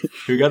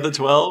 Who got the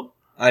 12?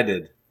 I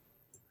did.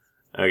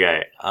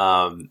 Okay.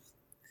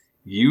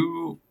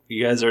 You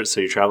guys are,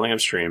 so you're traveling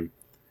upstream,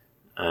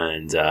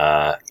 and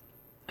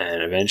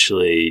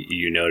eventually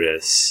you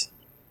notice,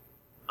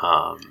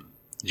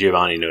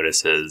 Giovanni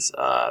notices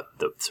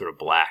the sort of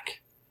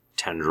black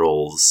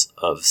tendrils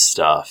of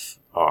stuff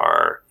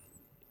are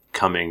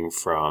coming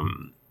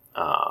from.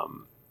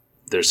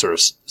 They're sort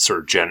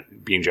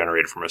of being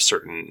generated from a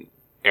certain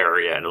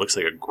area, and it looks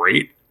like a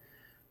grate.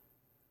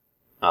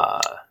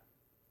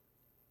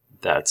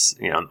 That's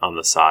on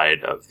the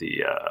side of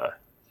the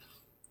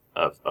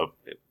of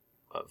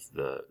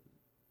the.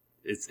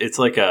 It's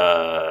like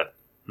a.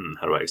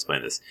 How do I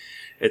explain this?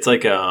 It's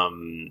like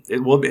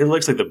it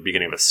looks like the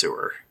beginning of a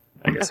sewer.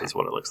 I guess is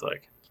what it looks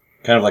like.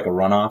 Kind of like a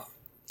runoff.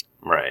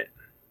 Right.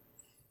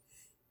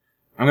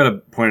 I'm going to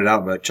point it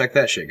out, but check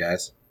that shit,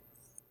 guys.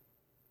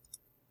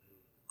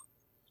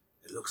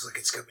 It looks like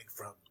it's coming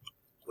from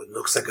what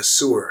looks like a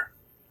sewer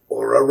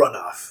or a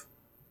runoff.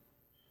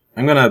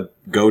 I'm going to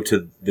go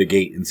to the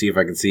gate and see if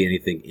I can see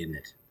anything in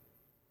it.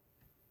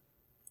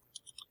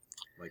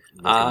 Like,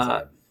 look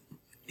inside.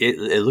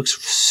 It looks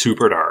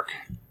super dark.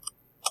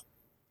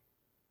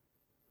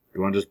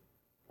 You want to just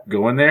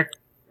go in there,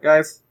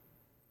 guys?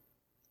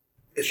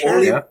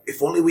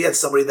 If only we had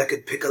somebody that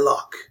could pick a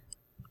lock.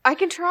 I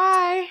can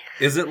try.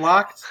 Is it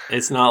locked?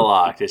 It's not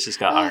locked. It's just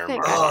got iron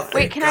thank bars. God. on it.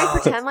 Wait, can I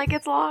pretend like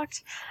it's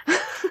locked? And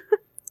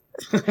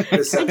just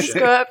Deception.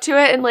 go up to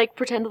it and like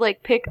pretend to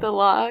like pick the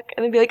lock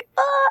and then be like,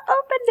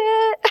 opened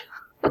it.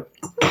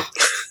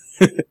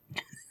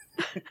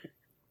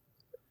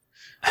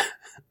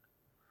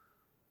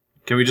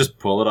 Can we just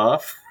pull it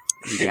off?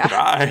 You can Yeah.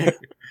 try.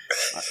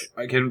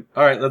 I can.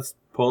 All right, let's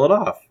pull it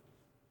off.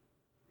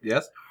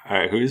 Yes. All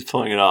right, who's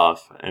pulling it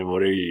off, and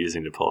what are you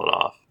using to pull it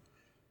off?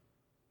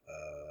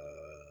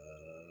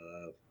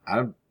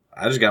 I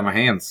just got my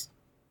hands.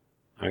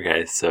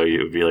 Okay, so it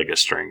would be like a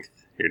strength.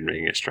 You're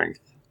making a strength.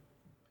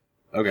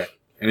 Okay.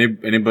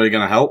 Anybody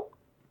gonna help?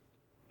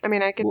 I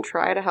mean, I can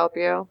try to help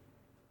you.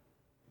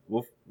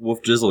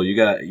 Wolf Jizzle,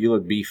 you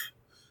look beef.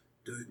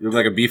 You look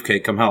like a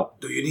beefcake. Come help.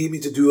 Do you need me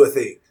to do a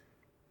thing?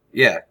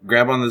 Yeah,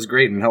 grab on this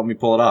grate and help me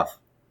pull it off.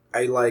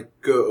 I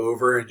go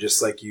over and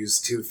just use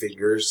 2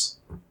 fingers,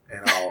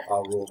 and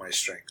I'll roll my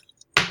strength.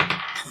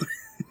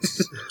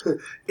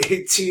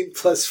 18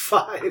 plus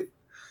 5.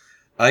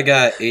 I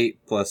got 8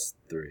 plus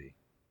 3.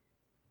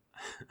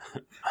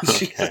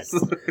 Okay.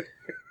 Jesus.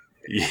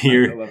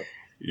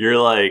 You're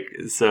like,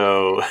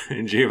 so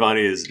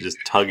Giovanni is just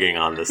tugging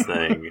on this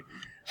thing.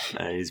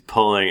 And he's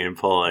pulling and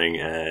pulling,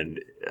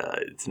 and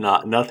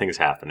nothing's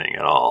happening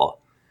at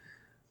all.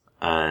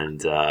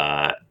 And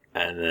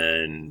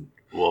then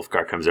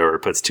Wolfgar comes over,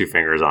 puts 2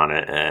 fingers on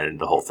it, and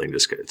the whole thing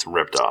just gets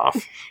ripped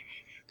off.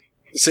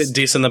 Sit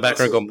Deesa in the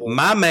background and go,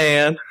 my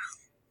man.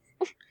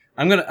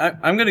 I'm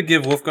gonna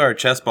give Wolfgar a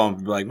chest bump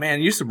and be like,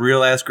 man, you some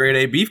real ass grade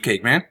A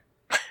beefcake, man.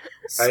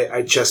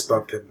 I chest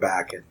bump him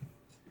back, and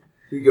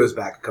he goes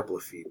back a couple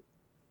of feet.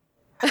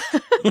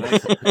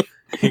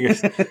 You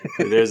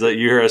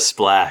hear a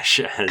splash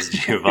as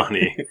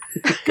Giovanni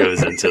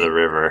goes into the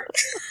river.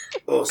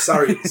 Oh,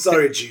 sorry,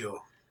 Gio.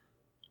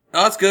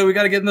 Oh, it's good. We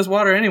got to get in this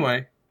water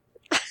anyway.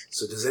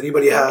 So does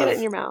anybody have... Get it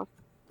in your mouth.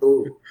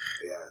 Oh,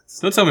 yeah.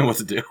 Don't tell me what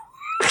to do.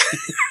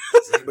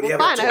 Does anybody have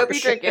Fine, a I hope you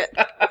torch? drink it.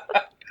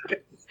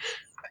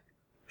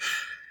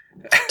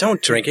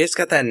 Don't drink it. It's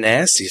got that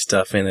nasty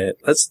stuff in it.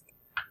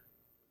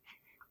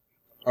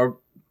 Are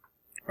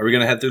we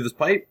gonna head through this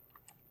pipe?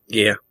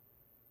 Yeah.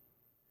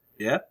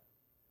 Yeah.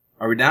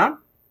 Are we down?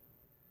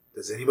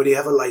 Does anybody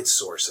have a light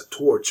source, a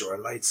torch, or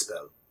a light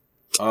spell?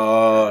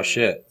 Oh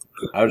shit!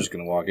 I was just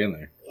gonna walk in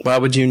there. Why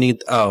would you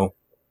need... Oh,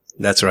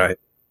 that's right.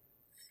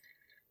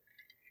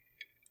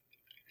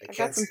 I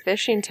got some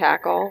fishing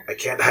tackle. I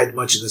can't hide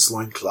much in this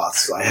loincloth,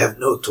 so I have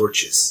no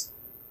torches.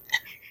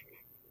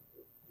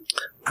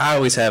 I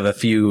always have a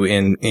few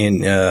in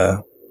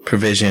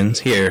provisions.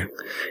 Here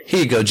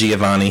you go,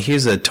 Giovanni.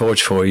 Here's a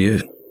torch for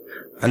you.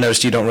 I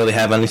noticed you don't really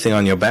have anything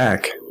on your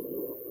back.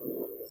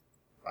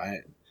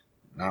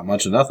 Not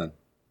much of nothing.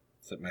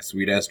 Except my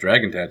sweet ass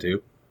dragon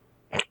tattoo.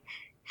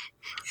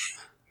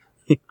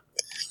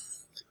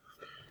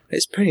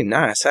 It's pretty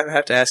nice. I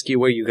have to ask you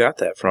where you got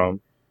that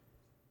from.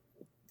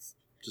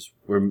 Just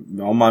where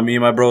me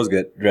and my bros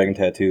get dragon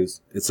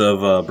tattoos. It's of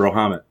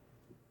Brohamet.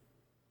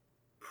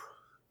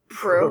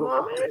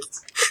 Brohamet?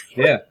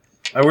 Yeah.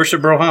 I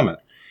worship Brohamet.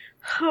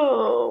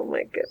 Oh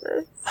my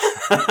goodness.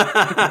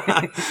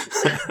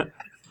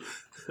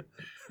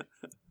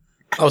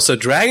 Oh, so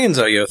dragons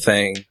are your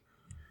thing.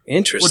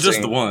 Interesting. Well,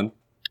 just the one.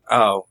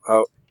 Oh,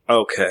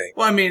 okay.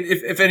 Well, I mean,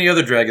 if any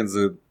other dragon's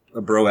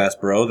a bro-ass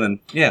bro, then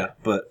yeah,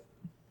 but,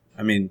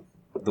 I mean,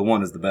 the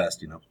one is the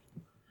best, you know.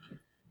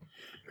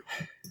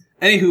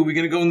 Anywho, we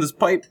gonna go in this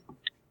pipe?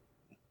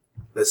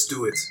 Let's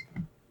do it.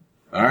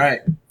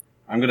 Alright.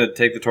 I'm gonna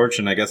take the torch,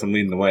 and I guess I'm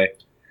leading the way.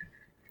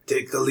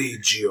 Take the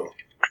lead, Gio.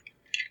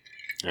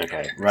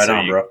 Okay. Right so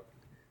on, bro.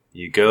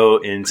 You go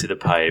into the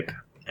pipe,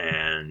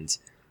 and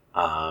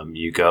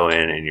you go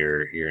in, and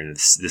you're in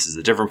this is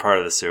a different part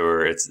of the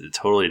sewer. It's a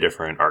totally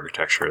different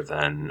architecture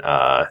than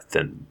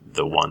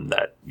the one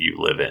that you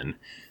live in,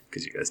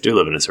 because you guys do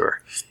live in a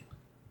sewer.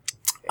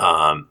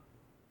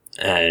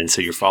 And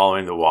so you're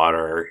following the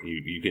water.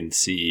 You can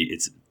see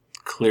it's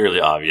clearly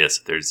obvious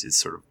that there's this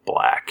sort of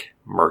black,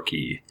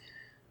 murky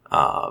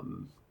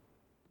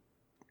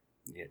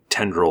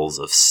tendrils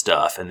of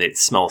stuff, and it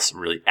smells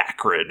really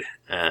acrid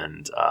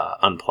and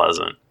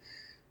unpleasant.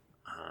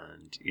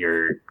 And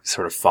you're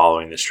sort of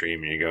following the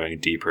stream, and you're going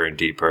deeper and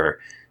deeper,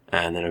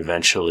 and then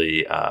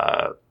eventually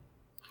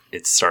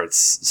it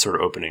starts sort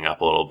of opening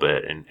up a little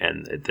bit,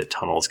 and the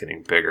tunnel's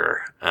getting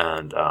bigger,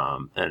 and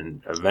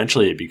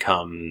eventually it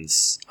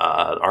becomes the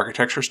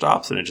architecture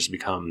stops, and it just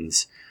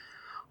becomes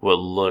what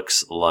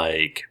looks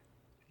like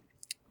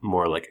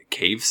more like a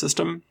cave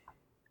system.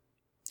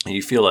 And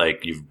you feel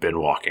like you've been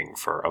walking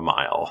for a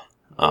mile.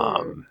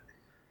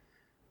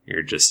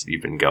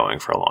 You've been going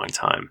for a long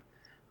time,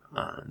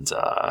 and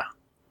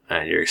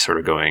you're sort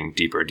of going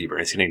deeper and deeper,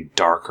 and it's getting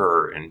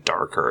darker and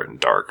darker and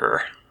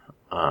darker.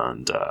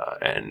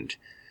 And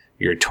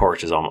your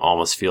torch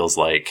almost feels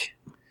like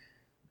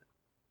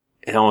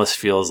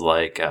it's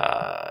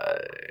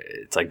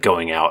like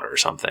going out or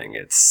something.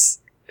 It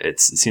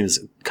seems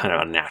kind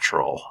of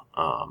unnatural.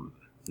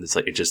 It's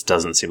like it just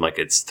doesn't seem like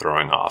it's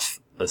throwing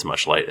off as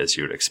much light as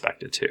you would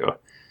expect it to.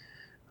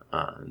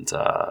 And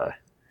Can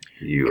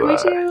we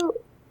do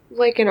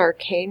like an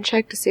arcane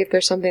check to see if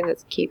there's something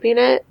that's keeping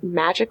it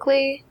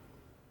magically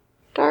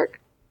dark?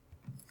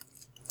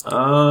 You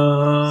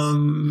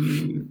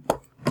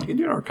can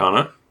do an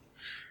Arcana.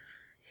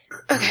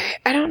 Okay,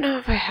 I don't know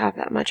if I have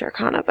that much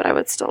Arcana, but I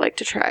would still like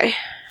to try.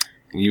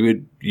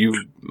 You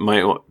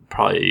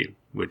probably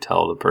would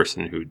tell the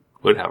person who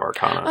would have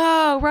Arcana.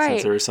 Oh, right.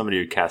 Since there is somebody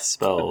who casts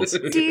spells.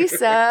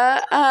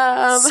 Deesa,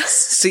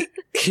 See,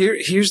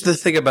 here's the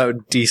thing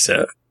about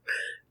Deesa.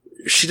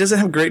 She doesn't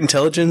have great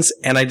intelligence,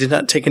 and I did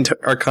not take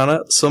into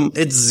Arcana, so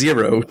it's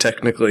 0,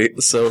 technically,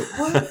 so...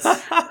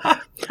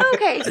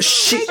 okay, can I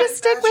just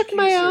stick with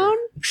my own?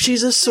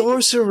 She's a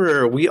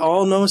sorcerer. We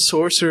all know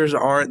sorcerers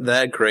aren't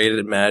that great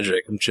at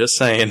magic. I'm just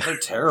saying. They're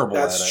terrible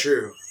at it. That's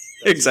true.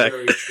 That's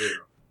Exactly. very true.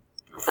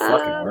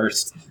 Fucking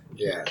worst.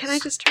 Yeah. Can I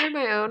just try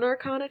my own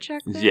Arcana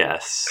check then?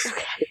 Yes.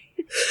 Okay.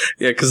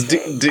 Yeah, because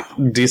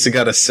Deesa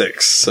got a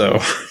 6,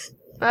 so...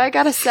 I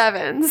got a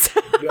 7.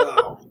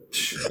 No.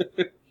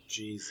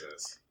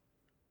 Jesus.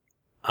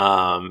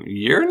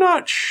 You're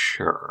not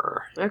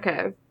sure. Okay.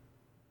 I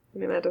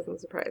mean, that doesn't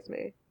surprise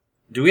me.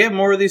 Do we have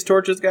more of these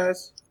torches,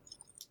 guys?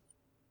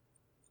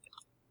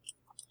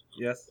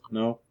 Yes?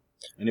 No?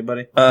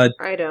 Anybody? I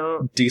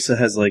don't. Disa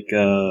has like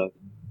let's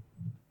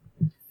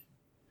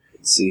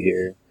see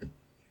here.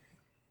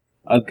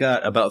 I've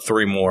got about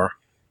 3 more.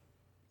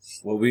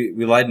 Well, we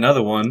light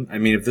another one. I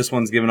mean, if this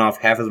one's giving off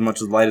half as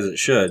much light as it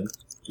should,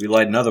 we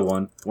light another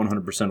one,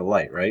 100% of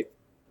light, right?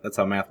 That's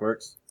how math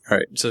works. All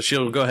right, so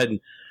she'll go ahead and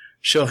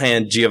she'll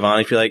hand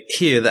Giovanni, be like,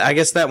 here, I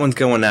guess that one's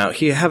going out.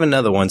 Here, have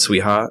another one,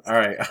 sweetheart. All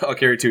right, I'll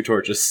carry 2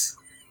 torches.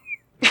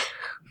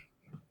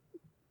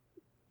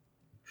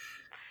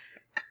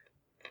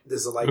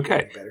 Does the light Okay.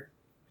 get any better?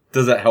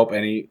 Does that help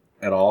any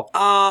at all?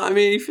 I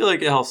mean, you feel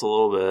like it helps a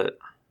little bit.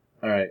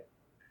 All right.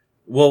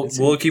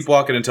 We'll keep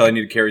walking until I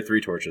need to carry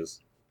 3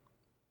 torches.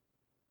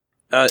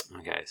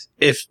 Okay.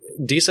 If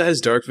Disa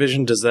has dark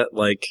vision, does that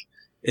like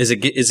is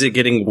it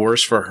getting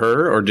worse for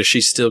her, or does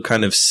she still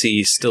kind of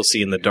see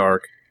in the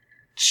dark?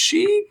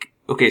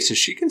 So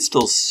she can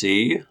still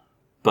see,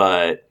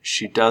 but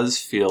she does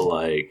feel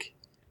like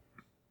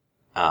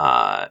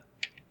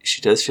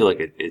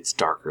it's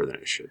darker than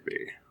it should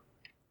be.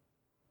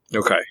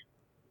 Okay.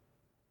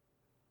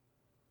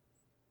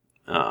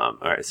 All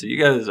right, so you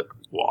guys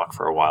walk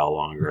for a while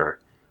longer,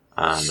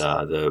 and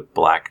the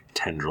black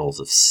tendrils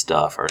of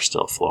stuff are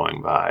still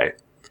flowing by,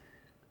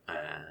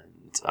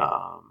 and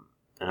I'm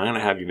going to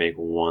have you make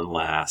one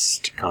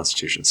last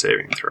Constitution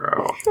saving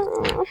throw.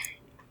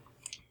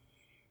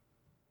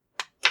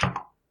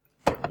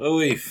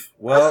 Oof.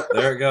 Well,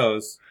 there it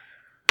goes.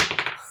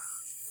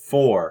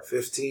 4.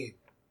 15.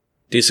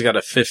 Disa got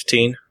a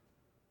 15.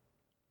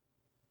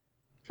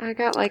 I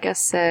got like a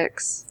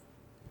 6.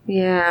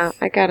 Yeah,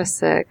 I got a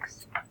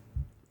 6.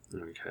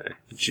 Okay.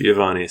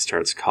 Giovanni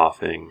starts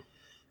coughing.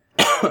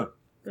 Oh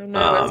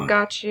no, it's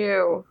got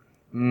you.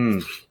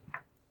 Sure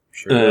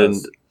And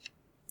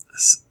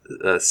does.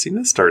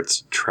 Sina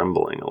starts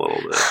trembling a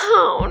little bit.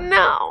 Oh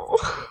no.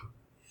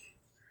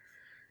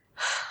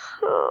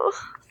 Oh.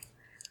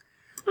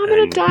 I'm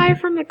gonna die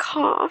from the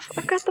cough.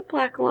 I've got the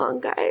black lung,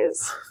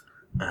 guys.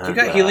 You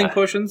got healing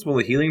potions? Will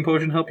a healing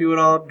potion help you at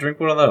all? Drink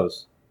one of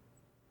those.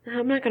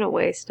 I'm not gonna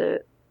waste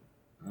it.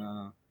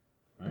 All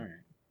right.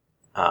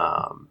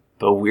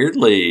 But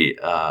weirdly,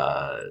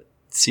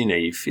 Sina,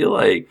 you feel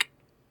like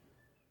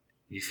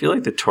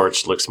the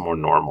torch looks more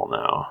normal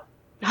now.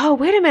 Oh,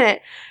 wait a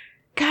minute.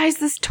 Guys,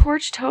 this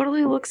torch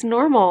totally looks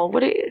normal.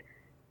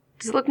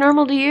 Does it look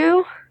normal to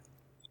you?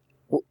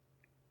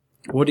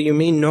 What do you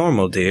mean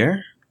normal,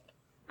 dear?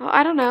 Oh,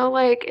 I don't know,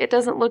 like, it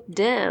doesn't look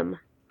dim.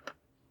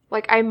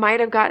 Like, I might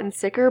have gotten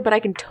sicker, but I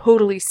can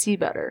totally see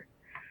better.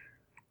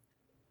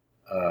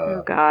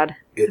 Oh, God.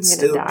 It's I'm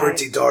gonna still die.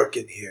 pretty dark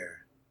in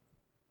here.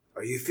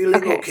 Are you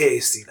feeling okay,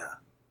 Sina?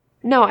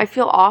 No, I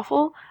feel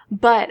awful,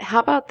 but how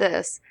about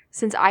this?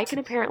 Since I can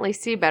apparently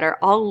see better,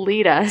 I'll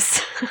lead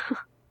us.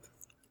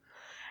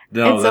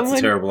 No, And that's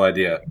a terrible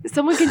idea.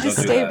 Someone can just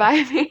Don't do stay that.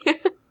 by me.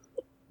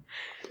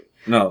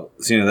 No,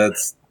 Sina,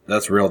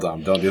 that's real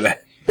dumb. Don't do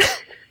that.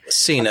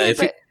 Sina,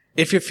 Okay,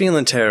 if you're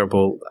feeling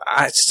terrible,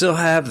 I still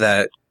have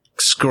that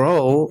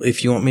scroll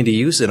if you want me to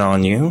use it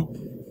on you.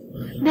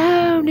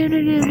 No.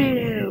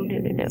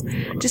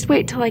 Just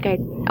wait till like I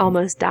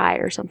almost die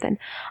or something.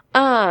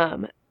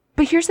 But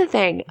here's the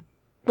thing.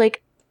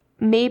 Like,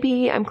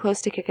 maybe I'm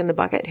close to kicking the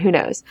bucket. Who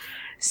knows?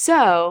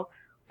 So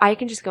I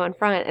can just go in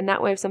front, and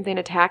that way if something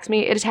attacks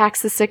me, it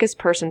attacks the sickest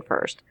person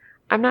first.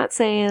 I'm not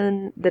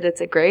saying that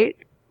it's a great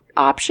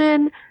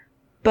option,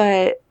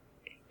 but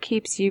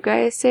keeps you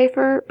guys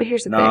safer. But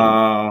here's the thing.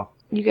 No.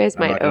 You guys I'm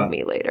might not owe gonna-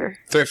 me later.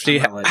 Thrifty,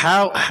 I'm not letting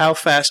how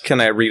fast can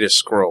I read a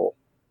scroll?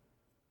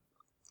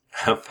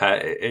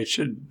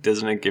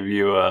 Doesn't it give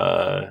you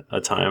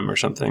a time or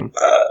something?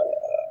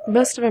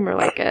 Most of them are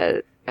like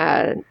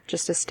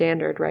just a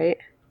standard, right?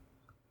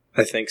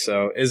 I think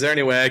so. Is there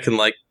any way I can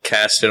like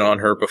cast it on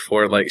her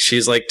before like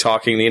she's like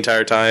talking the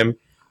entire time,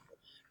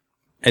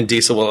 and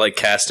Diesel will like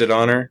cast it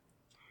on her?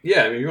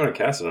 Yeah, I mean, if you want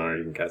to cast it on her,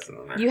 you can cast it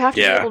on her. You have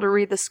to Yeah. be able to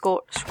read the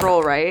scroll,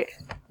 right?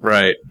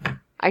 Right.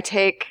 I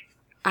take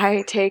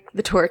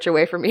the torch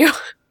away from you.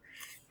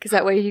 Because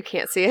that way you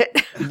can't see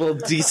it. Well,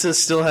 Disa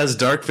still has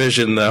dark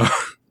vision though.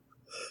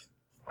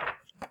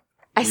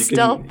 I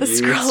stealth the you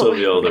scroll. would still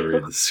be able to away.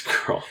 read the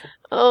scroll.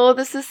 Oh,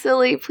 this is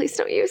silly. Please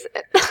don't use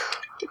it.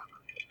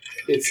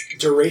 Its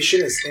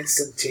duration is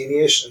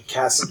instantaneous and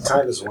casting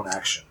time is 1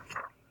 action.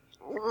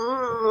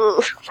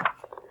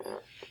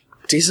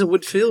 Disa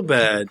would feel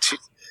bad.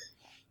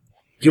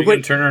 You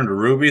would turn her into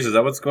rubies? Is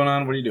that what's going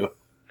on? What are you doing?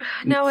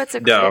 No, it's a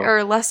No.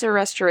 or lesser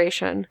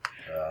restoration.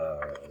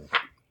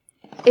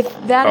 If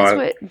that is Oh,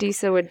 what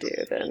Disa would do,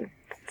 then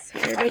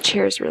sorry, my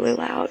chair's really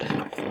loud.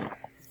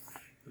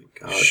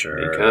 God,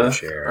 Sure, Mika.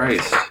 sure.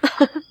 Christ.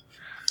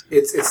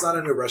 It's not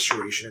under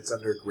restoration, it's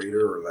under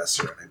greater or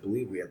lesser, and I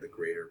believe we have the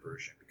greater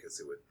version because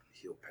it would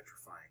heal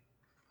petrifying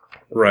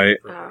Right.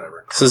 or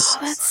whatever. This is-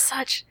 Oh, that's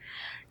such.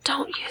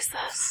 Don't use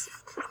this.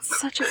 It's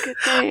such a good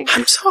thing.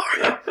 I'm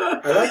sorry.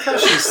 I like how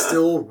she's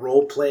still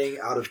role playing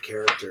out of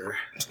character.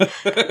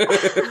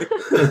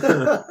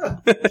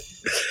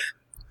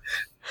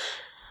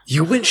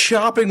 You went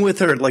shopping with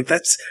her. Like,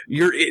 it's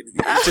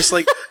just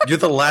like, you're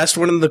the last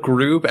one in the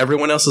group.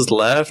 Everyone else is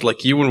left.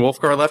 Like, you and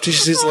Wolfgar left. And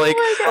she's like,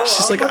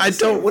 I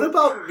don't. What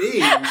about me?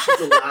 She's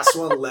the last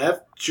one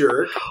left,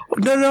 jerk.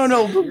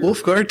 No.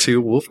 Wolfgar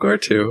too.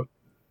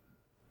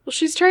 Well,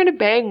 she's trying to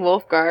bang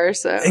Wolfgar,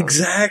 so.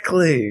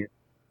 Exactly.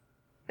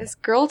 It's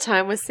girl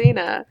time with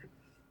Cena.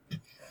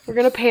 We're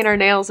gonna paint our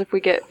nails if we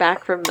get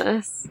back from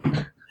this.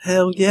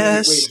 Hell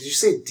yes. Wait, did you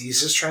say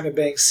Deeza's trying to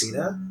bang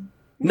Cena?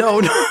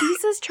 No.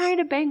 Deeza's trying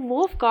to bang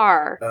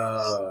Wolfgar.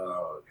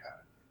 Oh, okay.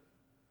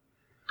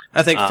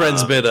 I think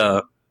Fred's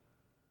been,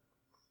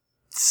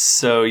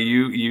 So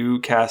you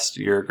cast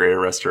your Greater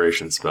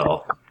Restoration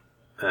spell,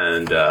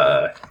 and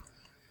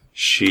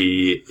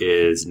she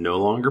is no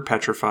longer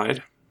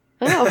petrified.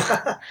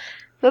 Oh,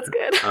 that's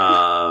good.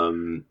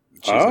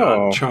 She's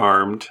not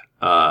charmed.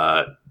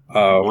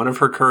 One of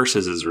her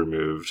curses is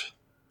removed.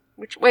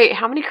 Wait,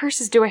 how many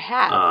curses do I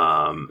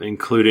have?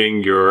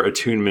 Including your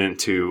attunement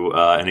to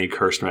any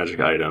cursed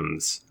magic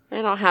items.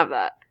 I don't have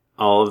that.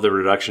 All of the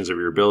reductions of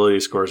your ability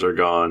scores are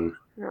gone.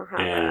 I don't have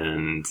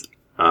And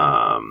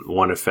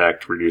one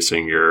effect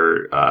reducing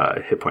your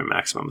hit point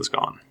maximum is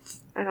gone.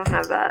 I don't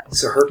have that.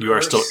 So her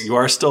You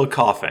are still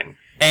coughing.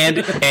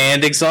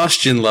 and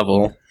exhaustion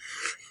level.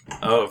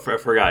 Oh, I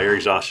forgot your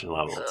exhaustion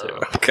level too.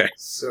 Okay.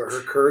 So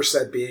her curse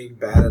at being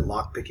bad at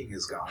lockpicking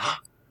is gone.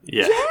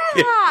 Yeah.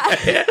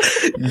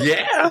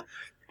 Yeah.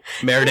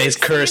 Meriday's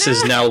curse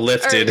is now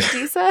lifted.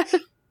 Deeza?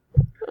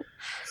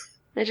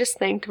 I just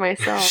thanked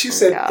myself. She Oh,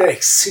 said God.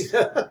 thanks,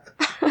 Cena.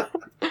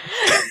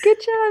 Good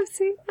job,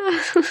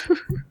 Cena.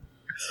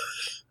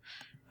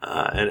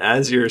 And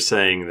as you're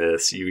saying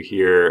this, you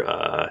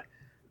hear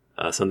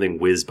something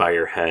whiz by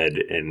your head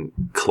and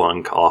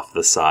clunk off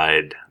the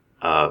side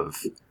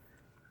of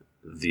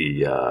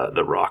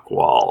the rock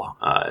wall.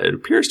 It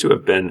appears to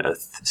have been a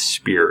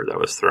spear that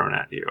was thrown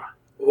at you.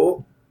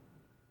 Oh,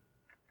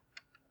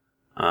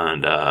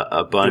 And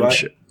a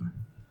bunch.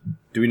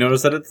 Do we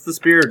notice that it's the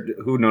spear?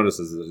 Who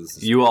notices it? It's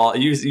the spear?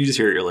 You just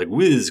hear it like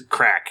whiz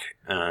crack,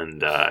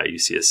 and you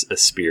see a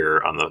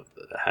spear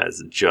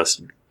has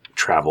just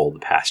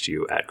traveled past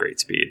you at great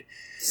speed.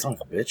 Son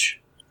of a bitch.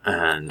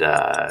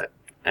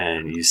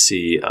 And you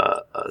see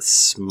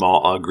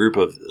a group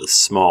of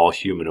small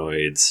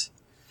humanoids,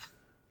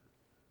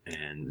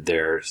 and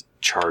they're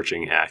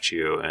charging at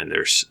you, and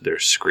they're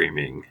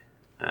screaming,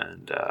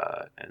 and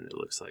it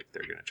looks like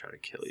they're going to try to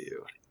kill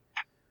you.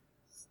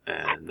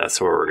 And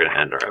that's where we're going to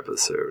end our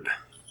episode.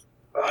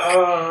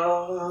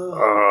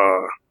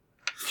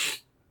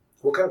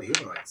 what kind of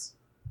humanoids?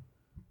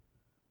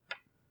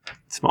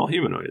 Small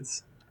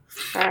humanoids.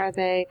 Are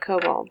they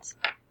kobolds?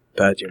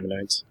 Bad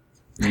humanoids.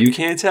 You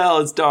can't tell,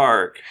 it's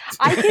dark.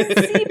 I can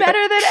see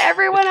better than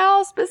everyone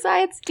else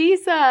besides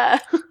Deeza.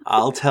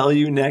 I'll tell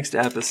you next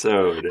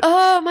episode.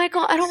 Oh,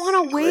 Michael, I don't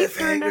want to wait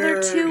for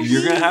another 2 weeks.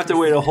 You're going to have to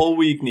wait a whole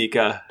week,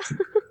 Nika.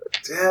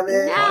 Damn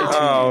it! No.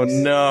 Oh,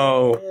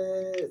 no.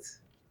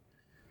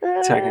 Damn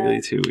it.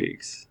 Technically 2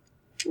 weeks.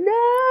 No.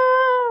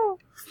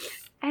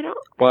 I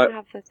What? don't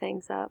have the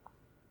things up.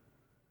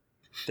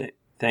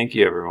 Thank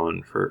you,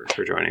 everyone, for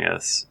joining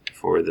us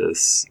for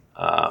this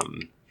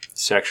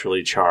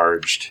sexually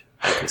charged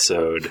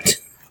episode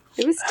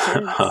It was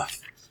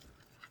tense.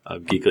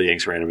 of Geekly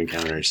Inc.'s Random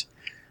Encounters.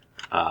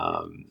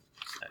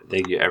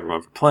 Thank you,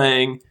 everyone, for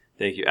playing.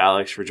 Thank you,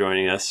 Alex, for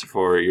joining us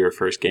for your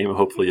first game.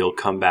 Hopefully, you'll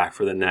come back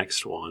for the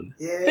next one.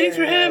 Yeah. Thanks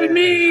for having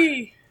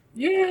me.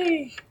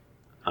 Yay.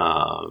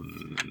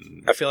 Um,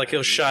 I feel like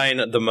he'll shine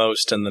the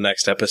most in the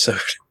next episode.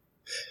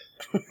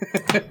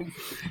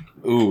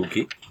 Ooh,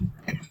 okay.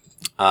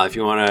 if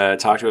you want to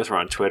talk to us, we're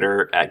on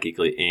Twitter at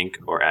Geekly Inc.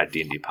 or at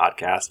D&D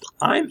Podcast.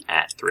 I'm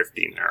at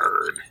Thrifty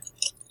Nerd.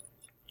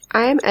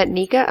 I'm at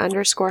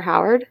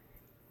Nika_Howard.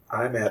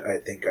 I'm at I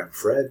think I'm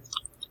Fred.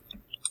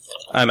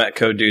 I'm at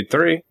Code Dude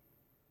 3.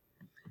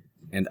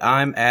 And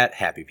I'm at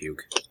Happy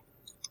Puke.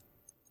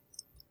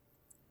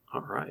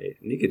 All right.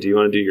 Nika, do you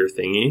want to do your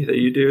thingy that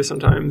you do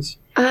sometimes?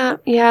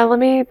 Yeah, let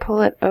me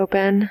pull it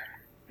open.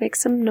 Make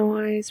some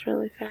noise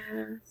really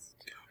fast.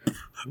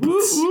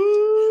 More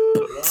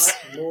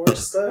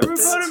stuff.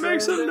 Everybody make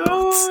some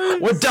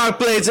noise! We're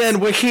Darkblades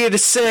and we're here to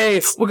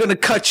say we're gonna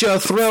cut your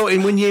throat,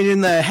 and when you're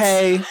in the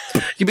hay,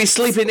 you be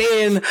sleeping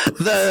in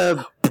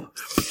the...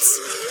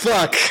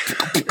 Fuck.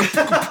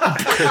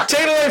 Take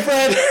it away,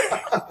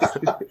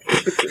 Fred!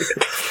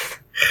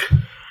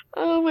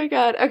 Oh my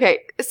god. Okay,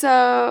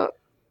 so...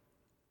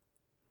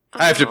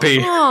 I have to pee.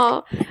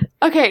 Oh.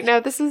 Okay, no,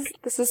 this is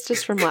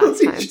just from last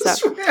He time.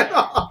 just So ran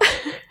off.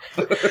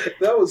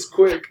 That was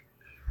quick.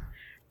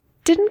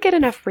 didn't get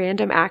enough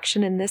random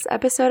action in this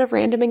episode of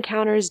Random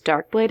Encounters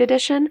Darkblade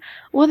Edition?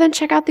 Well, then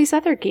check out these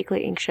other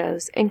Geekly Inc.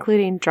 shows,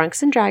 including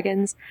Drunks and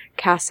Dragons,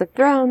 Cast of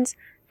Thrones,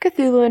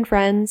 Cthulhu and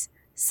Friends,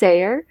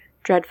 Sayer,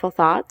 Dreadful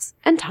Thoughts,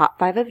 and Top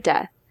 5 of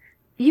Death.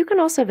 You can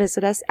also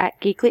visit us at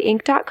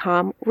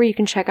geeklyinc.com, where you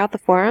can check out the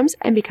forums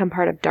and become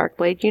part of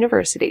Darkblade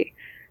University.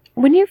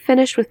 When you've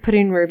finished with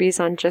putting rubies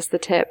on just the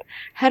tip,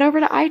 head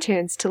over to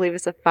iTunes to leave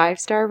us a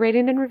 5-star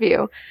rating and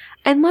review,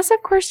 unless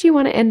of course you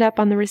want to end up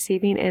on the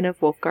receiving end of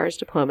Wolfgar's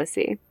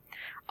diplomacy.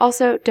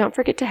 Also, don't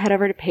forget to head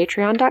over to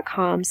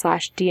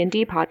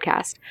patreon.com/DND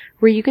podcast,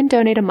 where you can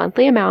donate a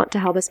monthly amount to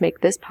help us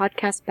make this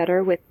podcast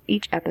better with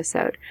each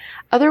episode.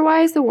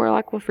 Otherwise, the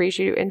Warlock will freeze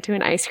you into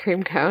an ice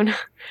cream cone.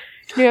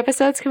 New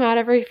episodes come out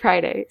every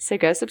Friday, so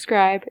go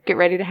subscribe, get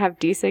ready to have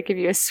Disa give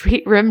you a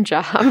sweet rim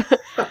job.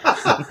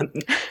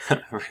 I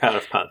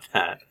forgot about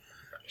that.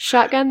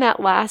 Shotgun that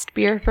last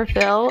beer for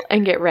Phil,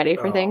 and get ready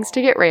for things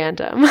to get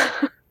random.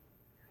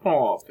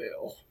 Oh,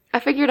 Phil. I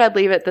figured I'd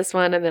leave it this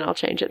one, and then I'll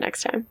change it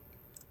next time.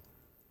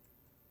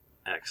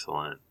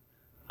 Excellent.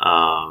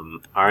 All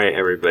right,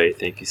 everybody.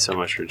 Thank you so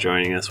much for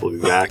joining us. We'll be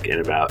back in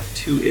about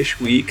 2-ish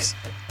weeks.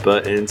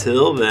 But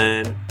until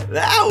then,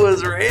 that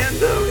was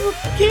random.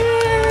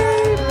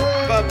 Yay!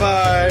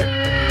 Bye-bye.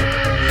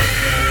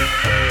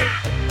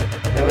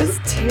 That was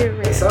too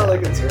random. It sounded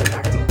like a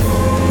pterodactyl.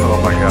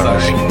 Oh my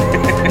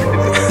gosh.